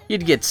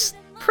 you'd get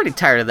pretty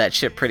tired of that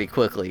shit pretty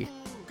quickly.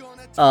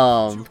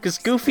 Because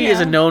Goofy is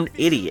a known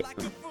idiot.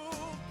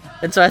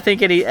 And so I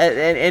think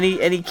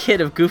any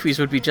kid of Goofy's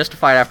would be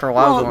justified after a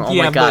while going,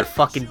 my god,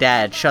 fucking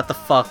dad, shut the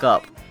fuck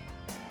up.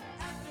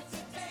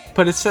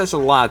 But it says a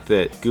lot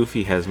that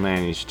Goofy has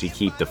managed to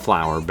keep the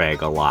flour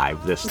bag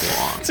alive this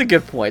long. That's a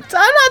good point.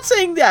 I'm not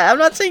saying that. I'm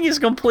not saying he's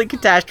a complete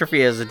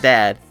catastrophe as a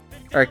dad.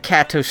 Or a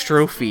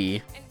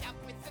catastrophe.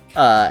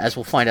 As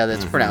we'll find out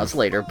that's pronounced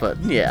later.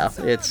 But yeah,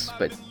 this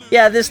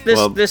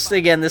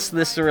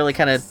really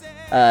kind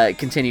of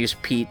continues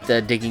Pete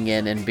digging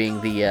in and being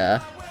the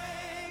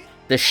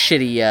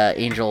shitty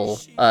angel,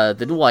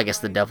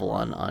 the devil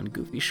on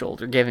Goofy's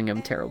shoulder, giving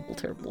him terrible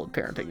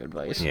parenting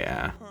advice.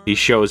 Yeah, he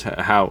shows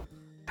how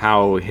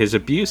his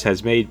abuse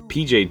has made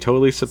PJ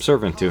totally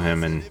subservient to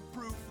him, and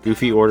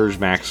Goofy orders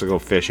Max to go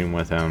fishing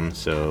with him,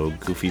 so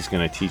Goofy's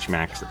gonna teach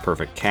Max the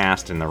perfect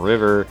cast in the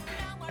river,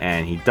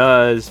 and he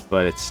does,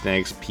 but it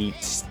snags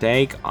Pete's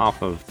steak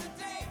off of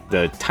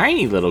the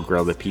tiny little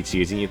grill that Pete's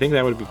using. You think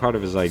that would be part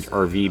of his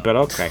RV, but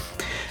okay.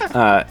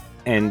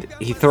 And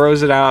he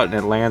throws it out, and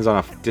it lands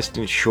on a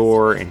distant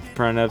shore in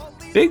front of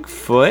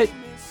Bigfoot,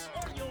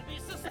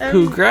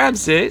 who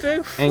grabs it,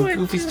 and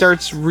Goofy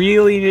starts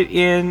reeling it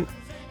in,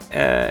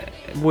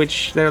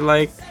 which they're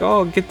like,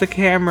 oh, get the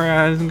camera,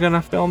 I'm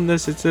gonna film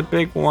this, it's a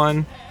big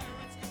one.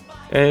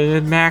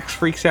 And Max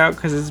freaks out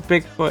because it's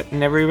Bigfoot,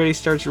 and everybody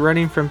starts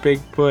running from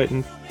Bigfoot,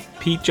 and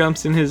Pete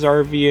jumps in his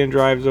RV and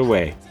drives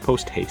away,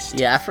 post-haste.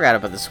 Yeah, I forgot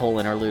about this whole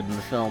interlude in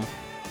the film.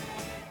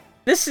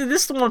 This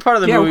is the one part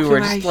of the movie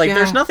where it's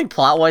there's nothing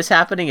plot-wise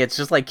happening, it's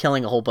just like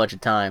killing a whole bunch of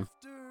time.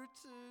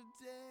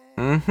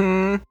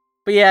 But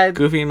yeah,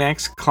 Goofy and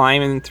Max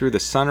climbing through the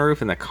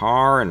sunroof in the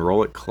car and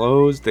roll it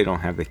closed. They don't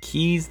have the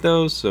keys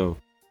though, so...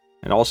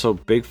 And also,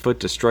 Bigfoot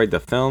destroyed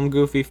the film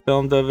Goofy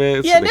filmed of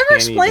it. Yeah, so it never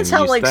explains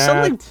how,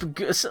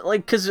 suddenly,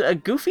 because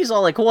Goofy's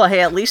all like, well,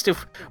 hey, at least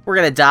if we're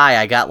gonna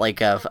die, I got,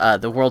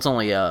 the world's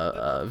only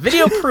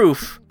video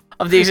proof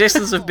of the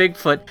existence of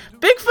Bigfoot.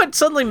 Bigfoot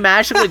suddenly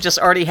magically just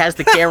already has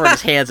the camera in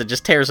his hands and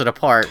just tears it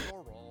apart.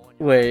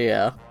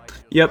 Yeah.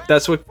 Yep,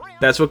 that's what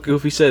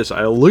Goofy says.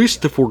 At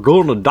least if we're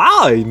gonna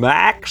die,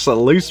 Max, at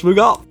least we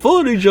got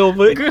footage of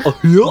it.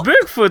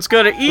 Bigfoot's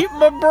gonna eat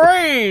my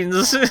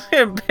brains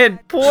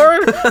and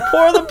pour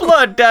the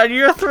blood down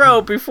your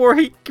throat before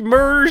he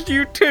murders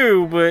you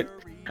too. But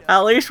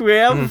at least we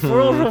have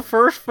the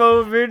first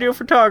video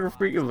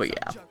photography. But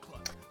yeah.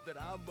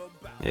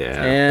 Yeah,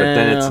 but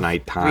then it's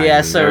nighttime. Yeah,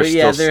 and so,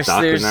 they're still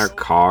stuck in their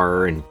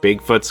car, and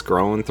Bigfoot's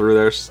growing through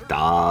their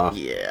stuff.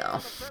 Yeah.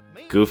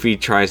 Goofy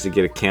tries to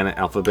get a can of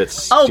alphabet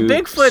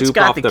Bigfoot's soup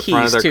got off the the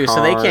front keys of their too, car.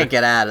 so they can't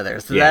get out of there.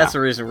 So Yeah. that's the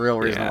real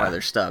reason why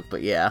they're stuck.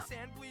 But yeah,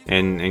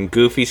 and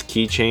Goofy's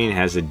keychain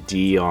has a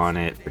D on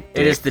it. For Dick.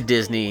 it is the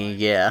Disney.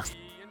 Yeah.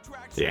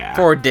 Yeah.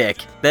 For Dick.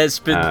 That's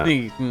been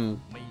the.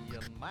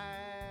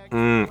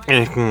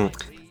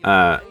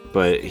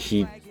 But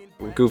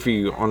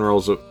Goofy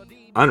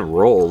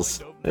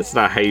unrolls. That's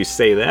not how you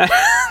say that.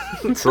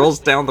 Rolls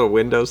down the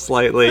window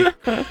slightly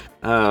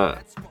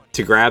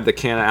to grab the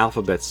can of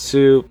alphabet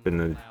soup, and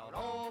then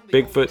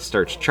Bigfoot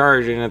starts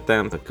charging at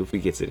them, but Goofy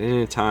gets it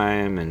in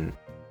time, and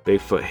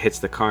Bigfoot hits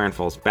the car and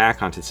falls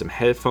back onto some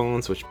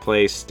headphones, which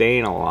play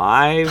 "Staying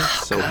Alive."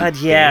 Oh, so God,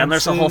 yeah, and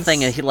there's a whole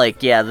thing, and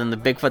then the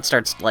Bigfoot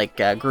starts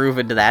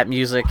grooving to that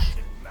music.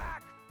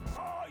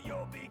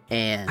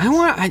 And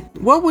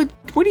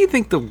what do you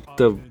think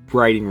the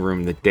writing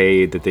room the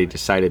day that they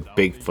decided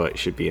Bigfoot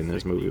should be in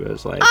this movie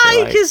was like?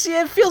 Because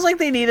it feels like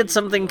they needed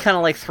something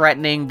kind of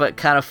threatening but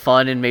kind of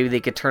fun, and maybe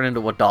they could turn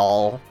into a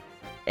doll.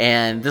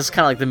 And this is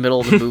kind of the middle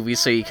of the movie,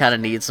 so you kind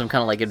of need some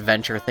kind of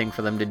adventure thing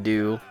for them to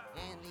do.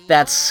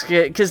 That's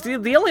because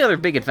the only other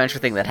big adventure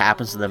thing that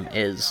happens to them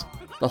is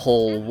the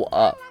whole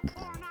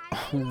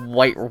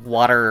white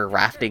water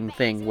rafting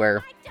thing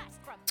where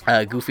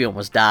Goofy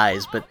almost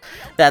dies, but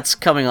that's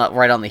coming up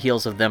right on the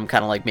heels of them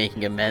kind of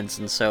making amends,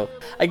 and so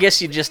I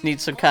guess you just need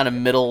some kind of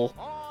middle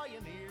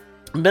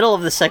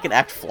of the second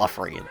act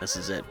fluffery, and this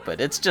is it.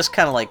 But it's just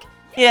kind of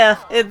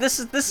this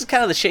is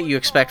kind of the shit you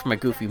expect from a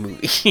Goofy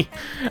movie.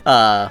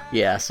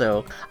 Yeah,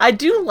 so I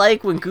do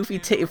like when Goofy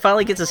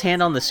finally gets his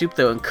hand on the soup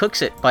though and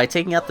cooks it by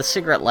taking out the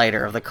cigarette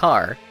lighter of the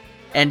car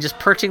and just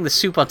perching the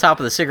soup on top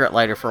of the cigarette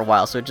lighter for a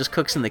while, so it just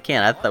cooks in the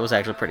can. I thought that was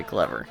actually pretty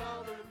clever.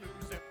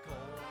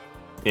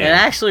 Yeah. And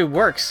it actually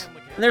works.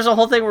 And there's a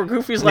whole thing where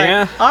Goofy's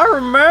like, I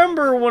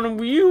remember when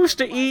we used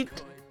to eat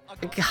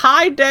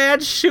Hi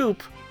Dad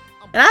soup.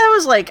 And I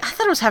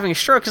thought I was having a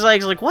stroke, because I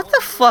was like, what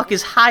the fuck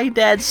is Hi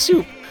Dad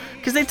soup?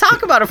 Because they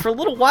talk about it for a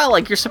little while,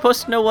 you're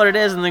supposed to know what it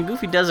is, and then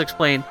Goofy does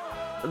explain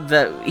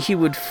that he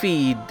would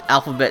feed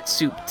alphabet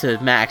soup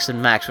to Max,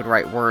 and Max would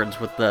write words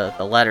with the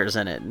letters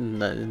in it,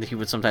 and he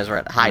would sometimes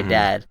write Hi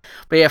Dad.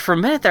 But yeah, for a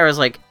minute there I was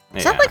like,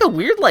 is that a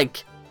weird,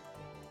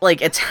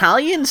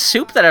 Italian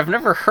soup that I've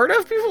never heard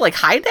of before?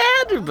 Hi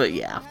Dad? But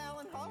yeah.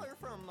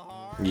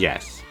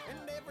 Yes.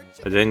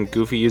 But then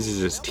Goofy uses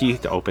his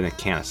teeth to open a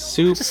can of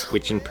soup,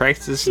 which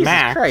impresses Jesus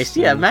Max. Christ,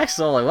 yeah, Max is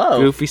all like, whoa.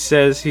 Goofy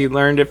says he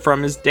learned it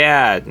from his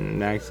dad, and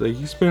Max is like,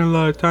 you spent a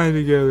lot of time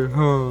together,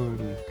 huh?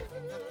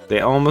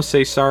 They almost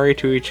say sorry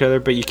to each other,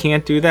 but you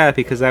can't do that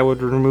because that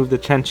would remove the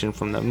tension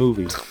from the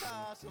movie.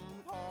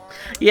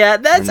 Yeah,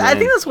 I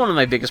think that's one of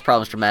my biggest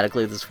problems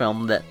dramatically with this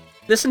film, that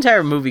this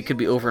entire movie could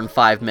be over in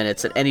 5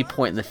 minutes at any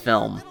point in the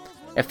film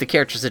if the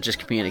characters had just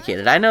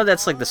communicated. I know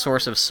that's the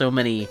source of so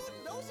many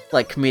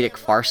comedic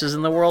farces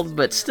in the world,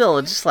 but still,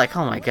 it's just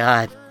oh my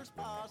god.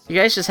 You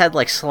guys just had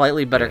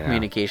slightly better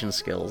communication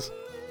skills.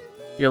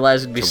 Your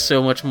lives would be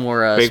so much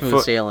more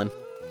smooth sailing.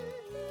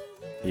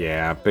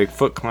 Yeah,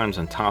 Bigfoot climbs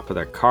on top of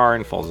their car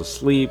and falls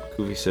asleep.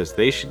 Goofy says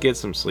they should get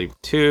some sleep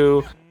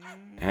too.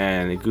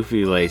 And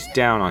Goofy lays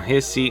down on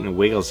his seat and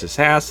wiggles his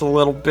ass a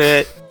little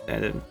bit.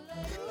 And then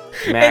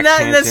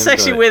Max in that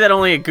sexy way that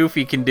only a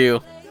Goofy can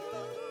do.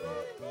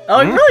 Oh,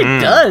 he really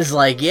does.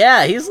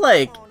 He's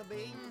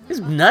his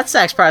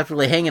nutsack's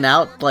practically hanging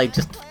out,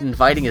 just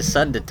inviting his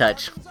son to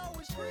touch.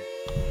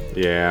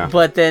 Yeah.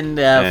 But then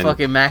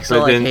fucking Max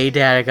is hey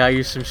Dad, I got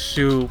you some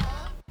soup.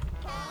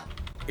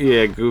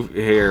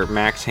 Yeah,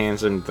 Max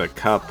hands him the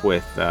cup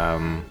with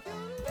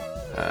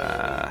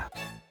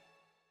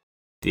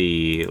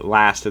the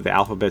last of the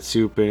alphabet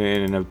soup in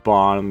it, and at the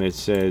bottom it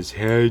says,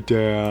 hey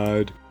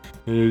Dad.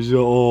 And it's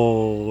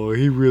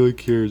he really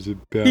cares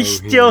about He's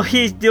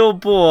still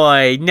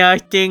boy.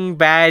 Nothing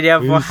bad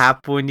ever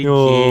happened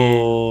to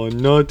him.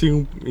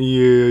 Nothing.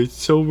 Yeah, it's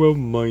so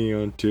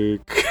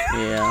romantic.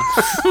 Yeah.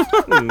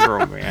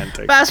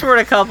 Romantic. Fast forward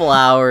a couple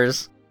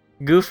hours.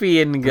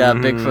 Goofy and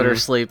Bigfoot are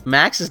asleep.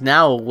 Max is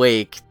now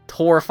awake,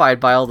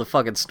 horrified by all the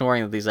fucking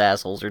snoring that these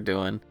assholes are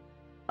doing.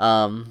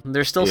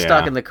 They're still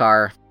stuck in the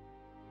car.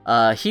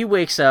 He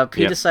wakes up.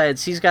 He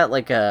decides he's got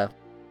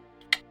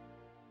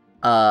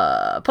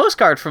a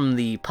postcard from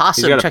the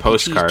Possum Chuck E.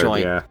 Cheese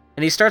joint,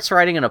 and he starts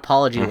writing an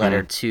apology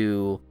letter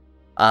to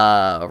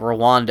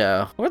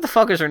Rwanda. What the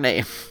fuck is her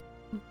name?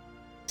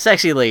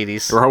 Sexy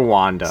Ladies.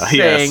 Rwanda,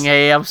 saying,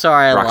 hey, I'm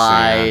sorry I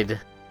lied.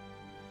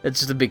 It's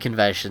just a big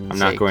convention. I'm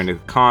not going to the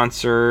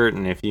concert,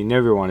 and if you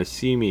never want to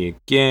see me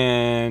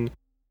again...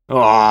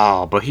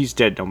 Oh, but he's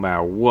dead no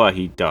matter what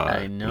he does.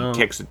 I know. He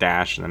kicks a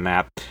dash in the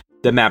map.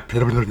 The map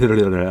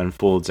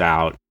unfolds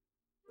out,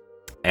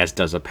 as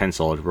does a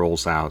pencil. It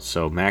rolls out.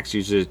 So Max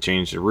uses it to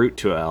change the route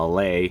to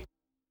LA,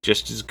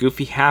 just as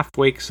Goofy half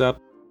wakes up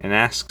and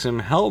asks him,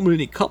 how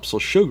many cups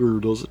of sugar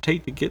does it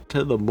take to get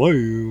to the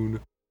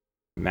moon?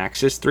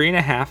 Max is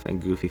 3.5, and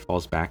Goofy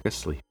falls back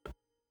asleep.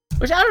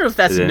 Which I don't know if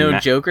that's no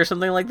joke or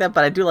something like that,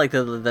 but I do like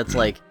that. That's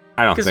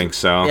I don't think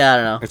so. Yeah, I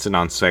don't know. It's a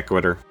non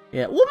sequitur.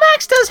 Yeah, well,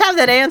 Max does have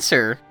that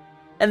answer.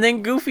 And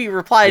then Goofy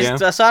replies,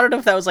 so I don't know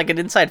if that was like an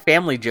inside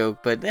family joke,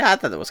 but yeah, I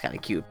thought that was kind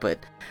of cute. But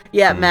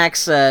yeah,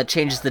 Max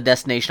changes the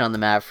destination on the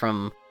map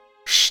from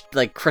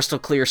like Crystal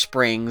Clear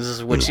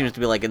Springs, which seems to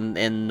be like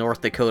in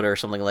North Dakota or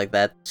something like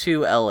that,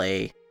 to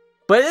LA.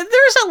 But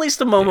there's at least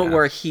a moment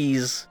where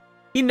he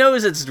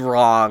knows it's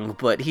wrong,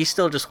 but he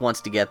still just wants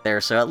to get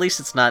there. So at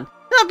least it's not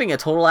being a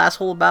total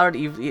asshole about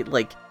it.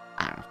 Like,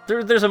 I don't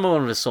know. There's a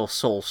moment of his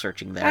soul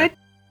searching there.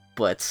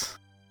 But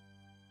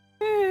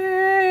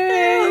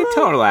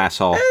total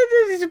asshole. I'm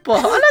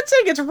not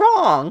saying it's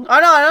wrong.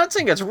 I'm not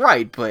saying it's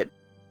right, but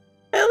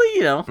at least,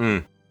 you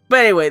know. But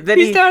anyway, then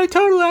he's not a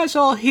total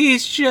asshole.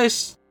 He's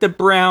just the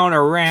brown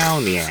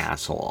around the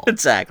asshole.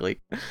 Exactly.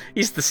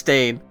 He's the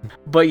stain.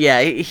 But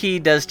yeah, he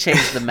does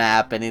change the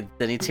map, and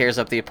then he tears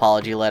up the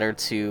apology letter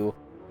to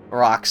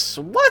Rock's.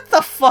 What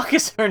the fuck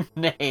is her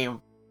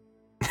name?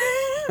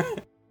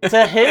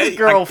 To his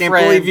girlfriend. I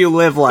can't believe you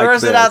live like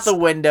throws this. It out the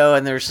window,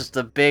 and there's just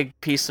a big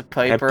piece of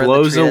paper. It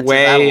blows in the tree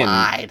away. That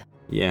lied.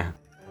 Yeah.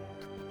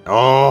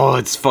 Oh,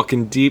 it's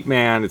fucking deep,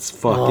 man. It's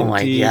fucking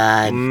deep.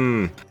 Oh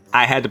my god.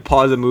 I had to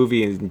pause the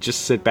movie and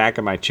just sit back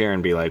in my chair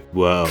and be like,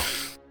 whoa.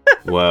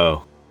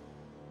 Whoa.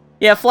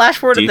 Yeah, flash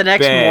forward to the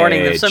next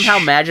morning. They've bitch. somehow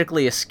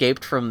magically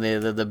escaped from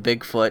the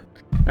Bigfoot,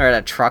 or at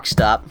a truck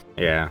stop.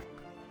 Yeah.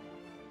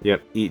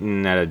 Yep,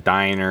 eating at a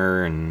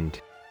diner,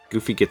 and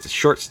Goofy gets a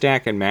short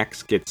stack, and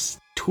Max gets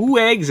 2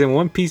 eggs and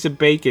 1 piece of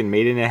bacon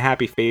made in a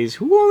happy phase.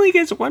 Who only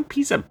gets 1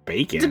 piece of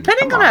bacon?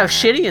 Depending on how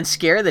shitty and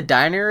scary the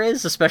diner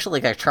is,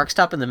 especially like a truck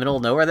stop in the middle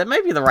of nowhere, that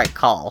might be the right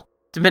call.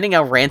 Depending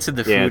how rancid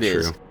the food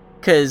is.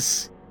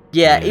 Because,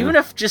 even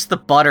if just the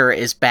butter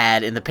is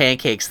bad in the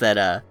pancakes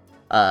that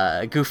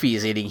Goofy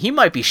is eating, he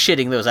might be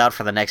shitting those out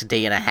for the next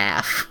day and a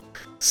half.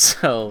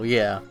 So,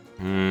 yeah.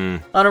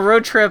 On a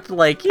road trip,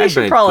 like, you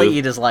should probably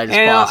eat as light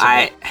as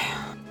possible.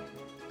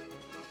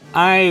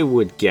 I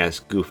would guess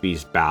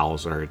Goofy's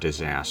bowels are a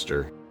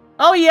disaster.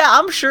 Oh yeah,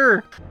 I'm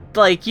sure.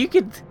 Like, you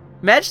could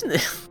imagine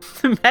if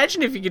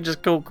you could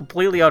just go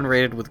completely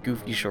unrated with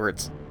Goofy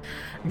shorts.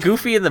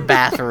 Goofy in the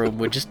bathroom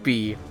would just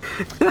be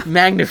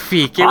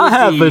magnifique.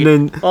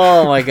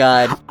 Oh my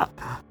god.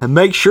 And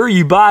make sure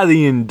you buy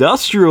the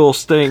industrial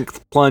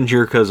strength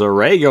plunger, because a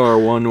regular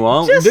one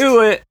won't do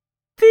it.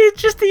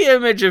 Just the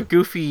image of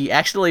Goofy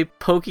accidentally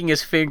poking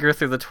his finger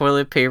through the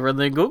toilet paper and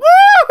then go,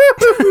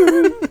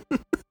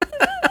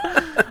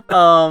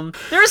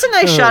 there's a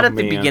nice shot at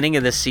the beginning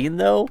of the scene,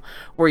 though,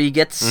 where you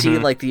get to see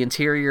like the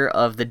interior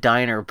of the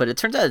diner, but it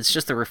turns out it's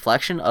just a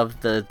reflection of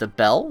the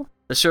bell,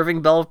 the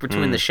serving bell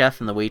between the chef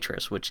and the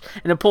waitress,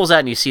 and it pulls out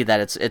and you see that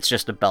it's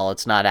just a bell.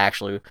 It's not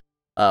actually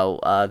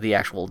the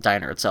actual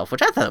diner itself,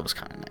 which I thought was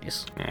kind of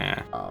nice.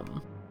 Yeah.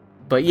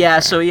 But yeah,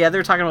 so yeah,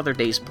 they're talking about their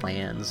day's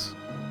plans.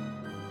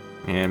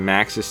 And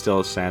Max is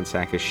still a sad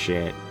sack of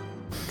shit.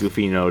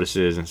 Goofy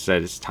notices and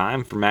says it's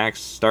time for Max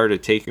to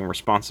start taking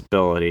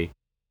responsibility.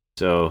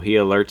 So he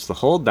alerts the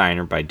whole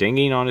diner by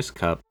dinging on his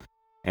cup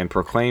and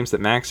proclaims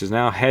that Max is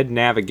now head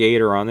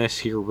navigator on this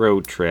here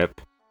road trip.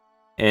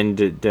 And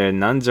the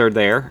nuns are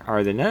there.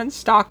 Are the nuns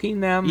stalking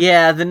them?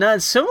 Yeah, the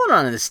nuns. Someone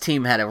on this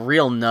team had a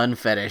real nun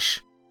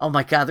fetish. Oh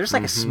my god, there's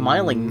like a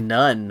smiling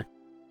nun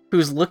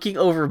who's looking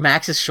over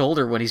Max's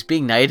shoulder when he's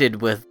being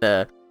knighted with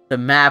the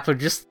map.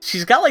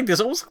 She's got like this,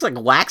 almost looks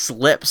like wax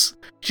lips.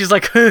 She's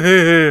like,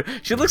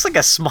 she looks like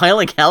a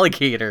smiling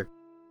alligator.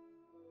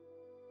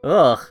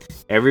 Ugh.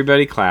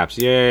 Everybody claps.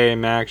 Yay,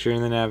 Max, you're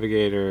in the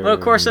navigator. Well, of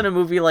course, in a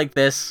movie like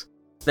this,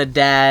 the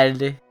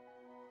dad,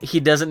 he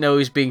doesn't know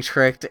he's being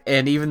tricked,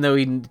 and even though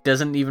he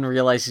doesn't even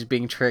realize he's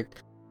being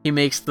tricked, he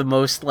makes the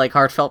most like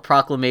heartfelt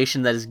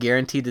proclamation that is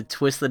guaranteed to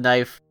twist the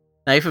knife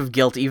of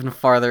guilt even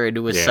farther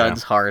into his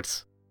son's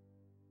heart.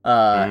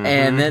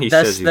 And then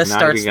this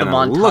starts the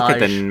montage. Look at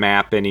the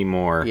map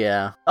anymore.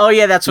 Yeah. Oh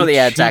yeah, that's what.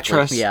 Yeah,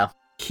 exactly.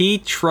 He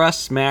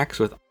trusts Max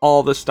with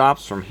all the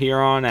stops from here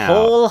on out.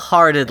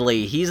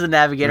 Wholeheartedly. He's the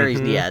navigator.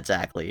 Yeah,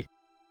 exactly.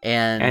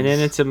 And then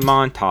it's a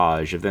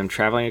montage of them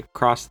traveling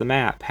across the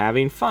map,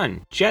 having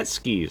fun, jet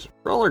skis,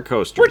 roller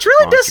coasters. Which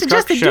really does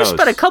suggest they do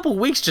spend a couple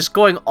weeks just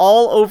going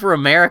all over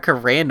America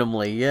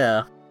randomly.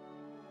 Yeah.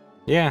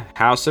 Yeah.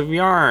 House of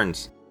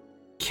Yarns.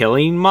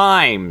 Killing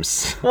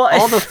mimes. Well,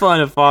 all the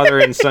fun a father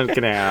and son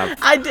can have.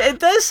 It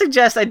does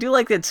suggest, I do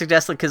like that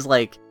suggestion, because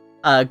like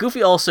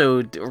Goofy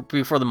also,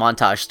 before the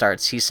montage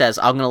starts, he says,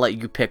 I'm going to let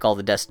you pick all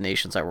the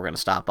destinations that we're going to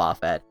stop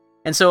off at.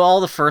 And so all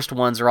the first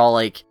ones are all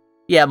like,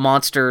 yeah,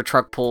 monster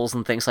truck pulls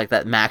and things like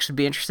that Max would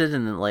be interested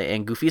in,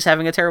 and Goofy's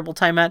having a terrible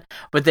time at,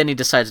 but then he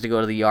decides to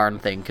go to the yarn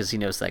thing because he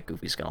knows that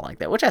Goofy's going to like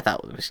that, which I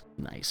thought was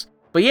nice.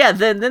 But yeah,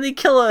 then they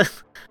kill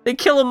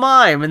a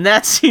mime, and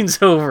that scene's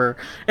over.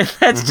 And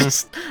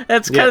that's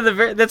that's kind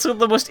of that's one of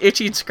the most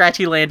itchy and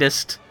scratchy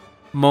landest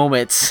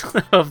moments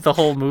of the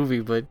whole movie.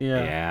 But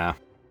yeah.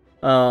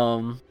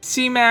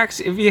 See, Max,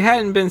 if you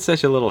hadn't been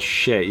such a little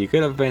shit, you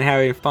could have been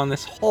having fun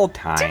this whole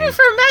time. To be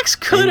fair, Max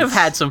could have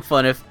had some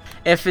fun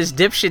if his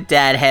dipshit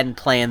dad hadn't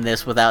planned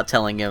this without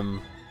telling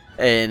him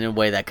in a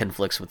way that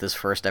conflicts with his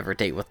first ever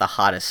date with the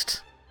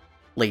hottest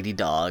Lady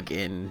Dog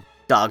in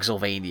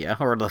Dogsylvania,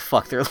 or the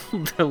fuck they're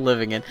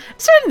living in.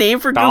 Is there a name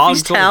for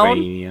Goofy's town?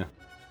 Dogsylvania.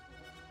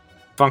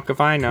 Funk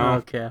if I know.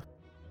 Okay.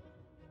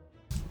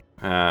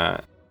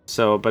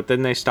 But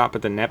then they stop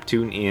at the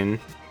Neptune Inn,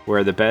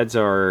 where the beds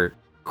are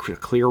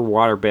clear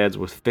water beds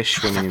with fish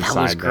swimming inside them.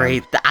 That was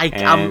great.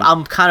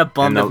 I'm kind of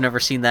bummed I've never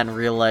seen that in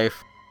real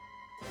life.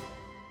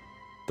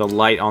 The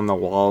light on the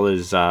wall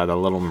is the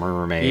Little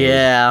Mermaid.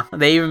 Yeah,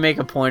 they even make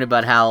a point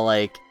about how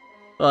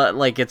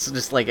it's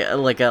just like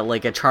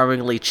a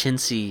charmingly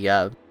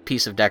chintzy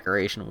piece of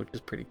decoration, which is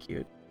pretty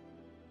cute.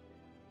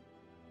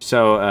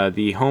 So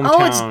the hometown.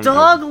 Oh, it's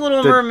Dog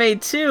Little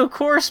Mermaid too, of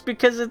course,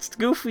 because it's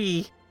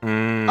Goofy.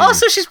 Oh,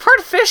 so she's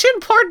part fish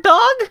and part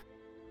dog?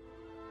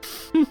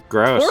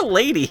 Gross. Poor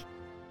lady.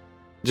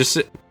 Just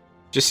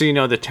so you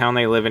know, the town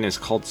they live in is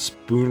called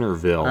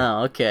Spoonerville.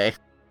 Oh, okay.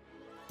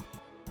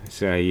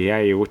 So yeah,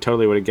 you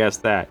totally would have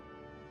guessed that.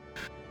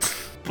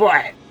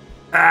 But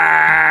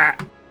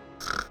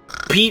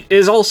Pete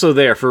is also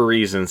there for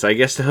reasons. I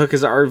guess to hook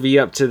his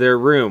RV up to their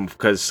room,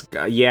 because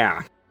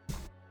yeah.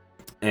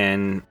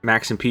 And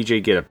Max and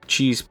PJ get a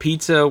cheese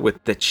pizza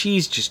with the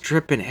cheese just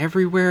dripping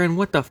everywhere. And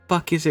what the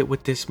fuck is it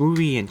with this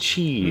movie and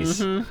cheese?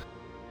 Mm-hmm.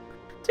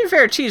 To be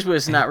fair, cheese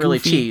was not really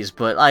cheese,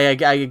 but I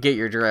get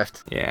your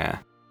drift. Yeah.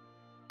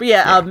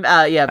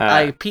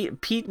 But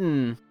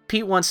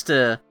Pete wants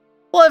to.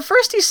 Well, at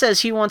first he says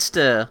he wants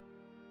to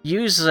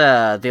use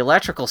the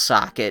electrical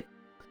socket,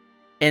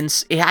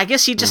 and I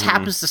guess he just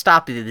happens to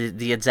stop at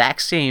the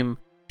exact same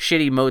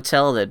shitty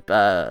motel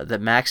that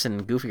Max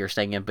and Goofy are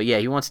staying in. But yeah,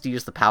 he wants to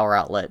use the power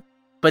outlet.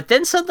 But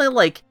then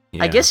suddenly,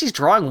 I guess he's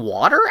drawing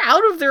water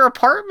out of their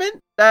apartment,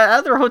 out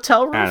of their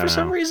hotel room for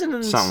some reason.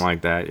 And something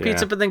like that, yeah.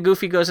 Pizza, but then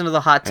Goofy goes into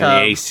the hot tub.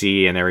 And the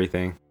AC and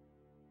everything.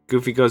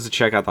 Goofy goes to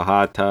check out the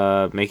hot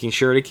tub, making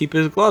sure to keep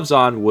his gloves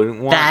on.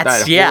 Wouldn't want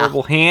that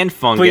horrible hand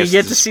fungus. But you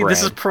get to see,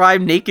 this is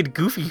prime naked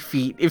Goofy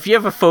feet. If you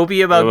have a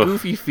phobia about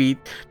Goofy feet,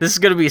 this is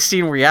going to be a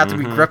scene where you have to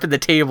be gripping the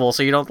table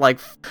so you don't,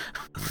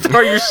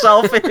 throw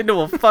yourself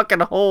into a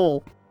fucking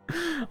hole.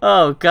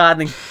 Oh,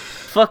 God. And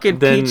fucking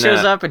Pete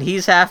shows up and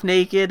he's half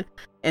naked.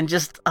 And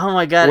just, oh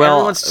my God,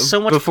 everyone's so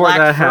much before black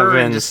that fur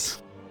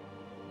happens,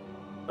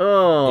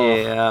 oh.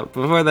 Yeah,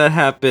 before that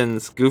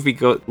happens, Goofy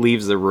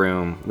leaves the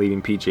room,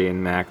 leaving PJ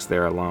and Max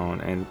there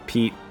alone, and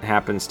Pete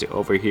happens to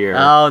overhear.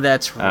 Oh,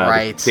 that's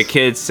right. The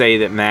kids say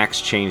that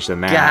Max changed the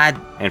map,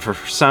 and for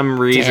some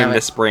reason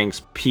this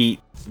brings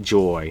Pete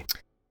joy.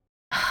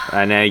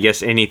 And I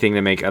guess anything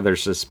to make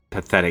others as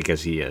pathetic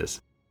as he is.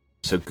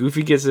 So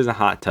Goofy gets in the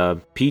hot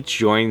tub, Pete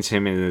joins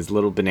him in his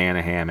little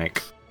banana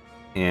hammock,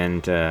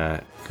 and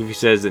Goofy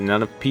says that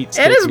none of Pete's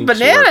techniques It is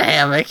banana work.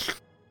 hammock.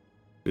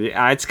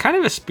 It's kind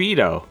of a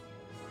Speedo.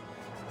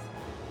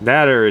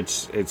 That, or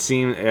it's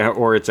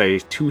a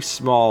too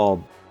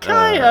small.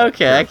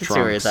 Okay, I can see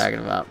what you're talking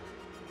about.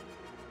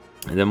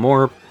 The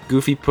more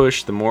Goofy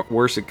pushed, the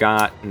worse it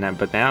got.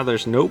 But now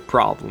there's no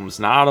problems,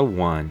 not a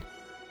one.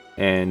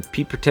 And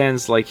Pete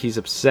pretends like he's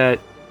upset.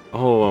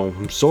 Oh,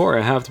 I'm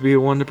sorry, I have to be the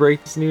one to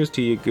break this news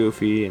to you,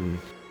 Goofy. And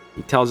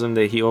he tells him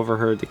that he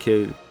overheard the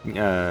kid,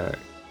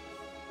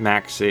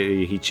 Max,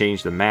 say he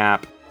changed the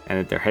map, and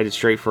that they're headed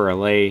straight for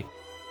LA.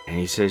 And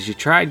he says, "You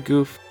tried,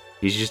 Goof.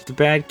 He's just a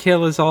bad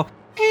kill is all."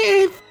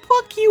 Hey,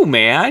 fuck you,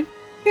 man.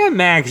 Yeah,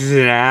 Max is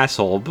an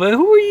asshole, but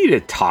who are you to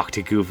talk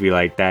to Goofy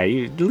like that?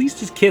 At least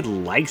his kid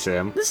likes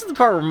him. This is the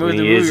part where the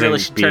movie really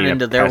should turn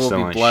into There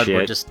Will Be Blood,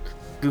 where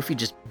Goofy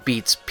just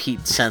beats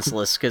Pete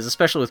senseless, because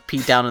especially with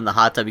Pete down in the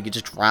hot tub, you could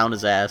just drown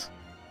his ass.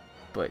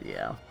 But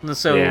yeah.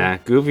 So yeah,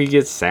 Goofy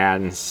gets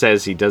sad and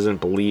says he doesn't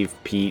believe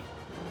Pete.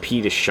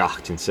 Pete is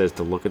shocked and says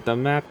to look at the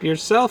map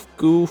yourself,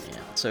 Goof. Yeah,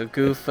 so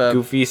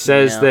Goofy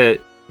says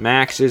that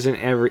Max isn't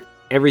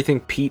everything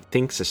Pete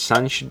thinks a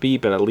son should be,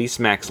 but at least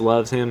Max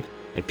loves him.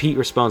 And Pete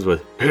responds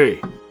with, "Hey,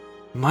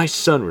 my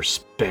son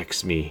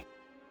respects me."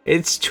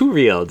 It's too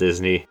real,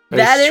 Disney.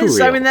 That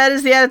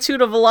is the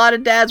attitude of a lot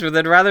of dads, where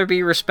they'd rather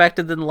be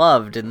respected than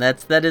loved, and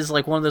that is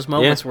like one of those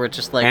moments where it's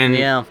just like,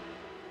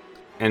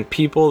 And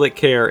people that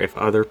care if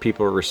other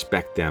people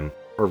respect them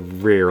are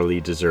rarely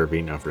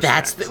deserving of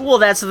respect.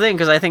 That's the thing,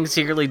 because I think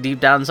secretly deep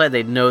down inside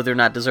they know they're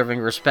not deserving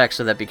of respect,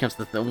 so that becomes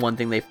the one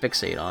thing they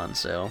fixate on.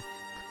 So,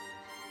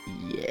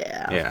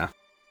 yeah.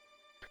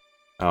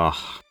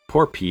 Oh,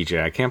 poor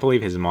PJ. I can't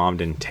believe his mom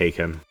didn't take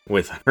him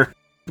with her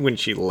when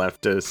she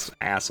left us,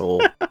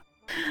 asshole.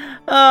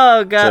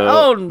 Oh,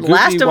 God.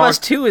 Last of Us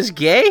 2 is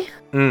gay?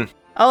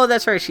 Oh,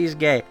 that's right. She's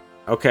gay.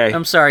 Okay.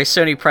 I'm sorry.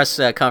 Sony press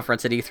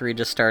conference at E3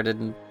 just started,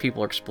 and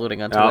people are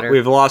exploding on Twitter.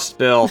 We've lost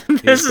Bill.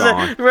 He's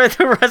gone.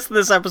 The rest of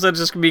this episode is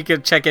just going to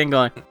be checking in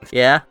going,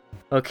 yeah?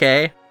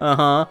 Okay.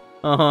 Yeah,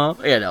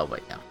 no,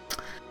 but yeah.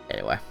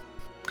 Anyway.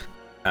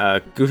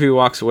 Goofy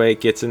walks away,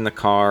 gets in his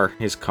car.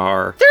 There's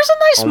a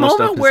nice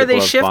moment where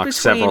they shift between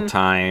several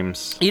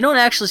times. You don't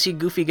actually see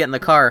Goofy get in the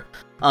car.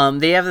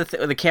 They have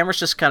the camera's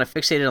just kind of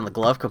fixated on the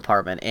glove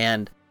compartment,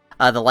 and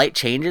the light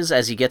changes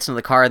as he gets into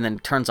the car and then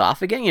turns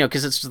off again.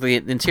 Because it's just the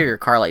interior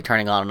car light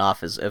turning on and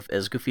off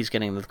as Goofy's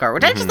getting into the car,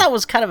 which I just thought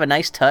was kind of a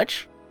nice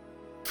touch.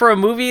 for a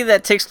movie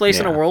that takes place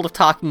in a Yeah. world of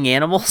talking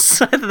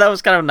animals, I thought that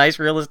was kind of a nice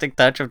realistic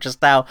touch of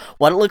just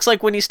what it looks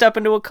like when you step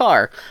into a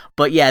car.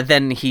 But yeah,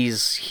 then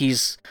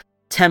he's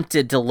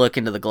tempted to look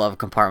into the glove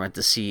compartment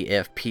to see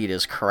if Pete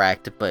is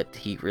correct, but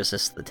he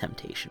resists the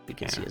temptation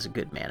because he is a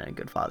good man and a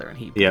good father, and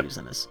he believes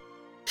in his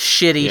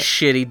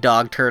shitty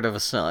dog turd of a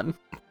son.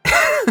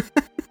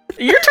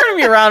 You're turning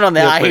me around on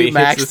the I hate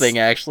Max thing,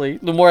 actually.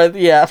 The more,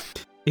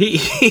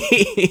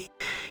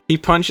 He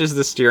punches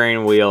the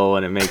steering wheel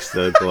and it makes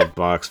the glove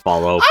box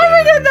fall open. Oh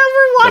my god,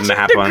 we're watching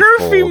the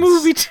Goofy unfolds.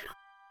 movie too.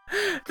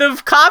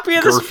 The copy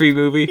of this Goofy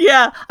movie?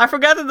 Yeah, I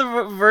forgot that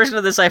the version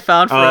of this I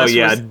found for us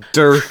was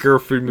Der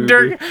Goofy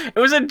movie. it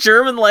was a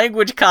German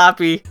language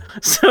copy,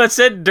 so it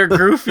said Der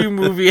Goofy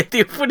movie at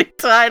the opening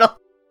title.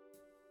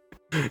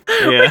 Yeah.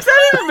 Which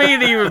that even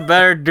made it even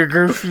better, Der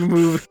Goofy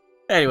movie.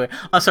 Anyway,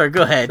 I'm sorry,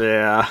 go ahead.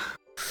 Yeah.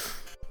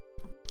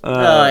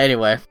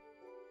 Anyway.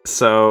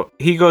 So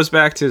he goes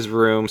back to his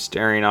room,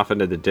 staring off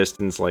into the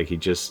distance like he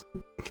just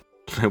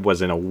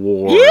was in a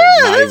war. Yeah,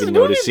 not this even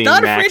movie's noticing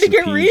not Max afraid to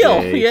get and real.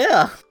 PJ.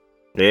 Yeah.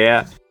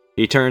 Yeah.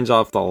 He turns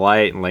off the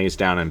light and lays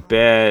down in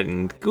bed.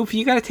 And Goofy,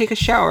 you gotta take a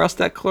shower, else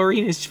that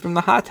chlorine is from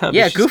the hot tub.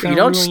 Yeah, It's just Goofy, you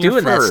gonna don't ruin stew your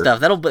in that fur. stuff.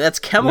 That's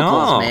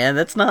chemicals, No. man.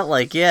 That's not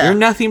like You're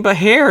nothing but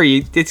hair.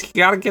 You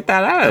gotta get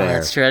that out of there.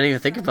 That's true. I didn't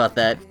even think about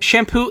that.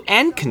 Shampoo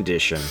and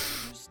condition.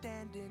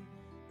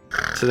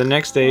 So the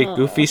next day,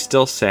 Goofy's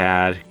still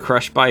sad,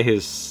 crushed by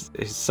his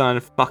son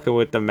fucking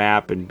with the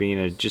map and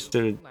being just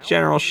a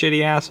general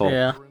shitty asshole.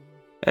 Yeah.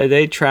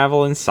 They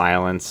travel in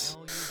silence,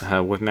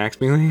 with Max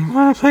being like,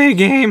 "Want to play a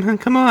game?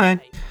 Come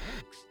on!"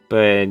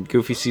 But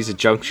Goofy sees a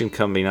junction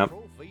coming up,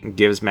 and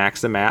gives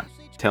Max the map,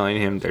 telling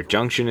him their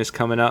junction is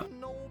coming up,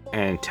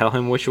 and tell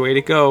him which way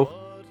to go.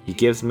 He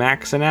gives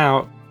Max an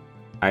out.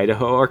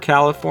 Idaho or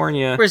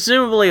California.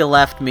 Presumably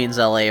left means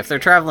LA. If they're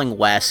traveling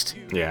west,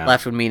 Yeah.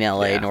 left would mean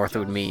LA, Yeah. north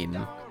would mean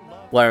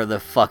whatever the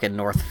fucking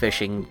north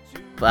fishing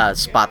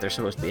spot they're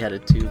supposed to be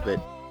headed to. But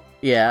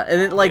yeah, and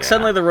then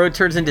suddenly the road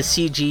turns into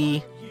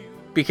CG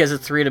because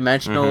it's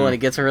three-dimensional and it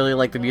gets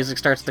really the music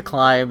starts to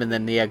climb, and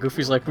then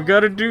Goofy's like, we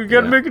gotta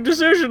make a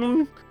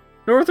decision,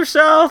 north or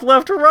south,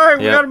 left or right,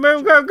 we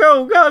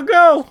gotta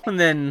go, and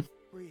then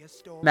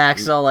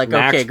Max is all like,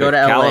 Max okay, go to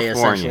picked LA, California.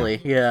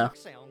 essentially, yeah.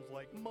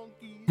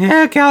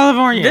 Yeah,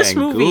 California. This And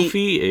movie-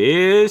 Goofy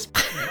is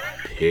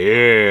pissed.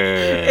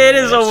 It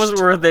is almost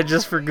worth it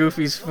just for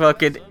Goofy's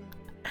fucking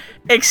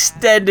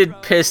extended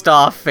pissed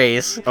off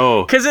face.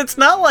 Oh. Because it's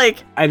not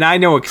like... And I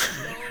know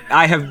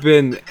I have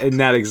been in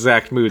that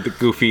exact mood that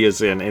Goofy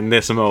is in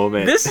this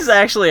moment. This is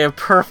actually a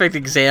perfect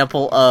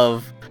example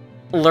of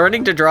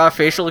learning to draw a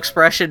facial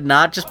expression,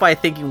 not just by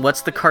thinking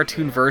what's the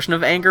cartoon version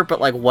of anger, but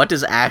what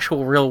does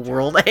actual real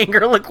world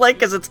anger look like?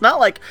 Because it's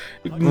not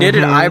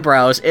knitted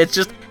eyebrows, it's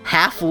just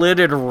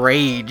half-lidded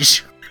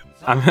rage.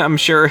 I'm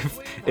sure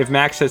if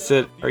Max had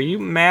said, "Are you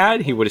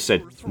mad?" he would have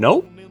said,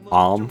 "Nope,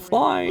 I'm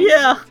fine."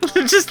 Yeah,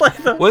 just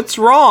What's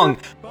wrong?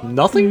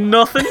 Nothing?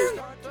 Nothing?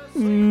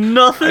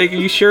 Nothing? Are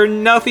you sure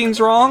nothing's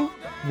wrong?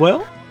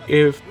 Well,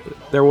 if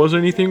there was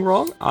anything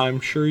wrong, I'm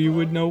sure you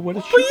would know what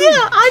it should But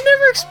yeah, I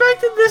never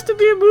expected this to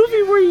be a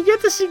movie where you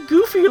get to see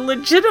Goofy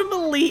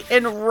legitimately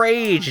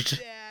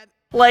enraged.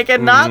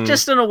 And not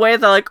just in a way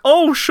that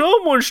oh,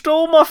 someone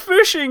stole my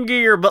fishing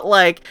gear, but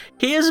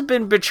he has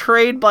been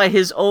betrayed by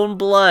his own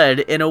blood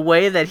in a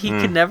way that he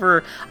could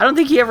never, I don't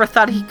think he ever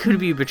thought he could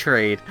be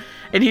betrayed.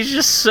 And he's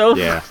just so,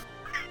 Yeah.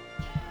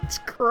 it's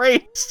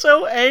great,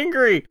 so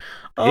angry.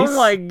 Oh He's-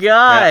 my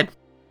god. Yeah.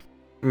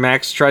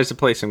 Max tries to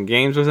play some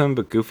games with him,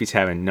 but Goofy's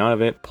having none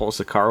of it, pulls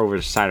the car over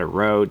the side of the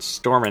road,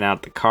 storming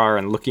out the car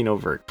and looking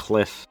over a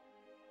cliff.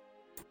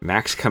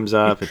 Max comes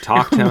up and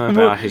talks to him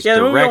about his the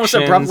movie almost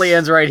directions. abruptly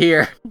ends right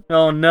here.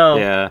 Oh no.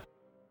 Yeah.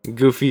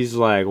 Goofy's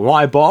like,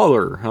 "Why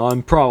bother?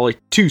 I'm probably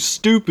too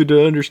stupid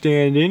to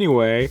understand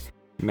anyway."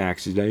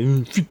 Max is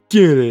like,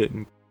 "Forget it."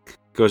 And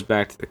goes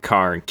back to the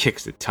car and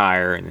kicks the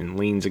tire and then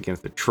leans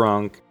against the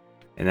trunk.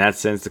 And that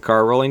sends the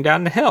car rolling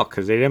down the hill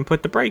because they didn't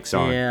put the brakes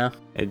on. Yeah.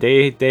 And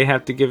they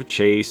have to give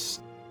chase,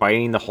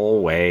 fighting the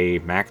whole way,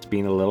 Max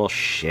being a little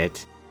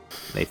shit.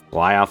 They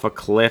fly off a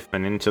cliff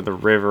and into the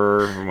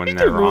river when You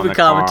they're do on movie the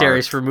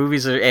commentaries car. for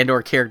movies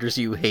and/or characters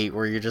you hate,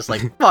 where you're just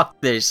like, "Fuck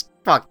this,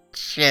 fuck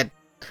shit,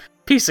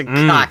 piece of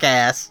cock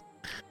ass."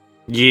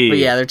 Yeah. But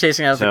yeah, they're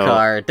chasing out the So,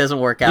 car. It doesn't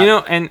work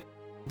out. And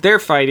they're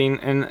fighting,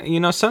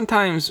 and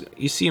sometimes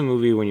you see a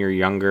movie when you're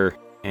younger,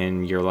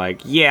 and you're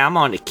like, "Yeah, I'm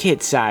on the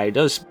kid side.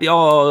 Those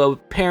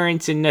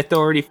parents and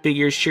authority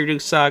figures sure do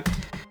suck."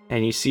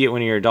 And you see it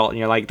when you're an adult, and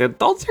you're like, "The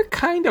adults are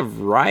kind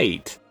of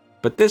right."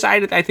 But this,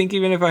 I think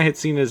even if I had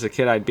seen it as a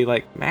kid, I'd be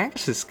like,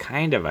 Max is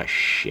kind of a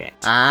shit.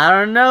 I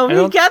don't know. I He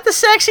don't- got the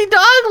sexy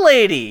dog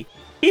lady.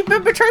 He'd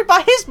been betrayed by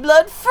his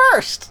blood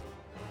first.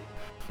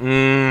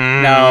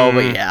 No,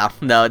 but yeah,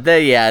 no,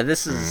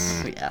 this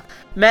is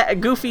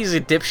Goofy's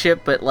a dipshit,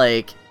 but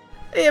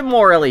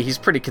morally, he's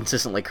pretty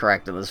consistently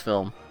correct in this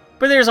film.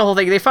 But there's a whole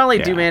thing. They finally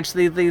do manage.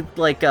 They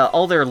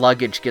all their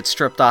luggage gets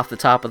stripped off the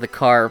top of the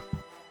car,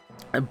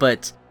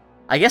 but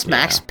I guess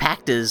Max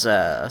packed his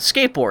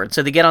skateboard,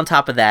 so they get on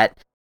top of that.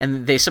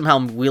 and they somehow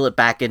wheel it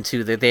back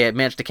into they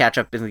manage to catch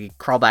up and they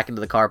crawl back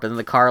into the car, but then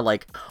the car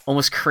like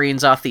almost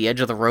careens off the edge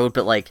of the road,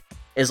 but like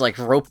is like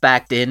rope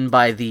backed in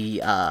by the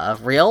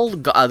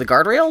the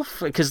guardrail,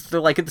 because they're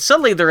like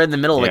suddenly they're in the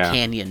middle of a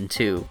canyon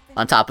too,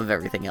 on top of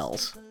everything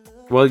else.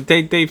 Well,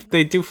 they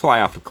do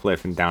fly off a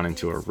cliff and down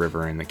into a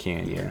river in the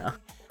canyon. Yeah.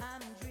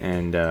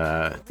 And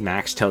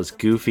Max tells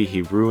Goofy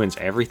he ruins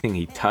everything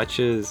he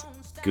touches.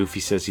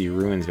 Goofy says he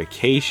ruins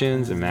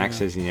vacations, and Max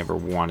says he never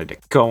wanted to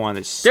go on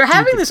this. They're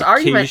having this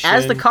vacation. argument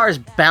as the car is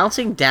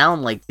bouncing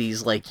down like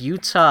these like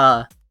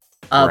Utah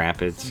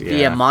rapids,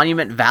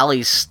 Monument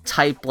Valleys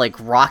type like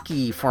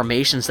rocky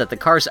formations that the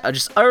car's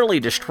just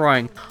utterly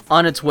destroying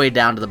on its way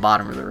down to the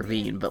bottom of the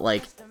ravine. But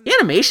like the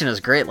animation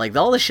is great, like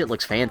all this shit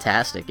looks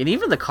fantastic, and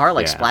even the car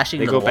like splashing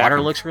into the water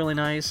looks really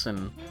nice,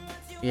 and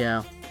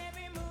Yeah,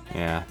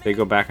 they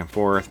go back and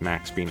forth,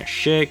 Max being a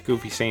shit,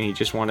 Goofy saying he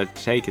just wanted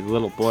to take his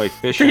little boy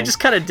fishing. They just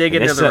kind of dig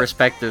into their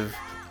respective,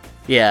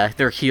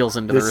 their heels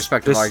into their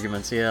respective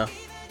arguments,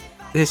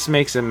 This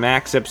makes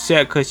Max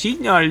upset because he's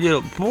not a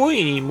little boy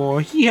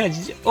anymore. He has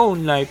his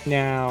own life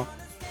now.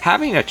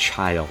 Having a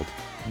child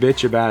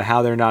bitch about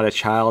how they're not a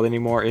child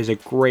anymore is a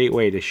great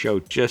way to show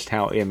just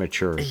how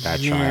immature that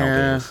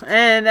child is.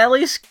 And at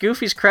least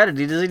Goofy's credit,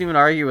 he doesn't even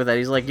argue with that.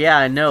 He's like, yeah,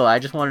 I know, I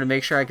just wanted to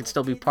make sure I could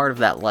still be part of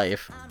that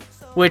life.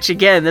 Which,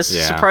 again, this is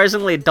a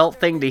surprisingly adult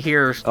thing to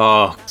hear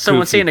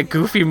someone say in a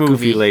Goofy movie.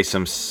 Goofy lays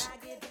some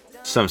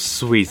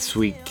sweet,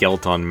 sweet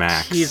guilt on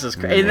Max. Jesus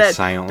Christ. And they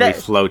silently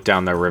float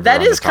down the river.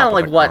 That is kind of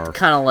like what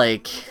kind of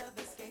like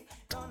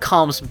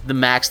calms the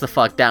Max the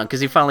fuck down, because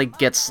he finally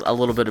gets a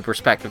little bit of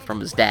perspective from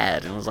his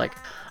dad and was like,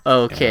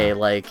 okay,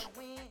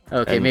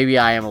 maybe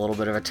I am a little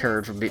bit of a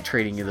turd for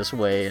treating you this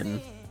way,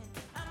 and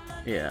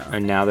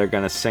And now they're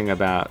going to sing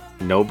about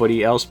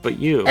nobody else but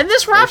you. And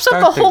this wraps up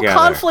the whole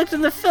conflict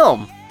in the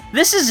film.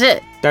 This is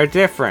it. They're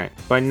different,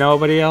 but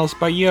nobody else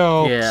but you.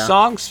 Yeah.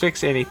 Songs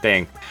fix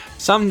anything.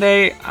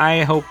 Someday,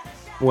 I hope,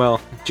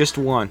 just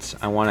once,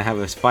 I want to have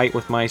a fight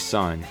with my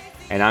son.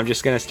 And I'm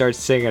just going to start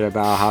singing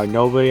about how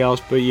nobody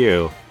else but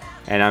you.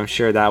 And I'm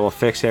sure that will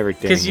fix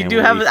everything. Because you do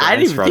have, I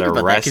didn't even think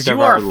about that, because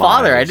you are a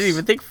father. I didn't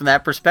even think from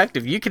that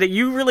perspective.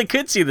 You really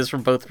could see this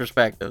from both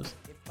perspectives.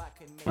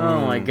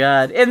 Oh my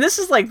god. And this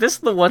is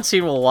the one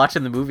scene we'll watch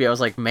in the movie. I was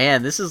like,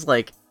 man, this is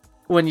like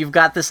when you've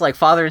got this like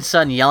father and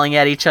son yelling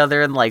at each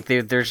other, and like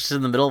they're just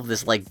in the middle of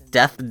this like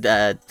death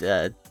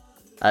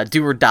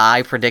do or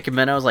die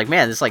predicament. I was like,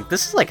 man, this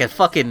is like a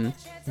fucking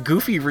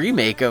Goofy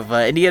remake of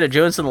Indiana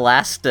Jones and the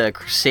Last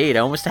Crusade. I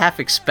almost half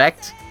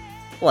expect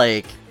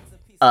like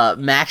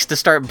Max to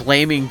start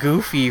blaming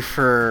Goofy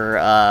for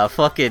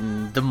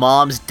fucking the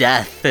mom's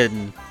death,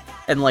 and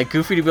like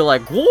Goofy to be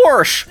like,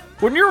 Warsh,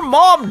 when your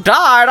mom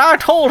died, I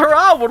told her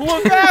I would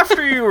look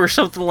after you, or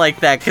something like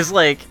that. Because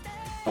like,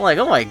 I'm like,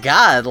 oh my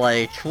god,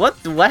 like what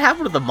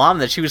happened to the mom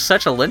that she was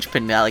such a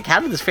linchpin now? Like, how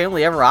did this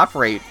family ever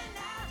operate?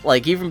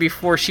 Like even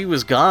before she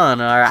was gone,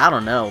 or I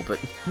don't know, but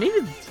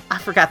maybe I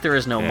forgot there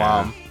is no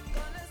mom.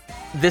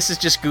 This is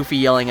just Goofy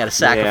yelling at a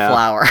sack of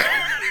flour in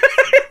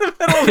the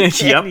middle of the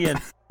canyon.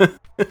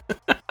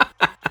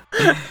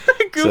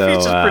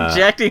 Goofy's just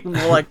projecting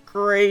like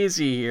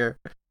crazy here.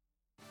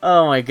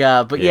 Oh my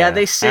god, but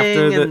they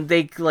sing and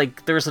they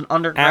like there's an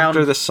underground.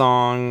 After the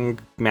song,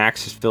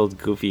 Max has filled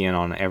Goofy in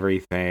on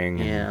everything.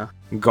 Yeah.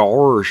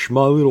 Gosh,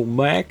 my little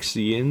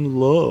Maxie in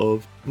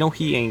love. No,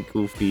 he ain't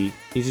Goofy.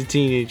 He's a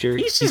teenager.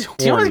 He's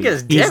horny. He wants to get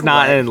his dick He's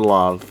not wet. in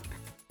love.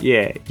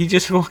 Yeah, he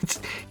just wants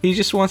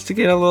to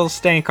get a little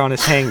stank on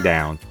his hang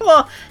down.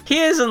 Well,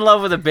 he is in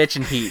love with a bitch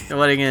in heat.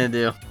 What are you gonna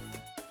do?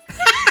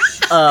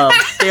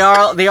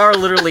 They are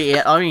literally.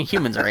 I mean,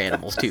 humans are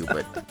animals too,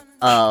 but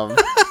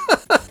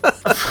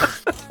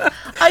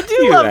I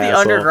do love the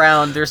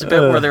underground. There's a bit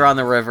where they're on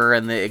the river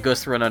and it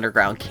goes through an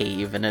underground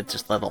cave, and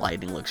the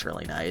lighting looks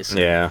really nice.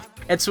 Yeah,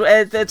 it's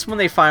when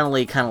they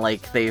finally kind of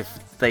like they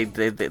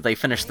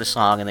finish the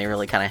song and they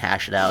really kind of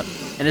hash it out.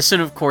 And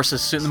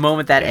the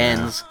moment that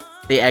ends,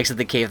 they exit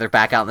the cave. They're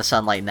back out in the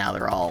sunlight. Now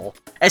they're all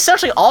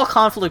essentially all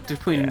conflict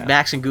between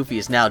Max and Goofy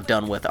is now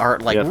done with.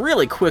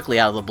 Really quickly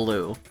out of the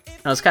blue.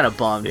 And I was kind of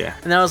bummed. Yeah.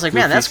 And then I was like,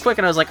 man, that's quick.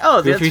 And I was like, oh,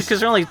 that's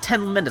because there are only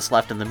 10 minutes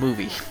left in the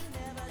movie.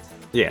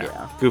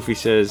 Yeah. Goofy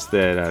says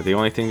that the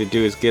only thing to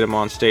do is get him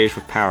on stage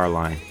with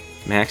Powerline.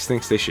 Max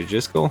thinks they should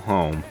just go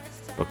home.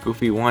 But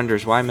Goofy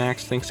wonders why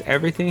Max thinks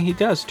everything he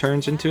does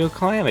turns into a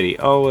calamity.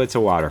 Oh, it's a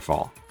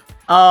waterfall.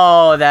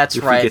 Oh, that's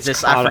Goofy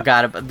right. I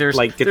forgot about.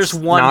 There's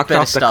one bit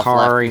of stuff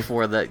left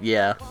before that.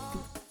 Yeah.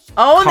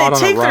 Oh, and they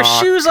take their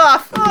shoes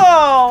off.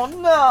 Oh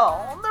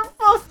no, they're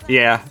both.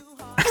 Yeah.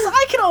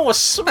 I can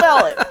almost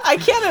smell it. I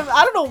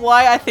don't know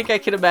why. I think I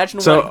can imagine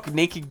what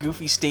naked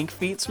Goofy stink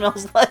feet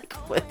smells like.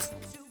 But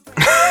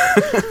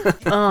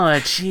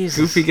oh Jesus!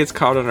 Goofy gets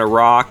caught on a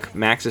rock.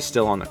 Max is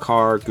still on the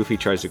car. Goofy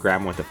tries to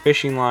grab him with a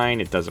fishing line.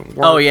 It doesn't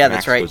work. Oh yeah,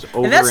 Max that's right. Goes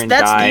over and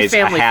that's dies. the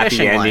family a happy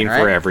fishing ending line,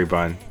 right? for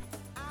everyone.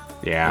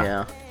 Yeah.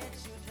 Yeah.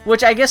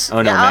 Which I guess.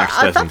 Oh no, Max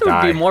I thought doesn't there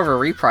would die. be more of a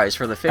reprise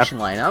for the fishing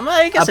line.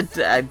 I guess.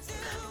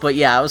 But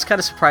yeah, I was kind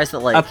of surprised that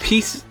like a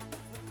piece.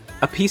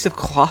 a piece of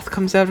cloth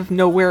comes out of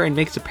nowhere and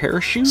makes a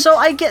parachute. So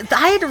I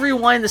had to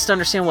rewind this to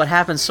understand what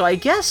happens. So I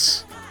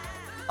guess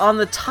on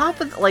the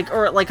top of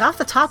off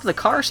the top of the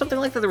car or something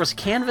like that, there was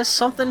canvas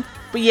something.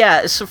 But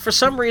yeah, so for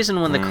some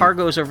reason when the car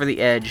goes over the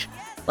edge,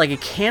 like a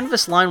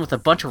canvas line with a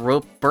bunch of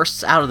rope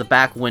bursts out of the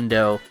back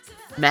window.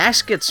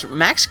 Max gets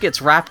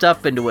wrapped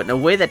up into it in a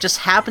way that just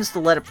happens to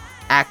let it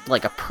act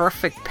like a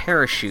perfect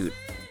parachute.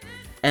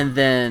 And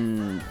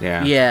then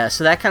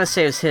so that kind of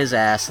saves his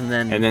ass, and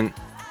then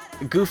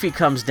Goofy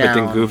comes down.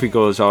 But then Goofy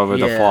goes over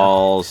the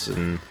falls,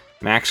 and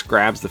Max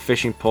grabs the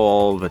fishing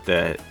pole, but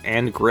the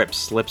end grip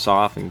slips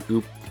off, and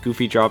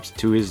Goofy drops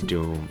to his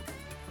doom.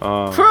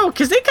 Bro,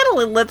 because they kind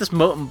of let this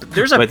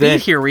there's a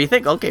beat here where you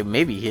think, okay,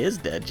 maybe he is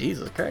dead.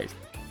 Jesus Christ.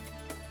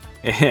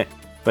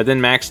 But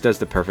then Max does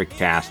the perfect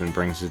cast and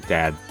brings his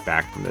dad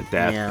back from the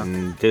death. Yeah.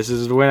 And this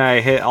is when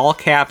I hit all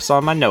caps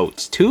on my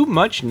notes. Too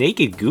much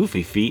naked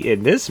Goofy feet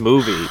in this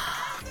movie.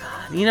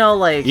 You know,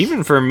 like...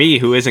 Even for me,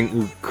 who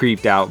isn't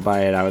creeped out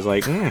by it, I was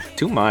like,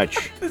 too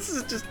much. This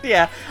is just,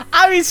 yeah.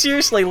 I mean,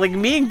 seriously, like,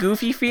 me and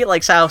Goofy feet,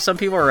 like, how some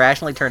people are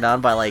rationally turned on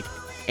by, like,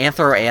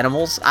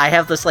 anthro-animals. I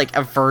have this, like,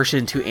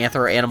 aversion to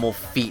anthro-animal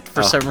feet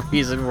for some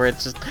reason, where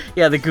it's just,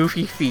 the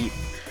Goofy feet.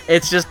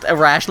 It's just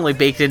irrationally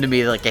baked into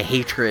me, like a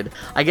hatred.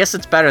 I guess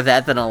it's better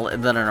that than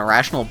an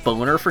irrational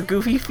boner for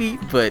Goofy feet,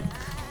 but...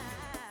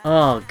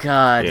 Oh,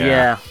 God,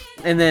 yeah.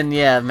 And then,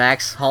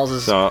 Max hauls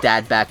his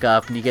dad back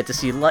up, and you get to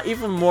see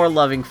even more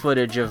loving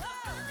footage of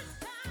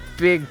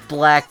big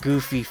black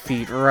Goofy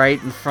feet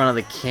right in front of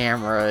the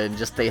camera, and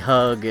just they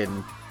hug,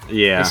 and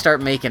they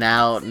start making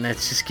out, and it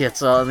just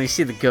gets all... And you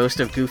see the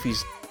ghost of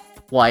Goofy's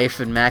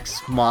wife and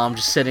Max's mom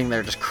just sitting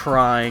there just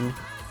crying.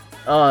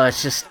 Oh,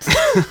 it's just...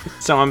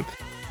 So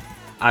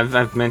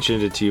I've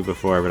mentioned it to you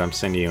before, but I'm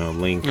sending you a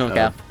link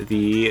of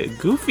the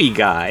Goofy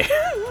guy.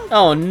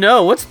 Oh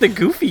no, what's the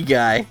Goofy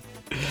guy?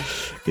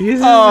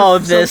 He's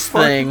this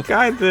thing.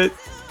 Guy that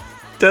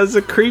does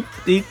a creep.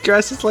 He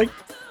dresses like,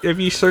 if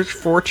you search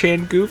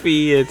 4chan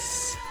Goofy,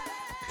 it's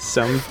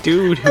some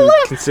dude who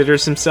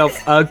considers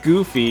himself a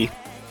Goofy.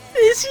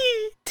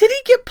 Did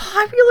he get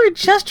popular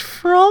just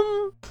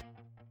from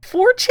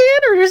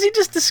 4chan, or was he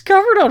just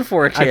discovered on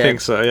 4chan? I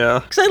think so, yeah.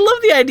 Because I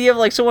love the idea of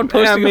like someone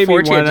posting on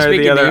 4chan just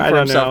making a name for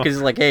himself, because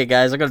he's like, hey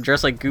guys, I'm gonna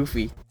dress like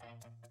Goofy.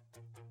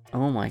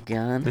 Oh my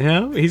god.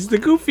 Yeah, he's the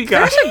Goofy guy.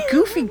 There's a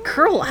Goofy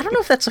girl. I don't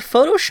know if that's a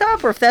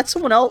Photoshop or if that's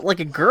someone else, like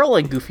a girl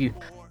in Goofy.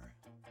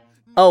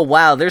 Oh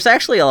wow, there's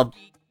actually a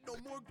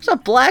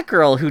black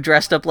girl who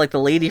dressed up like the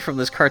lady from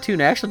this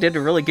cartoon. Actually did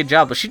a really good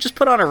job, but she just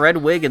put on a red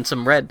wig and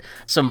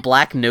some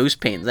black nose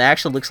paint. That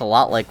actually looks a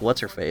lot like what's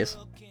her face.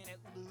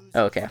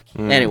 Okay.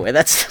 Anyway,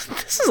 this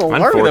is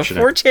alarming. The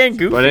 4chan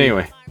Goofy. But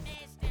anyway.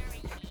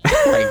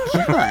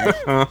 Oh my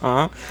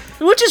god.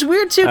 Which is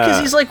weird too, because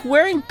he's like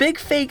wearing big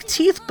fake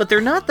teeth, but they're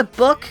not the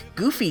Buck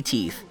Goofy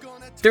teeth.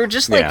 They're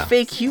just like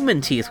fake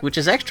human teeth, which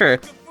is extra.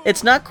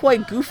 It's not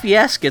quite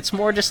Goofy-esque. It's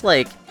more just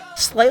like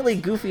slightly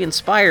Goofy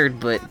inspired,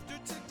 but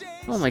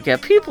oh my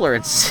god, people are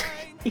insane.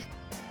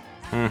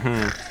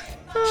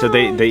 So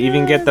they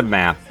even get the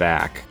map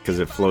back because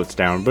it floats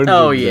down. But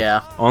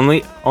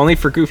only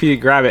for Goofy to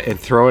grab it and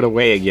throw it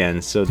away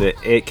again, so that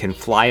it can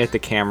fly at the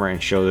camera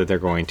and show that they're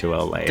going to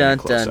LA. Dun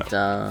dun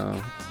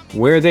dun.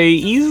 Where they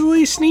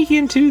easily sneak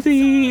into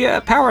the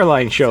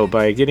Powerline show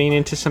by getting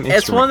into some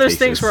instrument It's one of those cases.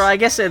 things where I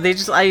guess they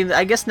just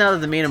I guess now that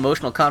the main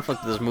emotional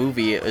conflict of this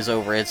movie is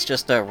over, it's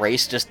just a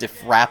race just to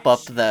wrap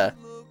up the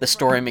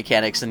story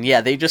mechanics, and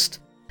they're just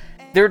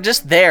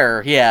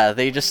there. Yeah,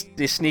 they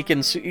sneak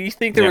in. You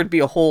think there would be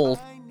a whole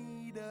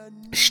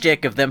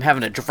shtick of them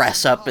having to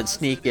dress up and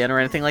sneak in or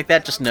anything like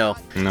that? Just no.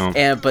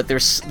 But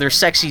there's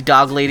sexy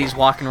dog ladies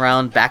walking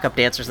around, backup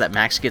dancers that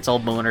Max gets all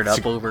bonered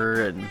up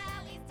over, and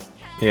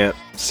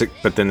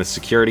but then the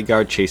security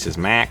guard chases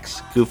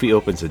Max. Goofy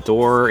opens a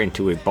door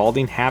into a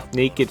balding,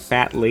 half-naked,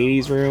 fat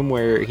lady's room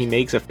where he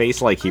makes a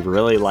face like he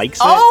really likes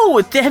it.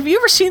 Oh, have you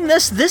ever seen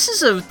this? This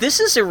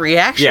is a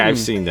reaction. Yeah, I've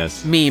seen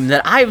this meme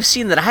that I've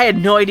seen that I had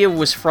no idea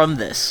was from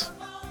this.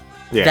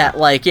 Yeah. That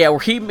where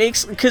he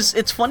makes, because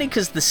it's funny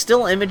because the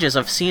still images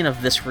I've seen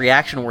of this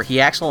reaction where he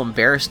acts all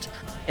embarrassed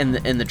in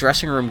the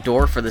dressing room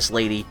door for this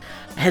lady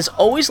has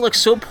always looked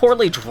so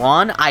poorly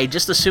drawn. I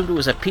just assumed it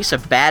was a piece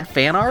of bad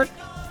fan art.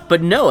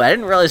 But no, I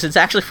didn't realize it's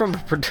actually from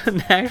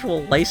an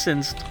actual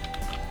licensed...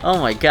 Oh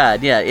my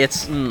god, yeah,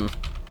 this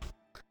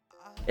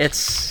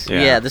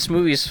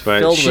movie's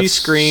filled with she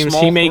screams,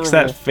 he makes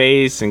that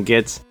face and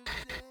gets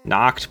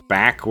knocked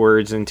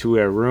backwards into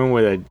a room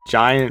with a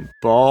giant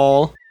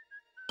ball.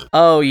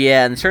 Oh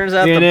yeah, and it turns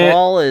out the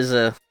ball is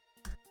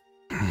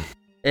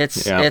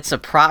it's a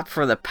prop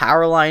for the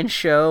Powerline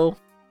show.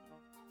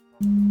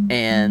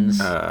 And...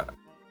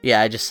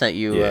 I just sent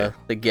you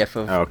the gif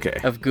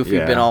of Goofy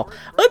being all...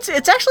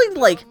 It's actually,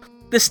 like,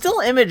 the still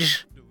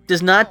image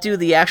does not do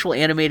the actual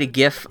animated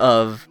gif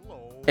of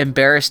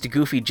embarrassed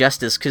Goofy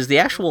justice, because the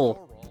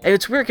actual...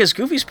 It's weird, because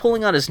Goofy's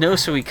pulling on his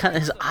nose, so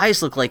his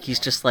eyes look like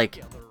he's just,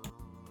 like,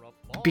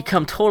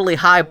 become totally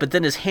high, but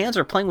then his hands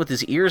are playing with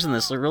his ears in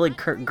this really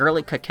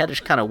girly,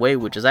 coquettish kind of way,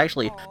 which is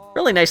actually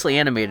really nicely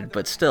animated,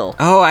 but still.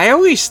 Oh,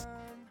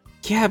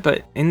 yeah,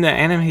 but in the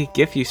anime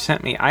GIF you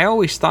sent me, I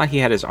always thought he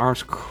had his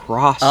arms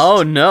crossed.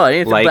 Oh, no, I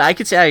didn't think, but I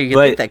could see how you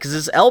could think that, because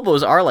his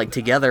elbows are, like,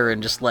 together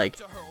and just, like...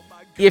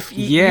 If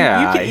you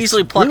can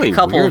easily pluck really a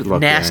couple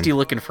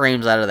nasty-looking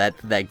frames out of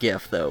that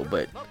GIF, though,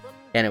 but...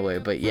 Anyway,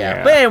 but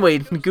yeah. But anyway,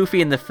 Goofy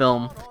in the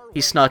film,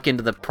 he snuck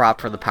into the prop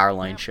for the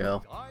Powerline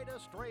show.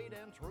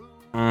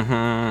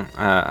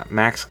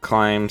 Max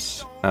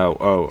climbs...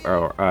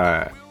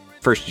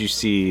 First you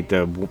see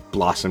the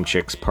Blossom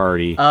Chicks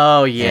party.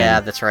 Oh,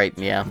 yeah, that's right,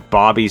 yeah.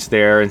 Bobby's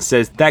there and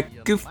says,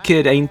 "That goof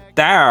kid ain't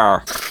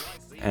there."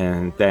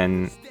 And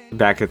then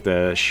back at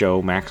the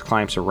show, Max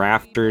climbs the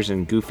rafters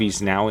and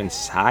Goofy's now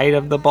inside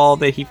of the ball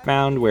that he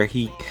found, where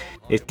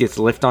it gets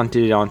lifted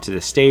onto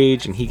the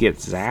stage, and he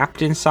gets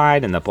zapped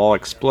inside, and the ball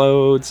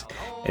explodes.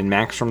 And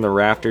Max from the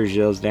rafters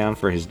yells down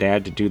for his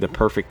dad to do the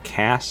perfect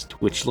cast,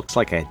 which looks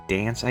like a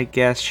dance, I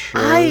guess. Sure.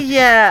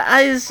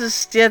 That's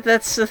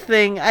the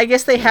thing. I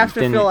guess they have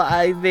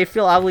to they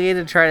feel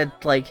obligated to try to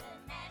like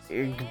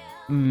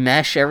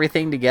mesh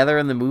everything together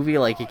in the movie.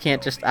 Like you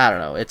can't just, I don't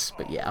know.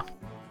 But yeah.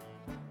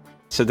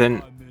 So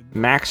then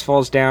Max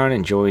falls down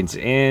and joins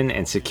in,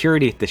 and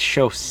security at the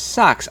show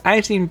sucks.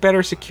 I've seen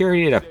better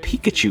security at a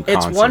Pikachu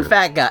concert. It's one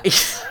fat guy.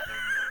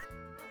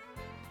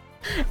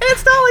 And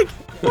it's not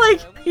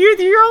like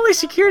your only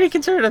security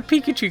concern at a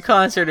Pikachu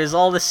concert is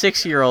all the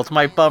 6-year-olds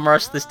might bum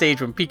rush the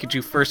stage when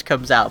Pikachu first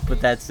comes out,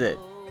 but that's it.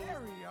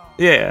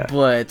 Yeah.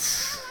 But...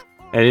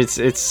 And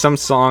it's some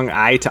song,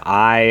 Eye to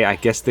Eye. I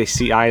guess they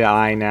see eye to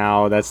eye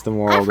now. That's the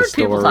moral of the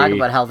story. I've heard people talk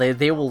about how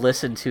they will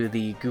listen to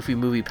the Goofy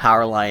Movie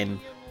Powerline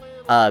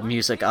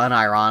music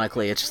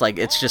unironically.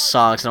 It's just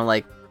songs, and I'm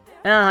like,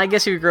 I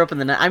guess if you grew up in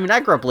the... I mean, I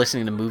grew up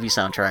listening to movie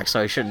soundtracks,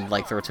 so I shouldn't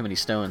like throw too many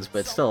stones,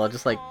 but still, I'm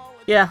just like...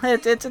 Yeah,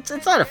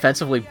 it's not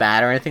offensively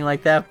bad or anything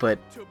like that, but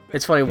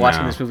it's funny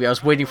watching this movie. I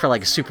was waiting for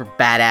like a super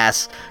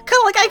badass, kind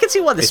of like I can see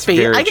why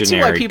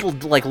see why people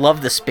like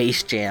love the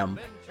Space Jam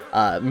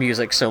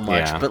music so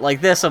much, but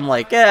like this, I'm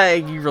like,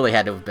 you really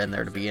had to have been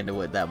there to be into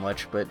it that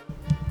much, but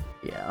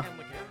yeah.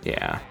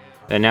 Yeah.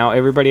 And now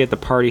everybody at the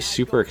party's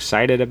super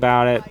excited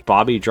about it.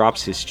 Bobby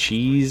drops his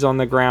cheese on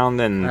the ground,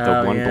 and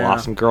the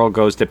Blossom girl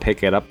goes to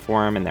pick it up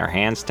for him, and their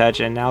hands touch,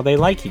 and now they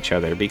like each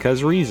other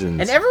because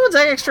reasons. And everyone's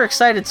extra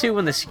excited, too,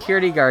 when the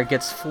security guard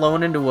gets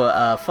flown into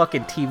a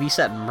fucking TV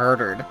set and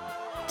murdered.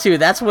 Too,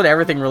 that's when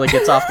everything really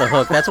gets off the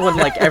hook. That's when,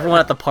 like, everyone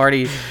at the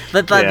party...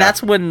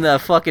 That's when the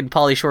fucking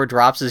Pauly Shore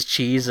drops his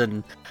cheese,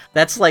 and...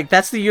 That's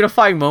the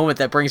unifying moment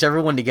that brings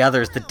everyone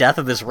together, is the death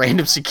of this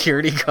random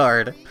security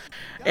guard.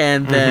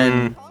 And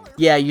then...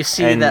 Yeah, you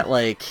see that,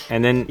 like...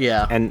 And then...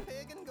 Yeah. And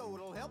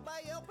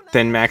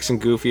then Max and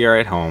Goofy are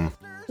at home.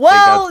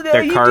 Well, they got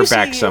their car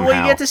back somehow.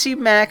 Well, you get to see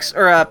Max,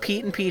 or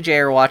Pete and PJ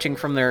are watching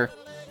from their...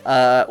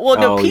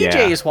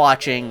 PJ is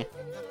watching.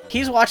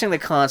 He's watching the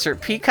concert.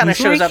 Pete kind of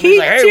shows up and he's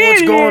like, "Hey,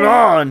 what's going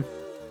on?"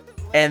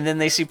 And then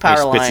they see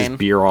Powerline. He spits his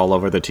beer all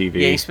over the TV.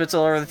 Yeah, he spits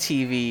all over the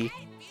TV.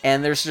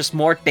 And there's just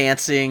more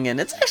dancing,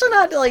 and it's actually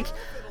not, like...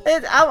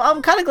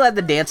 I'm kind of glad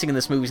the dancing in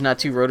this movie's not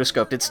too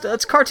rotoscoped. It's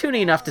cartoony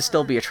enough to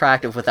still be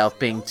attractive without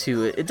being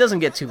too... It doesn't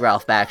get too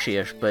Ralph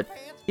Bakshi-ish, but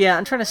yeah,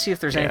 I'm trying to see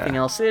if there's anything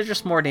else. There's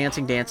just more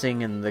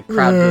dancing, and the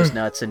crowd goes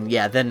nuts, and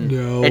yeah, then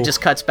it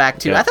just cuts back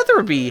to... I thought there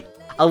would be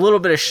a little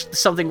bit of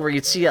something where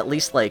you'd see at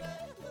least, like,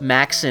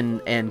 Max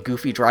and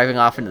Goofy driving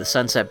off into the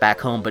sunset back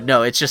home, but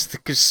no, it's just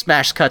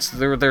smash cuts.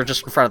 They're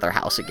just in front of their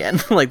house again.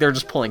 Like, they're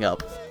just pulling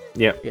up.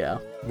 Yep. Yeah.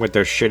 With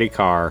their shitty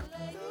car.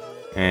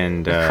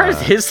 And the car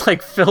is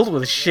like filled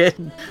with shit.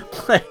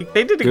 Like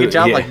they did a good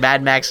job, like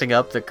Mad Maxing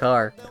up the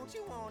car.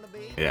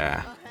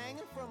 Yeah.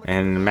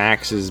 And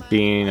Max is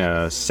being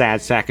a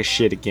sad sack of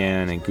shit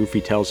again, and Goofy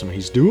tells him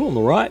he's doing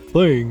the right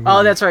thing.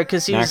 Oh, that's right,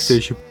 because he's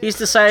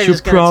decided he's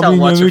gonna tell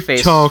what's her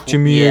face. Talk to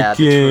me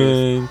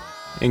again.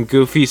 And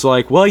Goofy's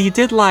like, "Well, you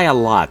did lie a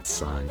lot,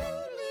 son."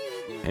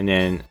 And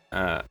then,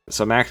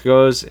 so Max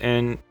goes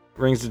and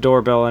rings the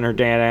doorbell, and her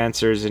dad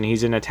answers, and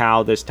he's in a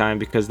towel this time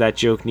because that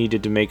joke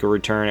needed to make a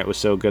return. It was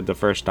so good the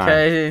first time.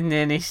 And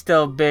then he's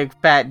still a big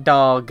fat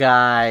doll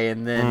guy,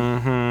 and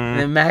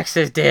then Max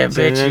says, "Damn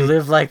bitch, you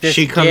live like this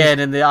again,"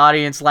 and the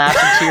audience laughs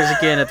and cheers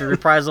again at the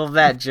reprisal of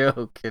that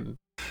joke. And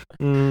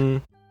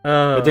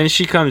but then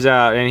she comes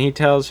out, and he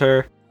tells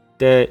her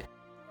that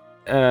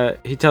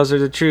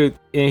the truth,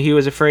 and he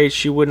was afraid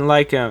she wouldn't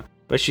like him,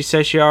 but she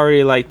says she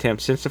already liked him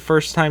since the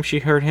first time she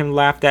heard him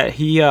laugh that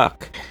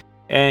yuck,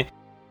 and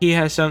he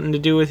has something to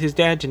do with his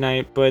dad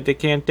tonight, but they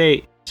can't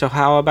date. So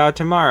how about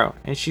tomorrow?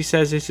 And she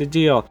says it's a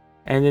deal.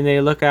 And then they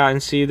look out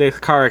and see the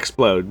car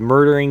explode,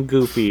 murdering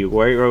Goofy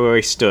where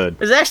he stood.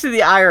 It's actually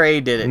the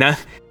IRA did it.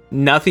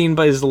 Nothing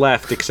but is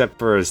left except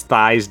for his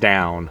thighs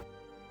down.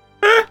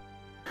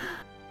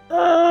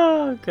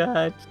 Oh,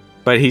 God.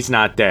 But he's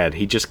not dead.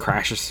 He just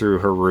crashes through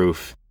her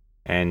roof.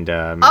 And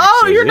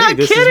Max says, you're not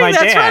 "This kidding. is my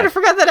That's dad." right. I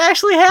forgot that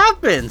actually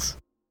happens.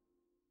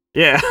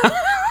 Yeah.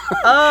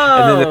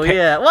 Oh, and then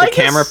yeah. Well, the I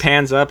camera guess,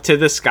 pans up to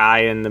the sky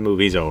and the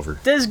movie's over.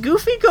 does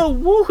Goofy go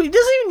woo? He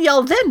doesn't even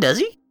yell then, does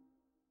he?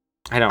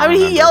 I don't I mean,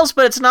 remember. he yells,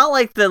 but it's not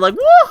like the, like,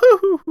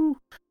 woo-hoo-hoo-hoo.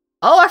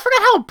 Oh, I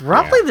forgot how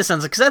abruptly this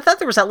ends, because I thought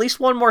there was at least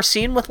one more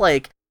scene with,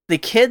 like, the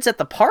kids at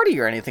the party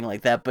or anything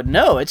like that, but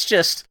no, it's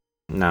just,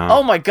 No.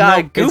 oh my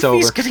god, Nope, it's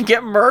Goofy's over. gonna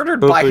get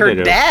murdered by her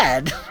Boop-a-doo-doo.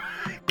 dad.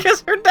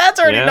 Because her dad's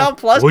already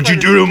nonplussed. What'd by you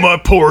this do to my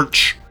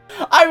porch?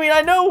 I mean,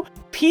 I know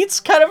Pete's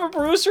kind of a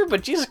bruiser,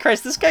 but Jesus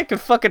Christ, this guy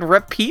could fucking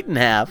rip Pete in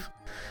half.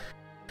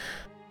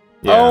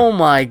 Yeah. Oh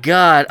my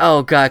god.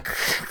 Oh god.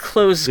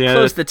 Close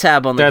the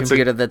tab on the that's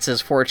computer that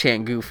says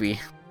 4chan Goofy.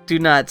 Do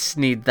not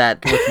need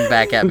that looking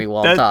back at me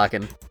while I'm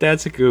talking.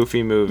 That's a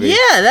Goofy movie.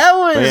 Yeah, that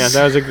was... But yeah,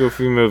 that was a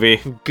Goofy movie.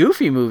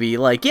 Goofy movie.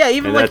 Like, yeah,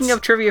 even And looking that's-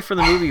 up trivia for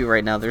the movie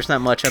right now, there's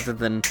not much other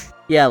than...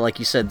 Yeah, like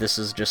you said, this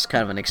is just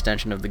kind of an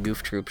extension of the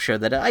Goof Troop show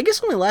that I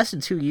guess only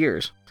lasted 2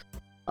 years.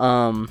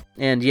 And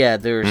yeah,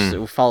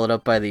 there's followed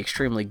up by the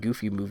extremely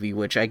Goofy movie,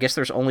 which I guess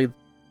there's only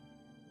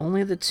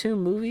the 2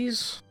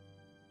 movies.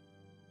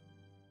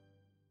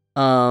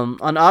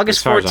 On August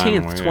As far as I'm 14th,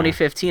 aware, yeah.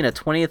 2015, a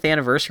 20th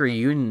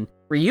anniversary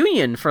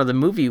reunion for the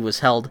movie was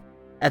held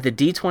at the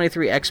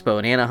D23 Expo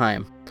in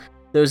Anaheim.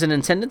 Those in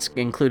attendance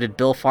included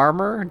Bill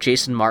Farmer,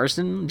 Jason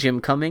Marsden, Jim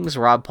Cummings,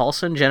 Rob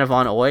Paulson, Jenna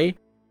Von Oy,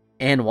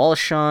 and Wallace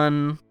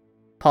Shawn,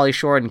 Pauly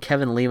Shore, and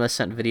Kevin Lima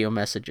sent video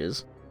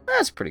messages.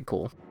 That's pretty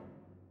cool.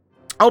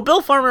 Oh,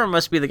 Bill Farmer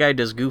must be the guy who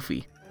does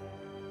Goofy.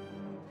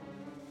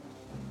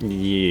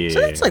 Yeah.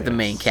 So that's like the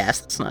main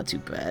cast. That's not too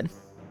bad.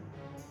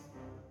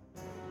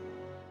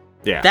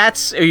 Yeah.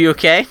 Are you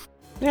okay?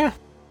 Yeah.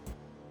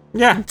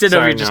 Yeah. Didn't know if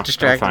Sorry, you're just no,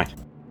 distracted. I'm fine.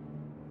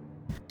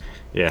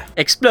 Yeah.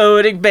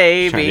 Exploding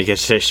baby. Trying to get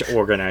this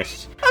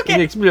organized.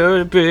 Okay.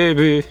 Exploding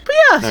baby. But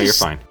yeah. No, you're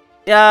fine.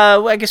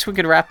 I guess we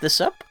could wrap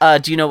this up.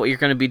 Do you know what you're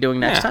going to be doing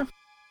next time?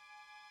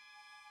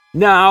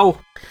 No.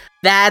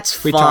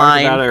 That's We fine.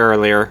 talked about it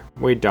earlier.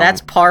 We don't. That's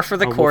par for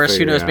the We'll course. Who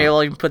figure knows? it Maybe out.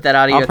 I'll even put that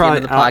audio at the end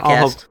of the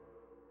podcast.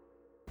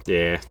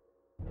 Yeah.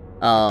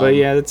 But But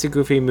yeah, that's a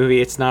Goofy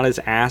movie. It's not as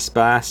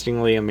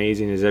ass-blastingly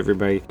amazing as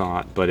everybody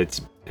thought, but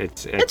it's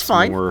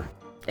fine. More,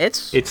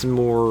 it's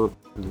more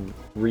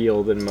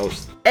real than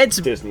most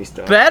Disney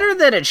stuff. Better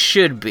than it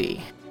should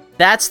be.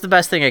 That's the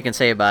best thing I can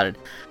say about it.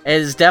 It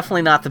is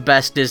definitely not the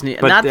best Disney.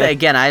 But not that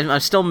again. I'm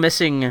still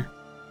missing.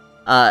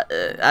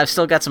 I've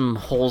still got some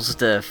holes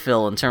to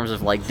fill in terms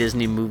of like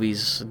Disney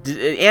movies,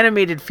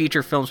 animated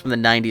feature films from the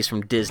 '90s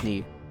from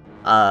Disney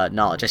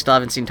knowledge. I still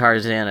haven't seen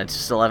Tarzan. I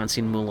still haven't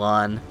seen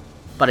Mulan.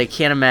 But I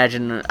can't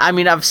imagine. I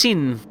mean, I've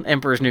seen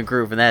Emperor's New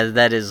Groove, and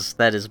that is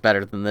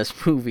better than this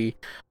movie.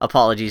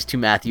 Apologies to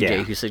Matthew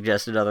J, who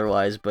suggested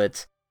otherwise,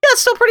 but yeah,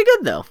 it's still pretty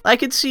good though. I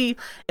could see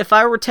if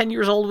I were 10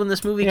 years old when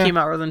this movie came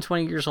out, rather than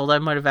 20 years old, I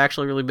might have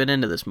actually really been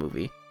into this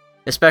movie.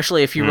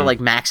 Especially if you were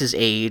like Max's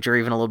age, or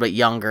even a little bit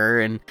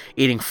younger, and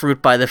eating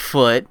fruit by the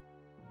foot,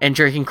 and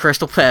drinking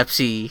Crystal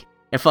Pepsi,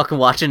 and fucking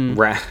watching.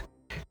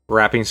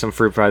 Wrapping some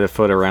fruit by the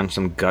foot around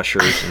some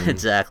gushers. And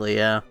exactly,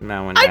 yeah.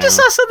 I just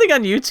saw something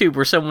on YouTube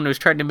where someone was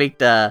trying to make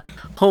the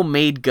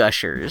homemade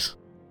gushers,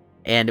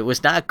 and it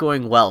was not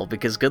going well,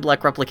 because good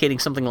luck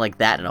replicating something like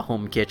that in a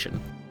home kitchen.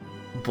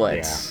 But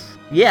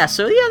yeah,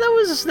 so yeah,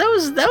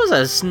 that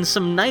was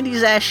some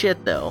 90s ass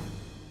shit though.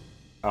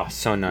 Oh,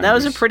 so 90s. That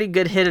was a pretty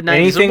good hit of 90s.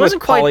 Anything it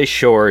wasn't with quite... Pauly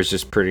Shore is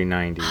just pretty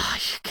 90s.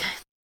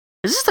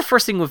 Is this the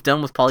first thing we've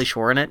done with Pauly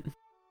Shore in it?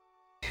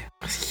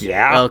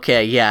 Yeah.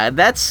 Okay, yeah,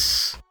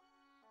 that's...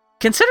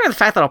 Considering the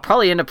fact that I'll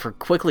probably end up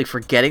quickly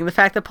forgetting the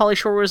fact that Pauly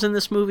Shore was in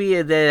this movie,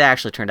 it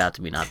actually turned out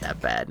to be not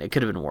that bad. It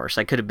could have been worse.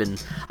 I could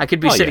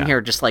be sitting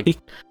here just like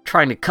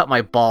trying to cut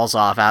my balls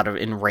off out of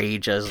in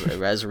rage as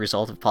a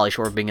result of Pauly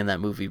Shore being in that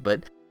movie.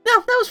 But no,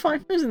 that was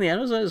fine. It was in the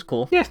end. It was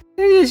cool. Yeah.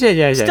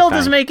 Still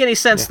doesn't make any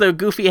sense though.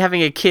 Goofy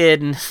having a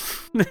kid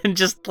and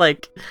just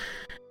like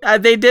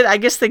they did. I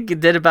guess they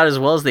did about as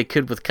well as they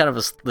could with kind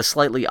of the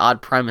slightly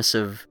odd premise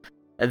of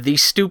the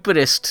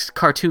stupidest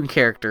cartoon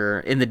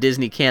character in the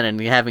Disney canon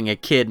having a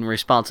kid and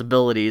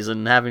responsibilities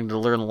and having to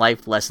learn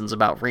life lessons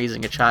about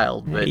raising a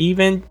child. But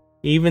even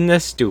the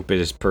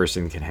stupidest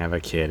person can have a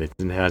kid. It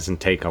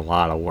doesn't take a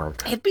lot of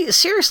work.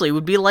 It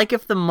would be like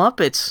if the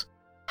Muppets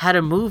had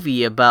a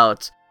movie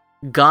about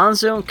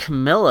Gonzo and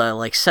Camilla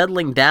like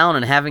settling down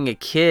and having a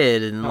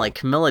kid, and like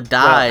Camilla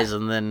dies,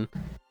 and then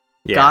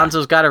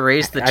Gonzo's got to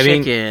raise the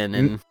chicken.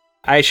 And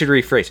I should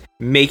rephrase.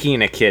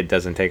 Making a kid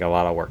doesn't take a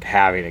lot of work.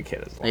 Having a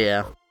kid is a lot.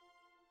 Yeah.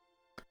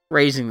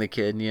 Raising the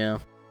kid, yeah.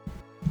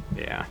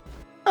 Yeah.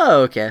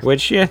 Oh, okay.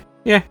 Which,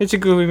 it's a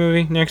Goofy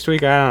movie. Next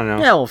week, I don't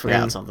know. Yeah, we'll figure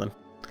out something.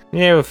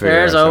 Yeah, we'll figure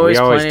There's out something. always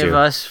Always plenty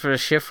do. of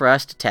shit for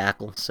us to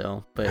tackle,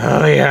 so. But,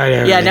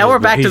 yeah. Now we're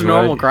back to the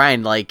normal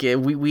grind. Like,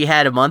 we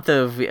had a month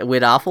we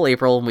had Awful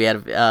April, and we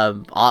had,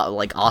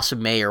 like,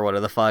 Awesome May, or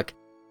whatever the fuck.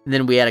 And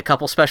then we had a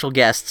couple special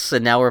guests,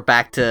 and now we're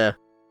back to...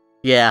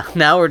 Yeah,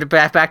 now we're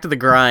back to the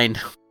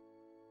grind.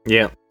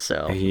 Yeah.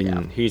 So,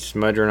 he's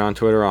smudging on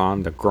Twitter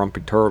on the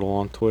Grumpy Turtle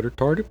on Twitter,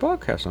 Tardy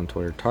Podcast on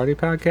Twitter, Tardy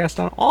Podcast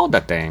on all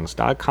the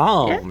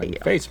things.com and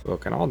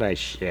Facebook and all that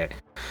shit.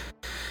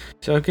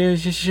 So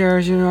good, you share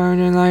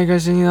and like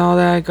us and all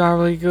that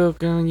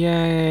gobbledygook and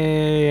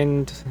yay,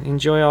 and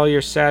enjoy all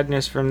your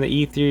sadness from the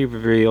E3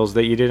 reveals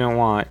that you didn't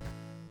want.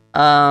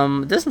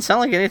 It doesn't sound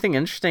like anything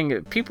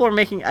interesting. People are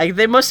making...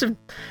 they must have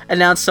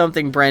announced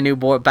something brand new,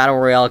 Battle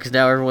Royale, because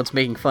now everyone's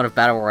making fun of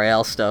Battle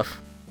Royale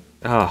stuff.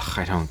 Ugh,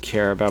 I don't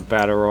care about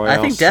Battle Royale.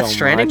 I think Death so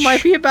Stranding much.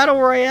 might be a Battle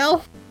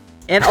Royale.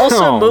 And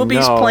also,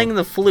 Moby's playing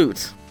the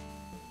flute.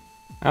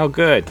 Oh,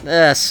 good.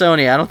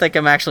 Sony, I don't think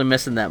I'm actually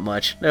missing that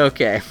much.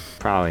 Okay.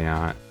 Probably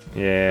not.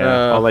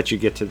 Yeah, I'll let you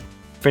get to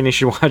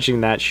finish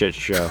watching that shit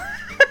show.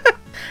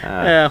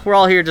 We're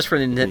all here just for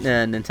the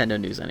Nintendo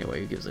news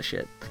anyway. Who gives a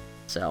shit?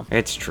 So.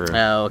 It's true.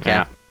 Oh, okay.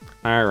 Yeah.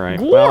 All right.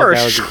 Gorsh. Well,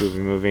 that was a goofy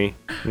movie.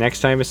 Next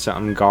time is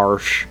something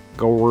Gorsh.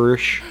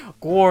 Gosh,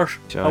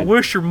 I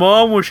wish your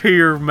mom was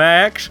here,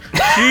 Max.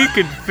 She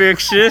could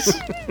fix this.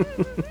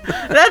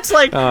 That's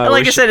like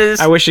I said.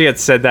 I wish he had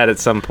said that at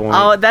some point.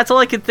 Oh, that's all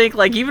I could think.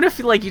 Like, even if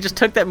you just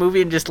took that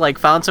movie and just like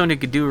found someone who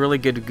could do a really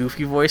good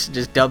Goofy voice and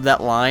just dub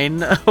that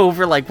line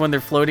over, like when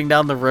they're floating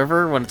down the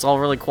river when it's all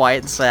really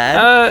quiet and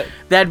sad,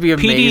 that'd be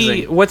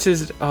amazing. What's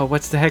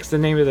the heck's the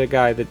name of the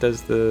guy that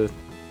does the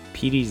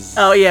PD's?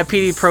 Oh yeah,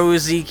 PD Pro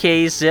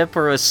ZK Zip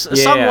or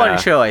someone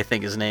show, I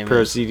think his name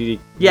Pro is. ZD.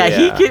 Yeah,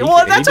 he can.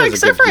 Well, that's what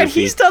except for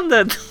Goofy. he's done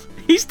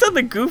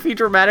the Goofy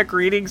dramatic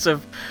readings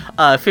of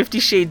 50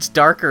 Shades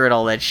Darker and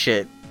all that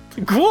shit.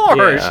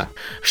 Gorsh,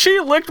 she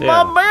licked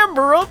my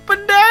member up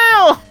and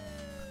down.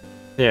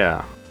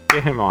 Yeah,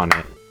 get him on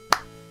it.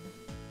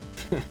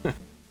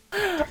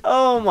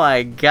 Oh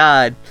my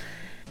god.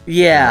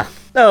 Yeah.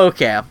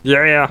 Okay.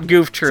 Yeah.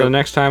 Goof Troop. So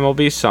next time will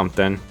be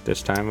something.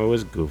 This time it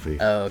was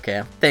Goofy.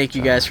 Okay. Thank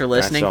you guys for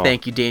listening.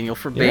 Thank you, Daniel,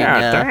 for being.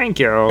 Thank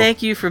you.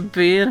 Thank you for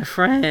being a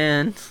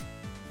friend.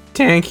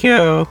 Thank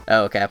you.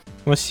 Okay.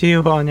 We'll see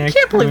you all next time.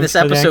 I can't believe this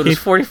episode was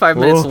 45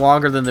 minutes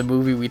longer than the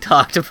movie we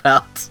talked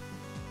about.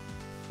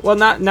 Well,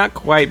 not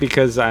quite,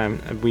 because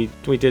we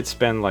did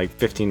spend like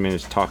 15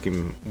 minutes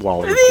talking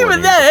while recording.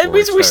 Even then, it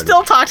means we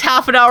still talked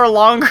half an hour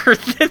longer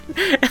than.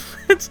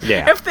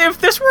 Yeah. If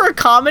this were a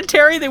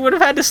commentary, they would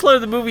have had to slow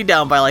the movie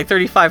down by like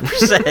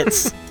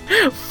 35%.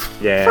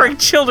 Yeah. For a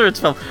children's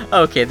film.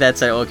 Okay,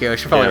 that's it. Okay, I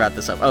should probably wrap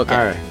this up. Okay.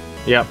 All right.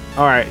 Yep.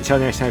 All right. Until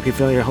next time, keep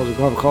feeling your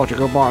whole culture.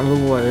 Go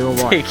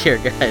on. Take care,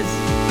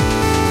 guys.